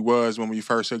people we was when we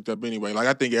first hooked up anyway. Like,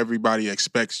 I think everybody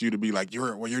expects you to be like,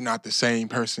 you're not the same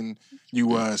person you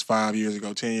was 5 years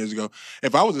ago, 10 years ago.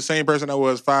 If I was the same person I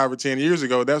was 5 or 10 years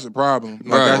ago, that's a problem.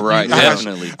 Like,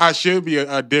 definitely. I should be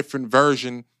a different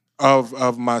version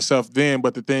of myself then,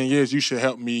 but the thing is, you should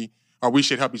help me, or we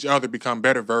should help each other become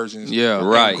better versions. Yeah,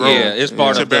 right. Yeah, it's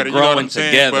part of the growing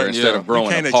together instead of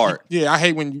growing apart. I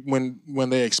hate when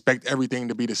they expect everything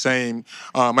to be the same.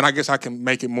 And I guess I can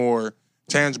make it more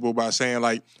tangible by saying,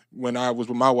 like, when I was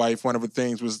with my wife, one of the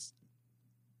things was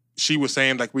she was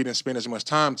saying, like, we didn't spend as much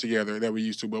time together that we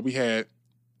used to, but we had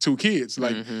 2 kids.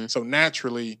 Like, so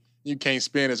naturally, you can't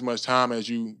spend as much time as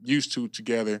you used to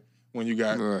together when you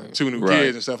got 2 new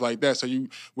kids and stuff like that. So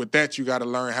with that, you got to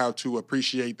learn how to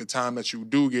appreciate the time that you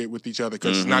do get with each other,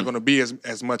 because it's not going to be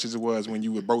as much as it was when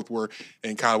you both were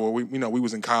in college. Well, we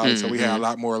was in college, so we had a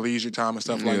lot more leisure time and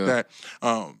stuff like that.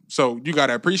 So you got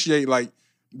to appreciate, like,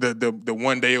 the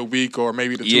 1 day a week or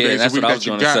maybe the 2 days a week that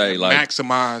you got to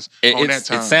maximize on that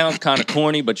time. It sounds kind of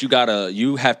corny, but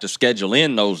you have to schedule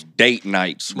in those date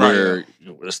nights where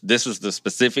this is the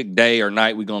specific day or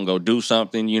night we're going to go do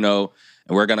something, you know,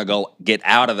 and we're going to go get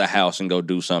out of the house and go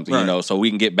do something, you know, so we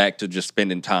can get back to just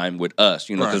spending time with us,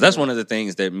 you know, because that's one of the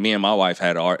things that me and my wife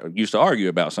used to argue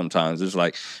about sometimes. It's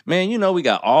like, man, you know, we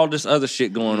got all this other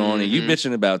shit going on and you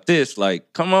bitching about this,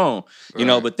 like, come on, you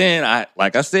know, but then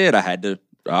like I said, I had to,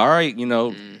 all right, you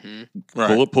know,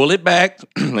 pull it back.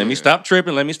 Let me stop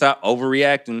tripping. Let me stop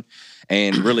overreacting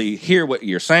and really hear what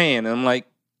you're saying. And I'm like,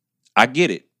 I get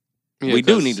it. We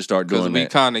do need to start doing that. We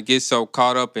kind of get so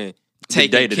caught up in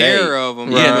taking care of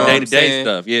them. Yeah, the day-to-day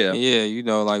stuff, yeah. Yeah, you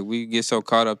know, like, we get so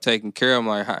caught up taking care of them,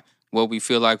 like, what we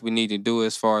feel like we need to do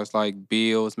as far as, like,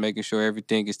 bills, making sure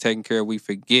everything is taken care of. We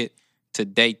forget to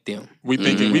date them. We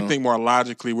think more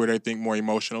logically where they think more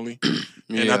emotionally.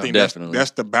 And I think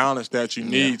that's the balance that you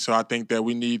need. So I think that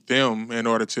we need them in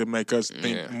order to make us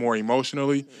think more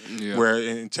emotionally,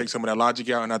 and take some of that logic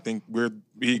out. And I think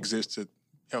we exist to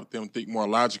help them think more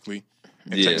logically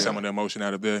and take some of the emotion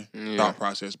out of their thought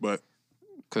process. But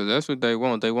because that's what they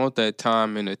want. They want that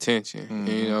time and attention.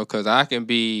 You know, because I can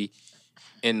be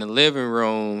in the living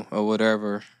room or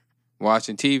whatever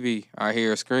watching TV. I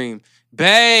hear a scream,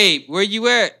 "Babe, where you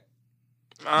at?"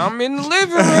 I'm in the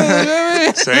living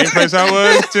room. Same place I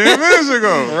was 10 minutes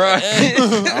ago.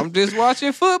 Right. I'm just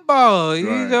watching football, you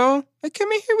know. Hey,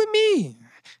 come in here with me.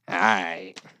 All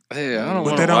right. Yeah, I don't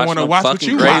but they don't want to watch what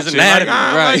you watching. Like,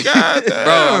 right. Bro,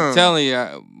 I'm telling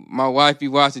you, my wife be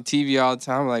watching TV all the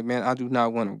time. I'm like, man, I do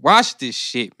not want to watch this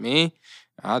shit, man.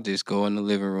 I'll just go in the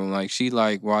living room. Like, she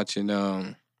like watching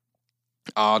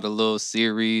all the little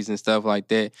series and stuff like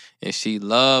that, and she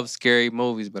loves scary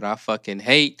movies, but I fucking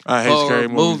hate scary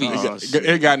movies.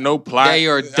 It got no plot. They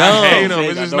are dumb. I hate them.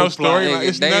 It's just no story.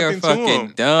 It's they nothing are fucking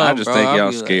to dumb. I just think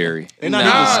y'all scary. They're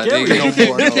not even scary no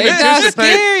more. They're not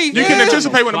scary. You can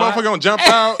anticipate when the motherfucker gonna jump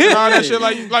out and all that shit.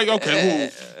 Like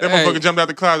okay, that motherfucker jumped out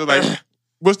the closet. Like,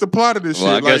 what's the plot of this shit?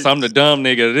 I guess I'm the dumb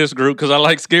nigga of this group because I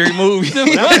like scary movies. Well,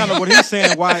 that's kind of what he's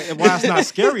saying. Why it's not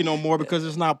scary no more, because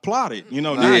it's not plotted. You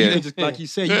know, now you can just, like he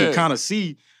said, you can kind of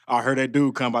see. I heard that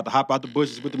dude come about to hop out the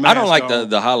bushes with the mask. I don't like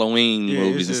the Halloween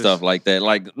movies and stuff like that.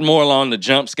 Like, more along the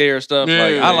jump scare stuff.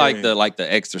 I like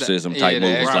the exorcism type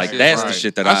movies. Like, that's the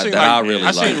shit that I really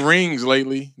like. I seen Rings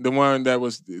lately. The one that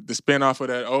was the spinoff of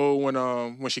that old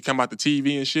when she come out the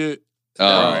TV and shit.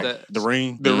 The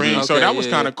Ring. The Ring. Okay, So that was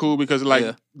kind of cool because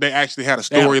like they actually had a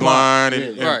storyline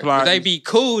and right. plot. They be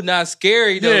cool, not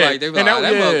scary though. Yeah. Like they be And like,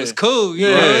 that mug was cool. You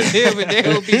know what I'm saying? But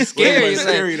they would be scary.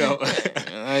 Scary though.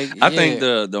 I think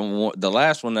the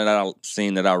last one that I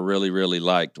seen that I really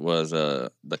liked was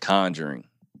The Conjuring.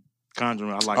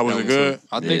 Conjuring, I like Oh, that was one it good? too.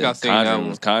 I think I seen that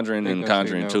one. Conjuring and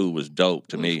Conjuring 2 was dope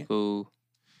to me. Cool.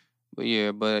 But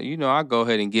yeah, but you know, I go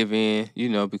ahead and give in, you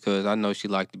know, because I know she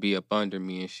like to be up under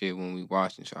me and shit when we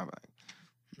watching. So I'm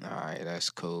like, all right, that's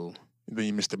cool. Then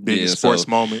you missed the biggest sports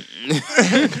moment.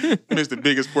 Missed the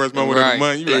biggest sports moment of the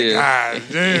month. You be like, God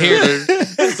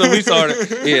damn. So we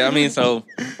started. Yeah, I mean, so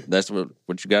that's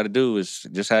what you got to do is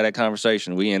just have that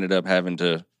conversation. We ended up having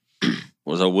to.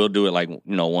 So we'll do it like, you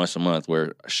know, once a month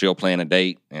where she'll plan a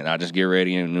date and I just get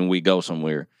ready and then we go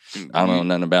somewhere. I don't know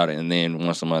nothing about it. And then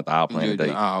once a month I'll plan a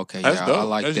date. Oh, okay. That's dope. I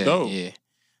like That's that. dope. Yeah.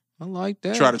 I like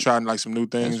that. Try like some new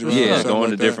things. Yeah,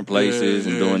 going to different places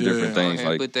and doing different things.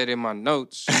 Like put that in my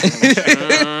notes.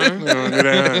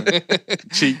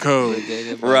 Cheat code.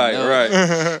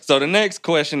 Right. So the next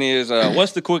question is,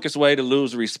 what's the quickest way to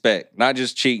lose respect? Not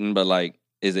just cheating, but like,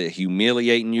 is it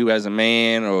humiliating you as a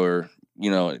man or, you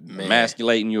know,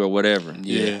 emasculating you or whatever?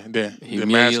 Yeah,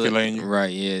 emasculating you. Right,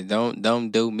 yeah.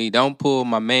 Don't do me. Don't pull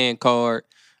my man card,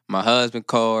 my husband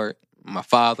card, my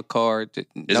father card.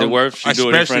 Is it worth you do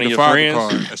it in front of your friends?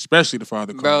 Card, especially the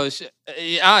father card. Bro,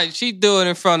 she do it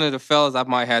in front of the fellas, I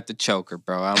might have to choke her,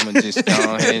 bro. I'm going to just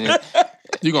go ahead and...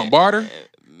 You gonna barter?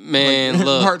 Man, like,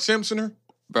 look. Bart Simpson her?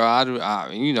 Bro,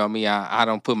 you know me, I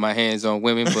don't put my hands on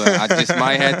women, but I just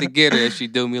might have to get her if she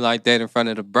do me like that in front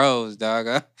of the bros,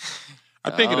 dog. I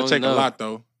think it'll take a lot,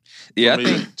 though. Yeah, I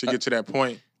think to get to that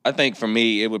point. I think for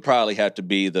me, it would probably have to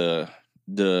be the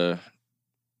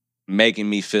making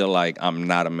me feel like I'm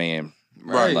not a man.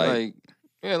 Right.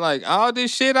 Like all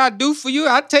this shit I do for you,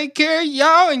 I take care of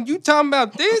y'all, and you talking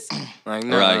about this? Like,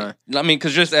 nah. Right. I mean,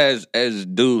 because just as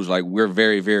dudes, like, we're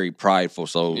very, very prideful.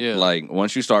 So, like,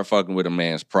 once you start fucking with a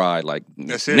man's pride, like,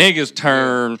 niggas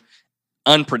turn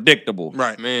unpredictable.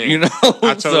 Right. Man. You know?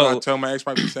 I tell my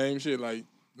ex-wife the same shit. Like,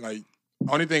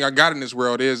 only thing I got in this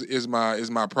world is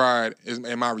my pride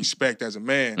and my respect as a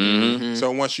man. Mm-hmm.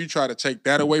 So once you try to take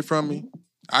that away from me,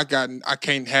 I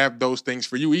can't have those things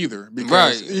for you either.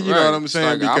 Because you know what I'm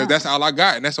saying? Like, because that's all I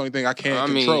got, and that's the only thing I can't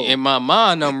control. I mean, in my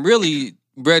mind, I'm really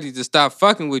ready to stop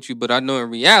fucking with you, but I know in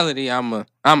reality, I'ma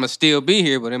still be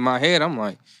here. But in my head, I'm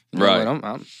like, you know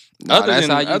what,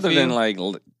 other than like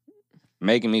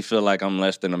making me feel like I'm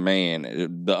less than a man,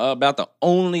 about the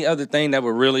only other thing that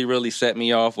would really, really set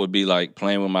me off would be like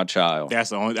playing with my child.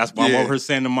 That's what I'm over here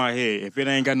saying in my head. If it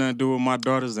ain't got nothing to do with my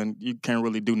daughters, then you can't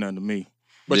really do nothing to me.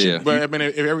 But I mean,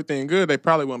 if everything good, they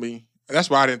probably won't be. That's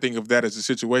why I didn't think of that as a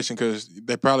situation, because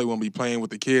they probably won't be playing with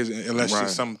the kids unless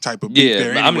there's some type of beef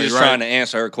there anyway, I'm just trying to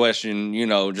answer her question, you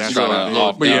know, just trying to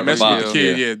off. But yeah, messing with the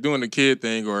kid, doing the kid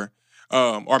thing, or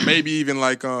maybe even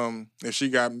like if she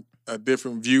got a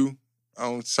different view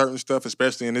on certain stuff,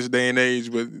 especially in this day and age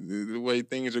with the way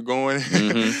things are going,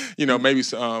 you know, maybe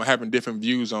having different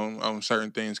views on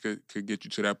certain things could get you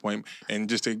to that point, and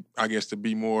just to, I guess, to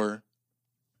be more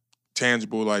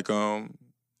tangible, like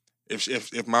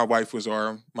if my wife was,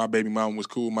 or my baby mom was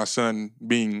cool, my son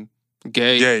being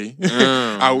gay,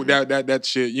 that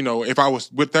shit, you know, if I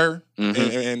was with her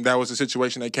and that was a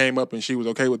situation that came up and she was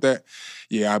okay with that,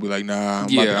 I'd be like, nah,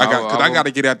 I got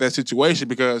to get out that situation,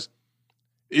 because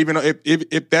even though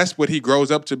if that's what he grows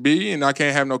up to be and I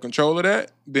can't have no control of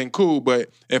that, then cool. But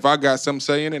if I got some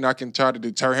say in it and I can try to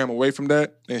deter him away from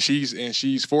that, and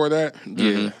she's for that,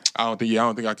 I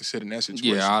don't think I can sit in that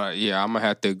situation. I'm gonna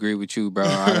have to agree with you, bro.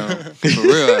 For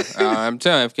real, I'm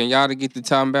telling you, can y'all get the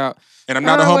time about? And I'm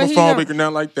not a homophobic or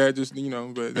nothing like that. Just, you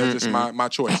know, but that's just my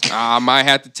choice. I might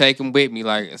have to take him with me.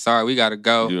 Like, sorry, we gotta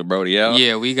go. You a Brody out?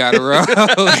 Yeah, we gotta roll.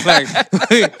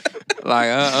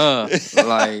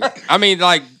 Like, I mean,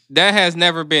 like, that has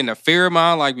never been a fear of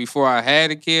mine. Like, before I had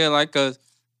a kid, like, cause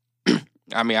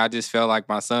I mean, I just felt like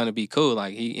my son would be cool.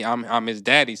 Like, I'm his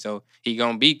daddy, so he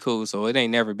gonna be cool. So it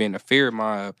ain't never been a fear of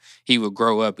mine. He would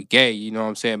grow up gay. You know what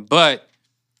I'm saying? But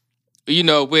you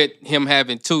know, with him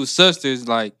having two sisters,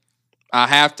 like,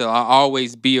 I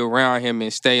always be around him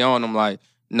and stay on him. Like,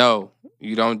 no,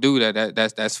 you don't do that.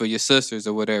 That's for your sisters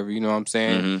or whatever. You know what I'm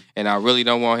saying? And I really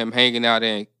don't want him hanging out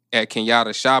at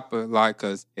Kenyatta Shopper, like,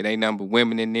 cause it ain't nothing but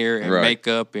women in there and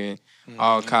makeup and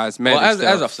all cosmetic stuff.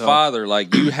 As a father,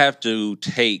 like, you have to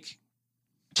take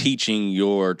teaching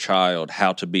your child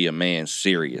how to be a man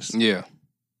serious. Yeah.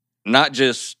 Not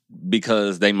just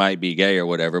because they might be gay or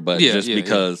whatever, but just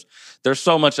because there's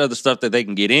so much other stuff that they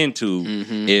can get into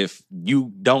if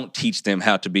you don't teach them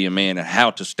how to be a man and how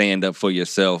to stand up for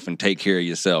yourself and take care of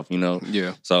yourself, you know?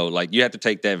 Yeah. So, like, you have to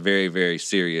take that very, very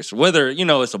serious, whether, you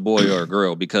know, it's a boy or a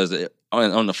girl, because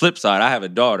on the flip side, I have a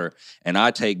daughter, and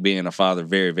I take being a father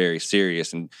very, very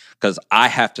serious, and because I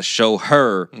have to show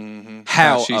her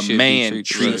how a man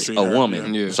treats a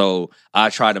woman. Yeah. So I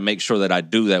try to make sure that I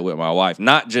do that with my wife,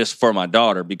 not just for my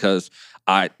daughter, because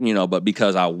but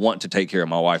because I want to take care of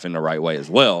my wife in the right way as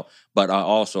well. But I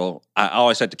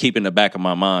always have to keep in the back of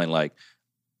my mind, like,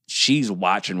 she's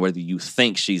watching whether you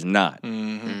think she's not.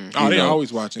 Oh, they're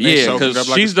always watching. Yeah, because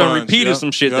she's done repeated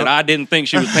some shit that I didn't think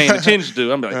she was paying attention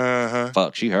to. I'm like,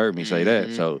 fuck, she heard me say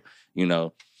that. So, you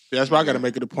know. Yeah, that's why I got to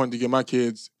make it a point to get my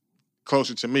kids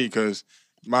closer to me, because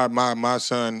my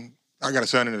son, I got a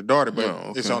son and a daughter,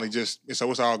 but it's only it's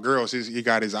all girls. He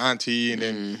got his auntie and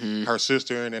then her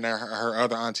sister, and then her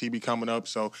other auntie be coming up.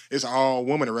 So it's all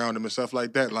women around him and stuff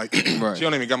like that. Like, she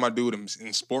don't even got my dude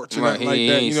in sports or nothing like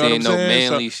that. You know what I'm saying? No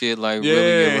manly shit like yeah,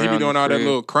 really around he be doing all that crib.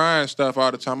 little crying stuff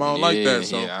all the time. I don't like that.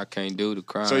 So I can't do the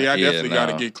crying. So I definitely got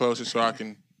to get closer so I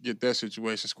can get that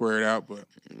situation squared out. But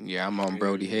yeah, I'm on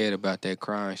Brody head about that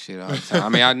crying shit all the time. I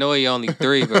mean, I know he only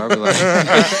 3, but I be like,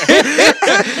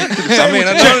 I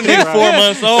know he's 4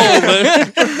 months old,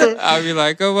 but I be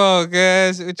like, come on,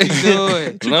 guys, what you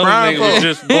doing? Another nigga was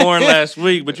just born last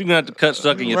week, but you gonna have to cut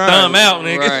sucking your thumb out,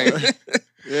 nigga. Right.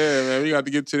 Yeah, man, we got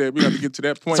to get to that. We got to get to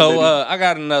that point. So I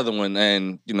got another one,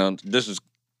 and you know,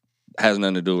 has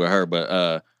nothing to do with her,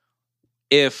 but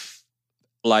if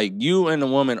like you and the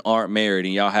woman aren't married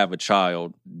and y'all have a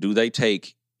child, do they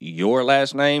take your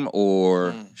last name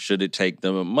or should it take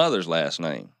the mother's last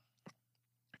name?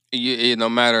 No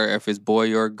matter if it's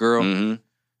boy or girl.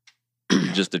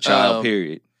 Just the child,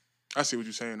 period. I see what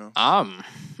you're saying, though.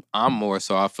 I'm more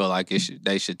so I feel like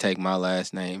they should take my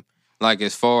last name. Like,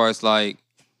 as far as like,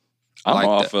 I'm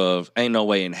off of ain't no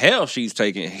way in hell she's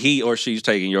taking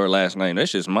your last name.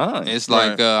 That's just mine. It's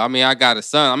like I mean, I got a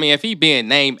son. I mean, if he being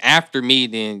named after me,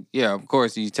 then yeah, of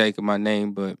course he's taking my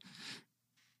name. But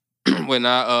when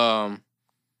I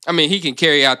mean, he can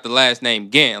carry out the last name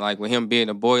Gant. Like, with him being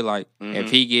a boy, like if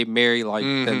he get married, like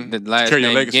the last carry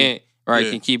name legacy. Gant,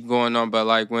 can keep going on. But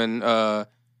like when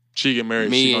she get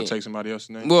married, she gonna take somebody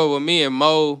else's name. Well, with me and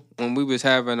Mo, when we was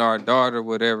having our daughter,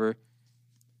 whatever,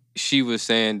 she was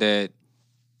saying that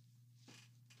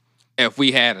if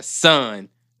we had a son,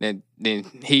 then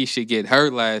he should get her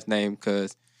last name,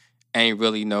 because ain't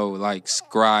really no like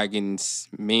Scroggins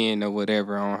men or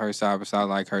whatever on her side besides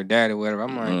like her dad or whatever.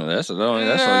 I'm like, that's on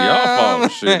y'all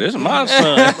fault. Shit, this is my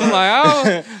son.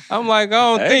 I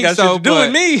don't think got so. Shit to do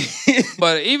with me.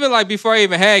 But even like before I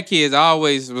even had kids, I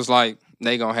always was like,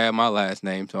 they gonna have my last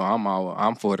name, so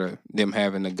I'm for them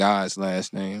having the guy's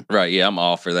last name. Right? Yeah, I'm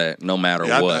all for that, no matter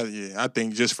what. I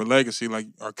think just for legacy, like,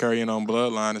 or carrying on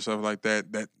bloodline and stuff like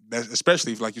that. That's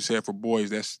especially if, like you said, for boys,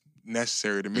 that's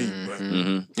necessary to me. But,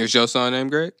 Is your son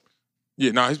named Greg?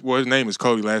 Yeah, no, his name is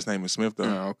Kobe. Last name is Smith, though.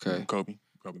 Oh, okay. Kobe.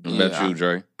 What about you,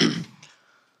 Dre?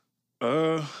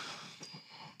 I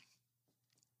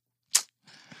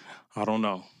don't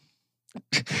know.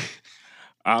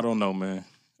 I don't know, man.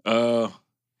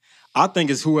 I think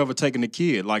it's whoever taking the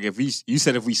kid. Like, if you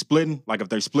said if we splitting, like if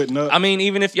they're splitting up. I mean,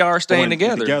 even if y'all are staying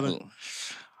together.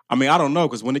 I mean, I don't know,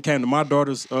 because when it came to my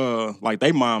daughters, like,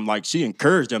 they mom, like, she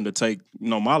encouraged them to take,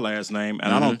 my last name,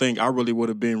 and I don't think I really would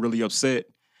have been really upset.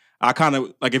 I kind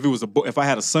of, like, if it was if I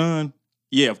had a son,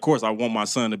 yeah, of course I want my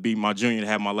son to be my junior, to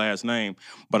have my last name,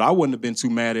 but I wouldn't have been too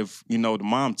mad if, the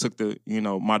mom took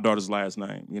my daughter's last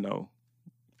name,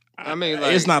 I mean,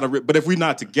 like, it's not but if we're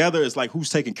not together, it's like, who's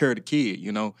taking care of the kid,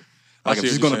 Like, if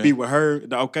she's going to be with her,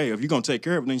 okay, if you're going to take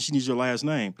care of it, then she needs your last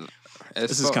name.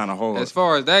 This is kind of hard. As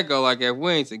far as that go, like, if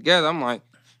we ain't together, I'm like,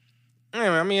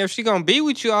 I mean, if she gonna be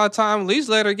with you all the time, at least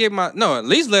let her get my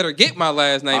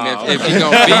last name if she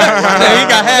gonna be. He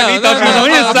got happy. He thought she was on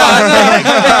his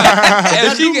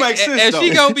side. If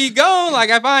she gonna be gone, like,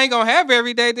 if I ain't gonna have her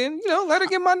every day, then let her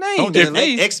get my name. Don't just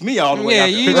X me all the way. Yeah,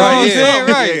 you know what I'm saying,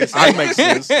 right? That makes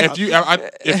sense.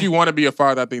 If you want to be a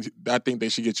father, I think they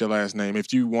should get your last name.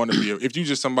 If you want to be, if you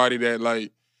just somebody that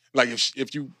like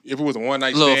if it was a one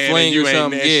night stand and you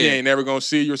ain't, she ain't never gonna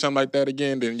see you or something like that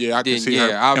again, then I can see her.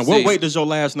 And what weight does your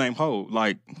last name hold?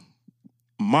 Like,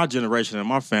 my generation and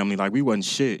my family, like, we wasn't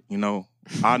shit.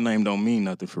 Our name don't mean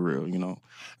nothing for real. We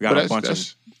got a bunch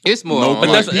of. It's more.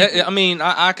 But I mean,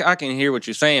 I can hear what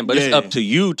you're saying, but it's up to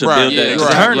you to build that.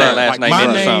 Turn that last name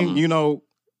into something.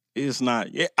 it's not.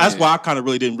 That's why I kind of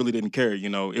really didn't care. You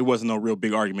know, it wasn't no real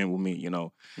big argument with me. You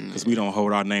know, because we don't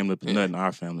hold our name up to nothing in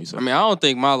our family. So I mean, I don't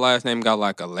think my last name got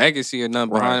like a legacy or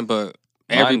nothing behind it, but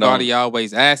everybody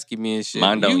always asking me and shit.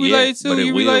 Mine don't you relate yet, to? but it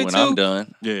You will relate when to? I'm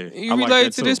done. yeah, You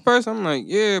relate to this person? I'm like,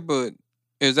 yeah, but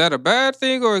is that a bad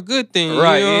thing or a good thing?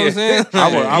 Right, You know what I'm saying?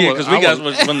 Yeah, because we got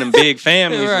one of them big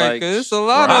families. right, Like, because it's a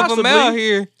lot of them out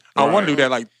here. I want to do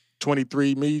that like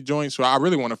 23andMe joint, so I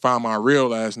really want to find my real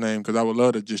last name because I would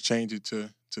love to just change it to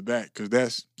that because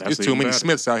there's too many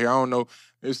Smiths out here. I don't know.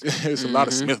 It's a lot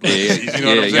of Smith ladies. You know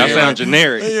what I'm saying? Y'all sound like,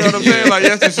 generic. You know what I'm saying? Like,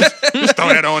 yes, just throw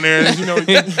that on there.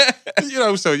 You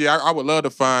know. So yeah, I would love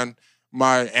to find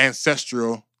my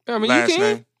ancestral last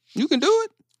name. You can do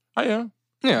it. I am.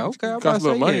 Yeah, okay. I'm Costs a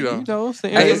little money though. You know,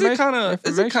 Hey, is it kind of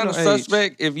informational age.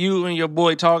 suspect if you and your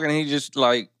boy talking and he just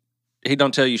like he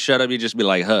don't tell you shut up, he just be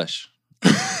like hush?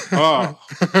 Oh,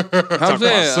 I'm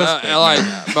saying,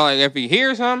 like if he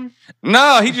hears something.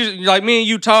 No, he just like me and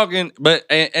you talking, but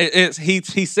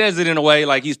he says it in a way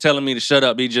like he's telling me to shut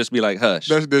up. He just be like hush.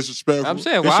 That's disrespectful. I'm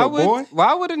saying,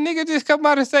 why would a nigga just come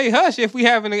out and say hush if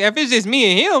it's just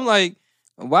me and him? Like,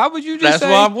 why would you just That's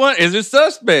say? why I'm wondering, is it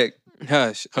suspect?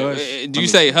 Hush. Do you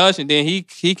say hush and then he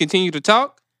continue to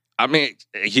talk? I mean,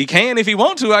 he can if he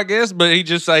want to, I guess, but he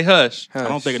just say hush. I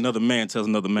don't think another man tells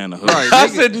another man to hush. Right, I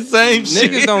said the same shit.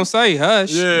 Niggas don't say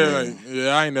hush.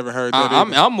 Yeah, I ain't never heard that.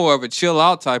 I'm more of a chill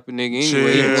out type of nigga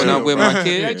anyway. Even when I'm with my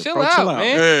kid, hey, chill out,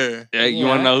 man. Yeah. You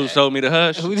want to know who told me to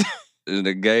hush?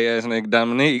 The gay ass nigga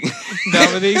Dominique.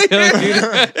 Dominique,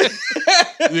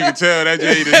 you can tell that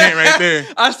J the hint right there.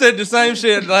 I said the same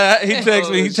shit. Like, he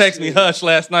texted me hush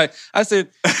last night. I said,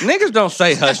 niggas don't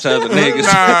say hush to other niggas.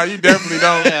 Nah, you definitely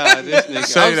don't. Yeah, this nigga.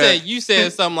 Say that. Saying you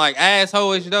said something like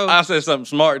asshole-ish though. I said something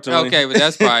smart to him. Okay, but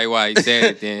that's probably why he said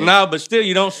it then. No, but still,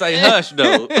 you don't say hush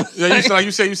though. Yeah,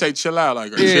 you say chill out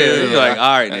like yeah, chill. You're like,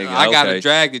 all right, nigga. I gotta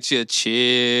drag the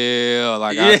chill.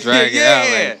 Like I drag it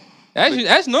out. Like,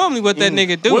 that's normally what that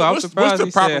nigga do. I'm surprised.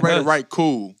 What's the proper way to write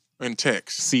cool in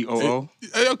text? COO.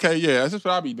 Okay, yeah, that's what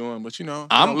I be doing. But you know,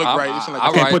 I don't look right. It's like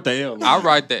I can't put the L. I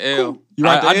write the L. You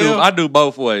write the L? I do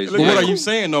both ways. But what are you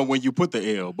saying though when you put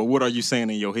the L? But what are you saying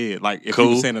in your head? Like if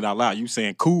you saying it out loud, you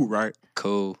saying cool, right?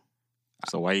 Cool.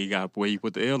 So why you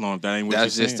put the L on if that ain't what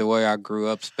That's you're just saying? the way I grew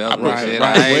up spelling right, shit.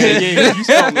 right. Yeah, you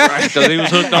spelled it right. Because he was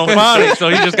hooked on phonics, so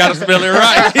he just got to spell it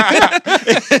right.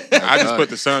 I just put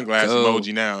the sunglass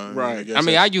emoji now. Right. I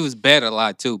mean, I use bet a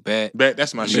lot too. Bet.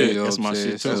 That's my shit. That's my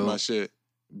shit. That's my shit.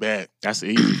 Bet. That's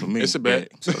easy for me. It's a bet.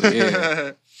 So,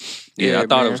 yeah. Yeah, I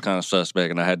thought it was kind of suspect,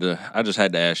 and I just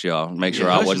had to ask y'all, make sure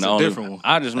I wasn't the only one.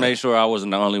 I just made sure I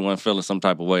wasn't the only one feeling some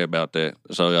type of way about that.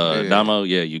 So, Damo,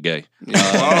 you gay.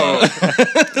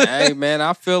 Hey man,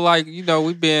 I feel like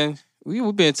we've been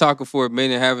talking for a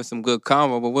minute, having some good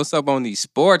combo. But what's up on these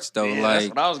sports though? Yeah, like that's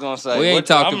what I was gonna say. We ain't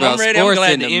talked about sports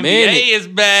in a minute. NBA is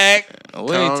back.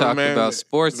 We ain't talked about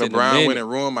sports in a minute. LeBron went and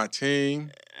ruined my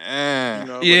team.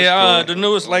 The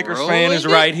newest Lakers fan is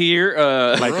right here.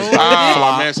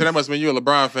 Man, so that must mean you a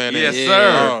LeBron fan. Yes,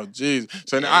 sir. Oh, jeez.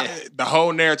 So the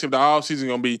whole narrative, the offseason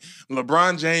gonna be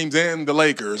LeBron James and the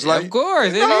Lakers. Like, of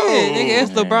course, it is. Nigga,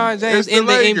 it's LeBron James in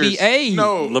the NBA.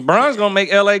 No, LeBron's gonna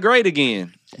make LA great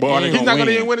again. Boy, he's not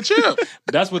gonna even win a chip.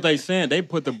 That's what they saying. They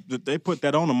put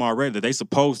that on them already. That they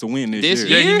supposed to win this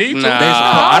year. Yeah, you need to.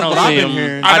 I don't see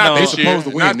them. They supposed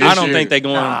to win this year. I don't think they're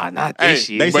going. Not this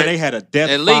year. They said they had a death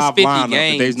at least 5 50 lineup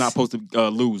games. that they's not supposed to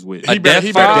lose with. He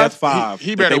better death 5.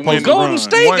 He better that they win. supposed to Golden run.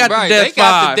 State got the death They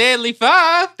got 5. the deadly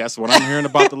 5. That's what I'm hearing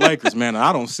about the Lakers, man.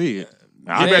 I don't see it. He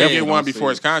better get one before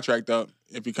his contract up.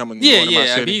 If he coming, going to my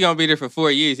city. If he gonna be there for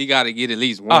 4 years, he got to get at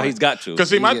least one. Oh, he's got to. Because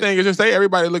see, my thing is just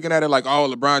everybody looking at it like,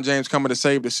 oh, LeBron James coming to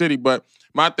save the city. But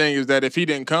my thing is that if he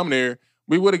didn't come there,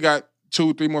 we would have got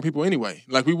 2-3 more people anyway.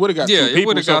 Like we would have got 2 people. we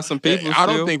would have got some people. I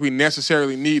don't think we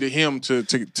necessarily needed him to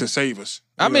save us.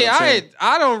 I mean,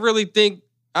 I don't really think.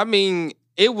 I mean,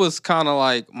 it was kind of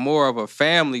like more of a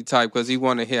family type because he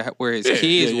wanted to hear where his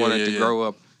kids wanted to grow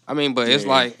up. I mean, but it's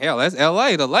like, hell, that's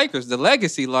LA, the Lakers, the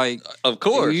legacy, like, of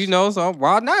course. So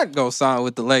why not go sign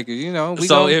with the Lakers,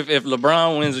 if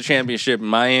LeBron wins a championship in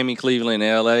Miami, Cleveland,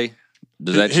 and LA,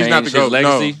 does that change his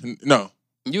legacy? No.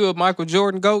 You a Michael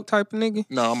Jordan GOAT type of nigga?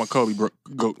 No, I'm a Kobe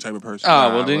GOAT type of person.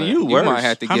 Oh, well, then you might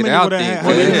have to get out there.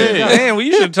 Damn, well,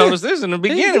 you should have told us this in the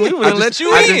beginning. We would have let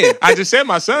you in. I just said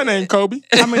my son named Kobe.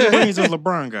 How many rings has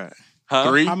LeBron got? Huh?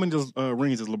 3. How many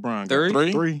rings has LeBron got?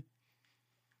 3. 3.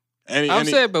 I'm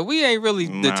saying, but we ain't really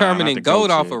determining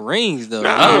GOAT off of rings, though.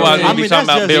 Otherwise, we'd be talking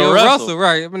about Bill Russell.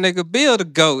 Right. I mean, they could build a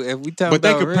GOAT if we talking But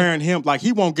they about comparing him, like,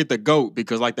 he won't get the GOAT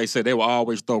because, like they said, they will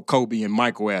always throw Kobe and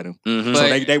Michael at him. Mm-hmm.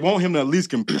 So they want him to at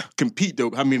least compete,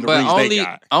 though. I mean, the rings they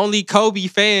got. Only Kobe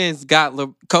fans got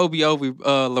Kobe over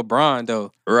LeBron,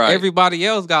 though. Right. Everybody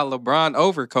else got LeBron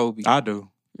over Kobe. I do.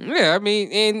 Yeah, I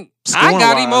mean, and I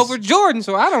got him over Jordan,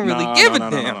 so I don't really give a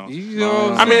damn. No. You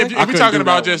know I mean, if we're talking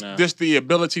about just the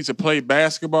ability to play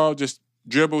basketball, just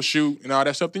dribble, shoot, and all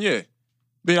that stuff, then yeah,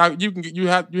 then you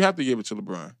have to give it to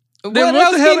LeBron. Then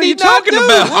what the hell are you talking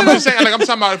about? I'm just saying, like, I'm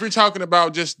talking about if we're talking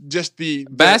about just the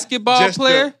basketball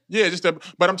player.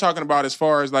 But I'm talking about as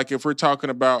far as like if we're talking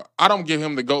about, I don't give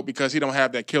him the GOAT because he don't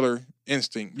have that killer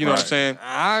instinct. You know what I'm saying?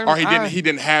 Or he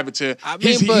didn't have it to.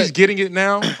 He's getting it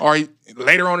now, or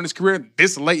later on in his career,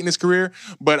 this late in his career.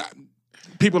 But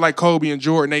people like Kobe and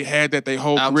Jordan, they had that their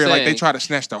whole career. Like they try to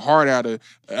snatch the heart out of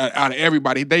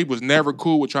everybody. They was never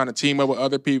cool with trying to team up with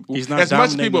other people. He's not as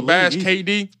much as people bash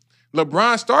KD.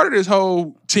 LeBron started his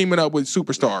whole teaming up with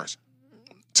superstars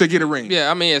to get a ring.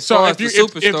 Yeah, I mean, if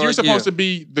you're supposed to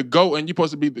be the GOAT and you're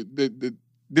supposed to be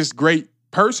this great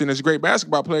person, this great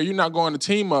basketball player, you're not going to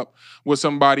team up with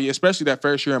somebody, especially that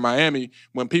first year in Miami,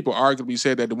 when people arguably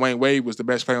said that Dwayne Wade was the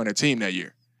best player on that team that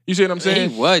year. You see what I'm saying?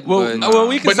 He was. Well,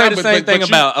 we can say the same thing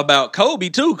about Kobe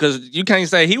too, because you can't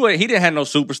say he didn't have no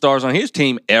superstars on his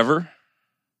team ever.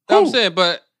 I'm saying,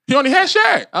 but he only had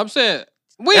Shaq. I'm saying.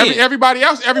 Everybody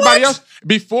else,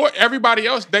 before everybody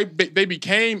else, they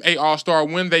became a all-star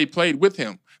when they played with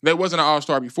him. They wasn't an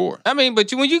all-star before. I mean,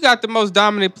 but when you got the most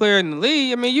dominant player in the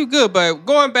league, I mean, you good. But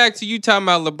going back to you talking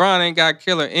about LeBron ain't got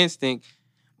killer instinct,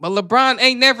 but LeBron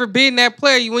ain't never been that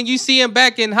player. When you see him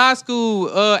back in high school,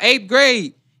 8th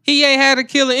grade, he ain't had a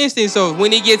killer instinct. So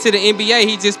when he gets to the NBA,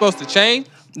 he's just supposed to change.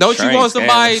 Don't you want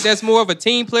somebody that's more of a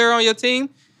team player on your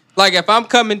team? Like if I'm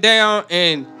coming down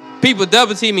and people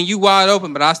double teaming you wide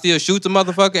open, but I still shoot the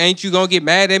motherfucker. Ain't you gonna get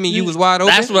mad at me? You was wide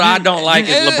open. That's what I don't like.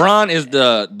 Is LeBron is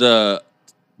the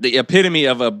epitome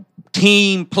of a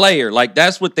team player. Like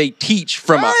that's what they teach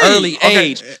from an early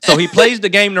age. So he plays the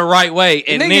game the right way,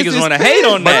 and niggas want to hate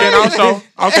on that. But then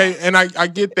also, and I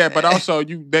get that, but also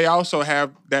they also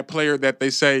have that player that they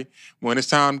say when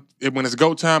it's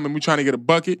go time and we trying to get a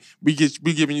bucket, we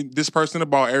giving you this person the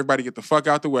ball. Everybody get the fuck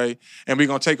out the way, and we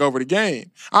gonna take over the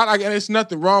game. And it's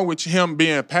nothing wrong with him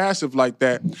being passive like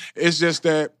that. It's just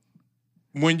that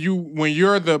when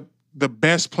you're the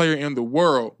best player in the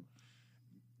world,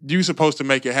 you supposed to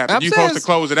make it happen. You're supposed to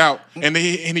close it out. And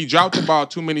he dropped the ball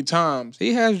too many times.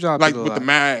 He has dropped it. Like with the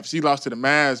Mavs. He lost to the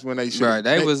Mavs when they should. Right,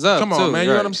 they was up. Come on, too, man.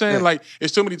 You know what I'm saying? Like,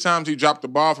 it's too many times he dropped the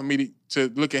ball for me to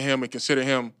look at him and consider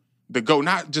him the GOAT,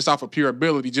 not just off of pure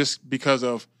ability, just because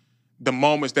of the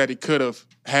moments that he could have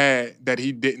had that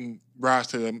he didn't rise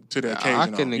to the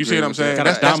occasion. You see what I'm saying?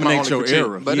 That's my only critique.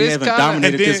 Era. But he hasn't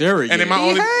dominated this era yet. And my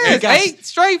only, he has 8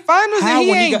 straight finals and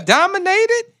he ain't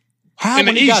dominated? How in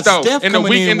the East, though, in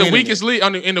the weakest league,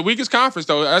 in the weakest conference,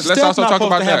 though. Let's also talk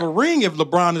about that. Have a ring if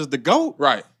LeBron is the GOAT,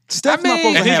 right? Steph's not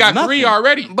supposed to have he got 3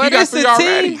 already. But it's a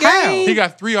team game. He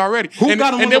got 3 already. Who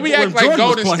got him? And then we act like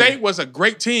Golden State was a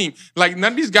great team. Like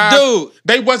none of these guys, none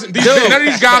of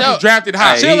these guys were drafted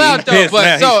high. Chill out though.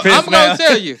 But so I'm gonna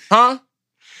tell you, huh?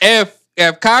 If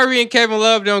Kyrie and Kevin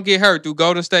Love don't get hurt, do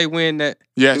Golden State win that?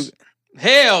 Yes.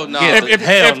 Hell no.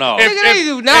 Hell no. They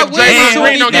do not win.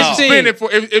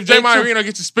 If Draymond Green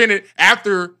gets suspended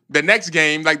after the next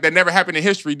game, like that never happened in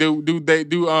history, do they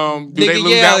lose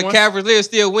that one? The Cavaliers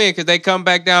still win because they come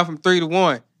back down from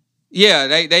 3-1. Yeah,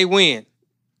 they win.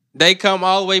 They come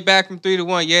all the way back from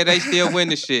 3-1. Yeah, they still win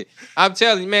the shit. I'm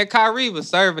telling you, man, Kyrie was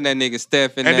serving that nigga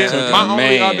Steph in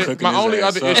that. My only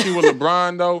other issue with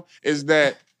LeBron though is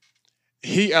that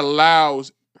he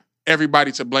allows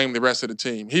everybody to blame the rest of the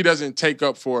team. He doesn't take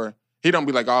up for. He don't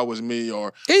be like, "Oh, it was me,"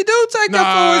 or he do take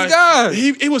up for his guys.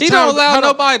 He don't allow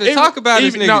nobody to talk about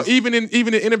his niggas. No, even in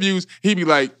interviews, he be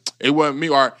like, "It wasn't me,"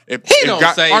 or if he don't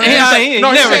say. He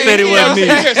never said it wasn't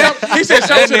me. He said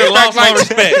something to the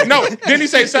fact like, no. Then he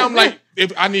say something like,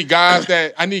 "If I need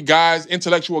guys,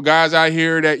 intellectual guys out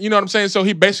here that you know what I'm saying." So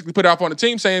he basically put it off on the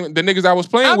team, saying the niggas I was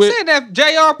playing with. I'm saying that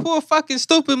JR pull fucking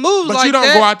stupid moves but like that. But you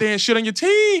don't go out there and shit on your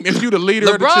team. If you the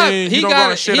leader of the team, you don't go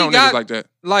and shit on niggas like that.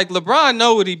 Like LeBron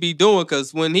know what he be doing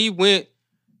because when he went,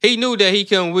 he knew that he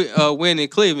couldn't win in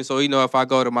Cleveland. So if I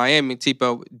go to Miami, tip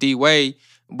up D Wade,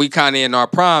 we kind of in our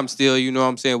prime still. You know what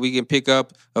I'm saying? We can pick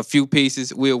up a few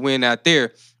pieces. We'll win out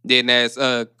there. Then as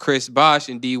Chris Bosh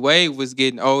and D Wade was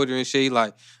getting older and shit,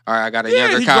 like, all right, I got a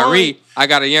younger Kyrie. I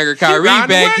got a younger Kyrie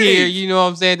back here. You know what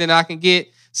I'm saying? Then I can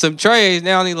get some trades.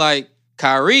 Now he like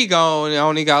Kyrie gone and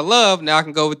only got Love. Now I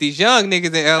can go with these young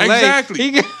niggas in LA.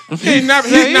 Exactly. He's not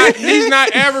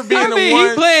ever being the one.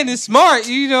 He playing it smart,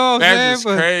 you know what I'm saying? That's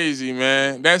just crazy,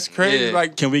 man. That's crazy. Yeah.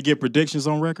 Like, Can we get predictions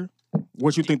on record?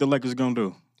 What you think the Lakers gonna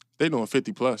do? they doing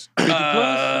 50 plus.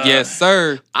 Yes,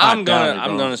 sir. I'm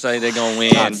gonna say they're gonna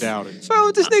win. I doubt it. What's wrong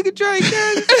with this nigga Drake?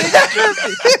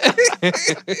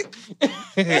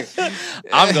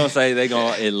 I'm gonna say they're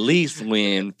gonna at least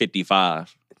win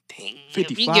 55.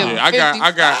 55. Yeah, I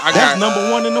got. That's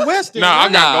number one in the West. No,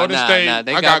 I got Golden State.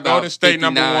 They I got Golden State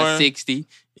number 1. 60.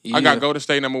 I got Golden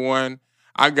State number 1.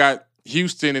 I got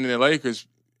Houston and the Lakers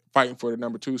fighting for the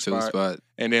number 2 spot.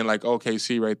 And then like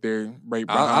OKC right there, right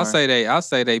behind. I'll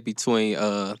say they between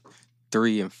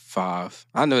 3 and 5.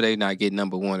 I know they not getting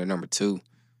number 1 or number 2.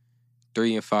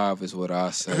 3 and 5 is what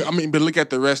I say. I mean, but look at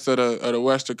the rest of the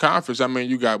Western Conference. I mean,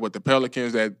 you got the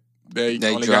Pelicans that they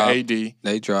only got AD.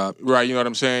 They dropped. Right, you know what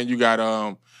I'm saying? You got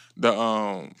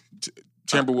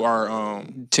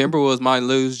Timberwolves might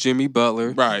lose Jimmy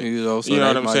Butler. Right. You know what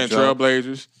I'm saying? Drop.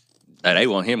 Trailblazers. They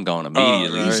want him gone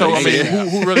immediately. So I mean,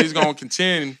 who really is going to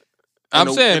contend?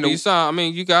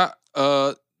 You got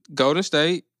Golden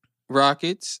State,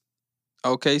 Rockets,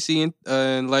 OKC,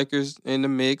 and Lakers in the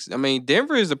mix. I mean,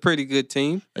 Denver is a pretty good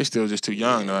team. They still just too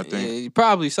young, though. I think. Yeah, you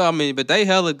probably saw. I mean, but they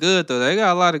hella good though. They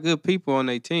got a lot of good people on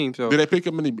their team. So did they pick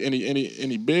up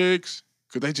any bigs?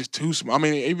 Because they just too small. I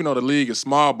mean, even though the league is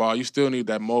small ball, you still need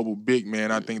that mobile big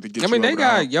man. I think to get. They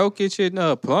got Jokic and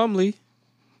Plumlee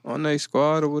on their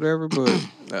squad or whatever, but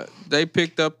they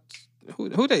picked up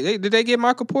who did they get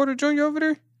Michael Porter Jr. over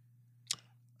there?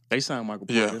 They signed Michael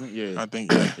Porter, didn't they? I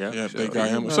think they got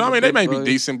him. So I mean, they may be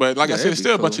decent, but like I said, it's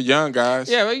still a bunch of young guys.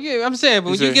 Yeah, I'm saying,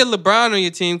 but when you get LeBron on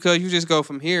your team, cause you just go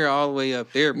from here all the way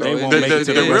up there, bro.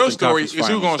 The real story is who's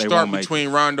going to start between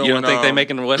Rondo and... You don't think they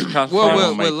making the Western Conference?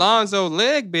 Well, with Lonzo's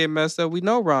leg being messed up, we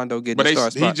know Rondo getting the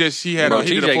start spot.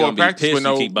 He did a full practice with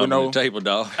no table,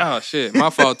 dog. Oh shit, my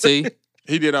fault, T.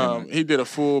 He did a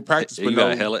full practice with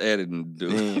no hella editing,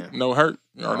 dude. No hurt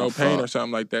or no pain or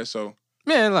something like that. So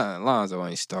man, Lonzo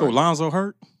ain't starting. Oh, Lonzo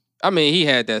hurt? I mean, he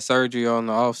had that surgery on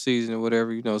the off season or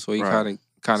whatever, so he kind of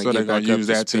so get back up to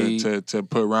speed. So they're gonna use that to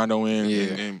put Rondo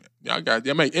in.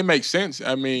 And it makes sense.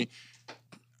 I mean,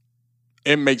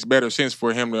 it makes better sense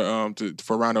for him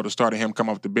for Rondo to start and him come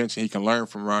off the bench and he can learn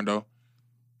from Rondo.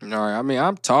 All right. I mean, I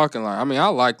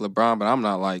like LeBron, but I'm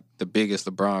not like the biggest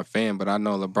LeBron fan. But I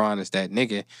know LeBron is that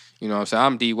nigga. You know what I'm saying?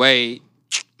 I'm D Wade.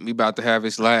 We about to have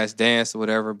his last dance or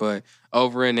whatever. But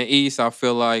over in the East, I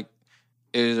feel like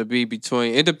it'll be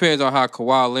between. It depends on how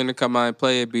Kawhi Leonard come out and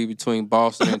play. It'd be between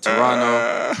Boston and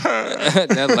Toronto.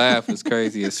 That laugh was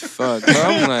crazy as fuck. Bro.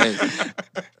 I'm like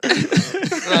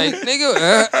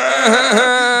nigga.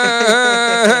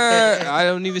 I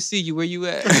don't even see you. Where you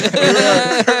at?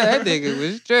 That nigga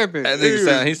was tripping. That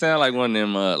nigga he sound like one of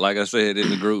them. Like I said in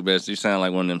the group best, he sound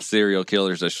like one of them serial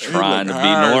killers that's trying to be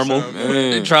normal.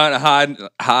 They're trying to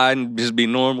hide and just be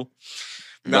normal.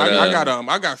 No,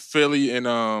 I got Philly and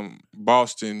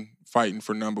Boston fighting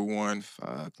for number 1.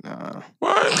 Fuck nah.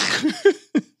 What?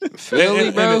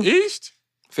 Philly, bro? In the East?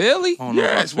 Philly?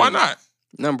 Yes. Why not?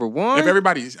 Number 1. If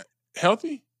everybody's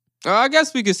healthy. I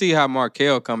guess we can see how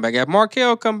Markelle come back. If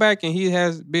Markelle come back and he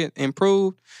has been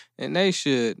improved, then they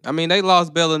should. I mean, they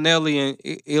lost Bellinelli and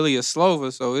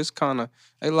Ilyasova, so it's kind of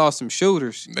they lost some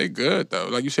shooters. They good though.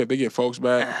 Like you said, they get folks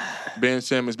back. Ben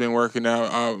Simmons been working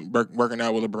out with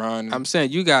LeBron. I'm saying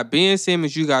you got Ben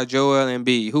Simmons, you got Joel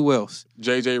Embiid. Who else?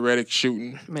 JJ Redick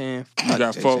shooting. Man, you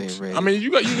got folks. Redick. I mean, you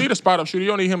need a spot up shooter. You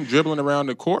don't need him dribbling around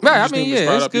the court. Right. I mean, it's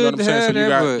up, good you know to have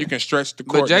that. You can stretch the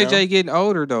court. But JJ now. getting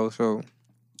older though, so.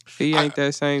 He ain't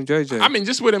that same JJ. I mean,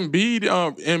 just with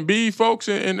Embiid folks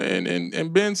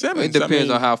and Ben Simmons. It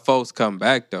depends on how folks come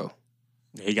back though.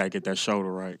 Yeah, he got to get that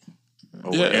shoulder right.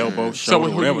 Elbow, shoulder. So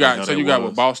who you got? So you got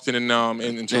with Boston and Toronto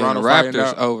and the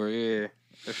Raptors over. Yeah,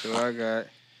 that's what I got.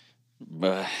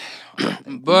 But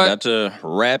got to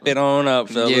wrap it on up,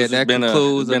 fellas. Yeah, that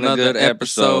concludes another good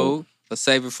episode.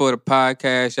 Save It for the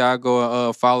Podcast. Y'all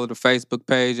go follow the Facebook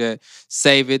page at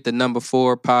Save It the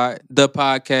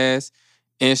podcast.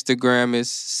 Instagram is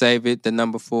Save It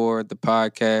the 4 the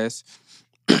podcast.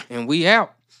 And we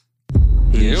out.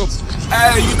 Hey, you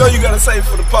know you gotta save it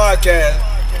for the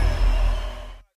podcast.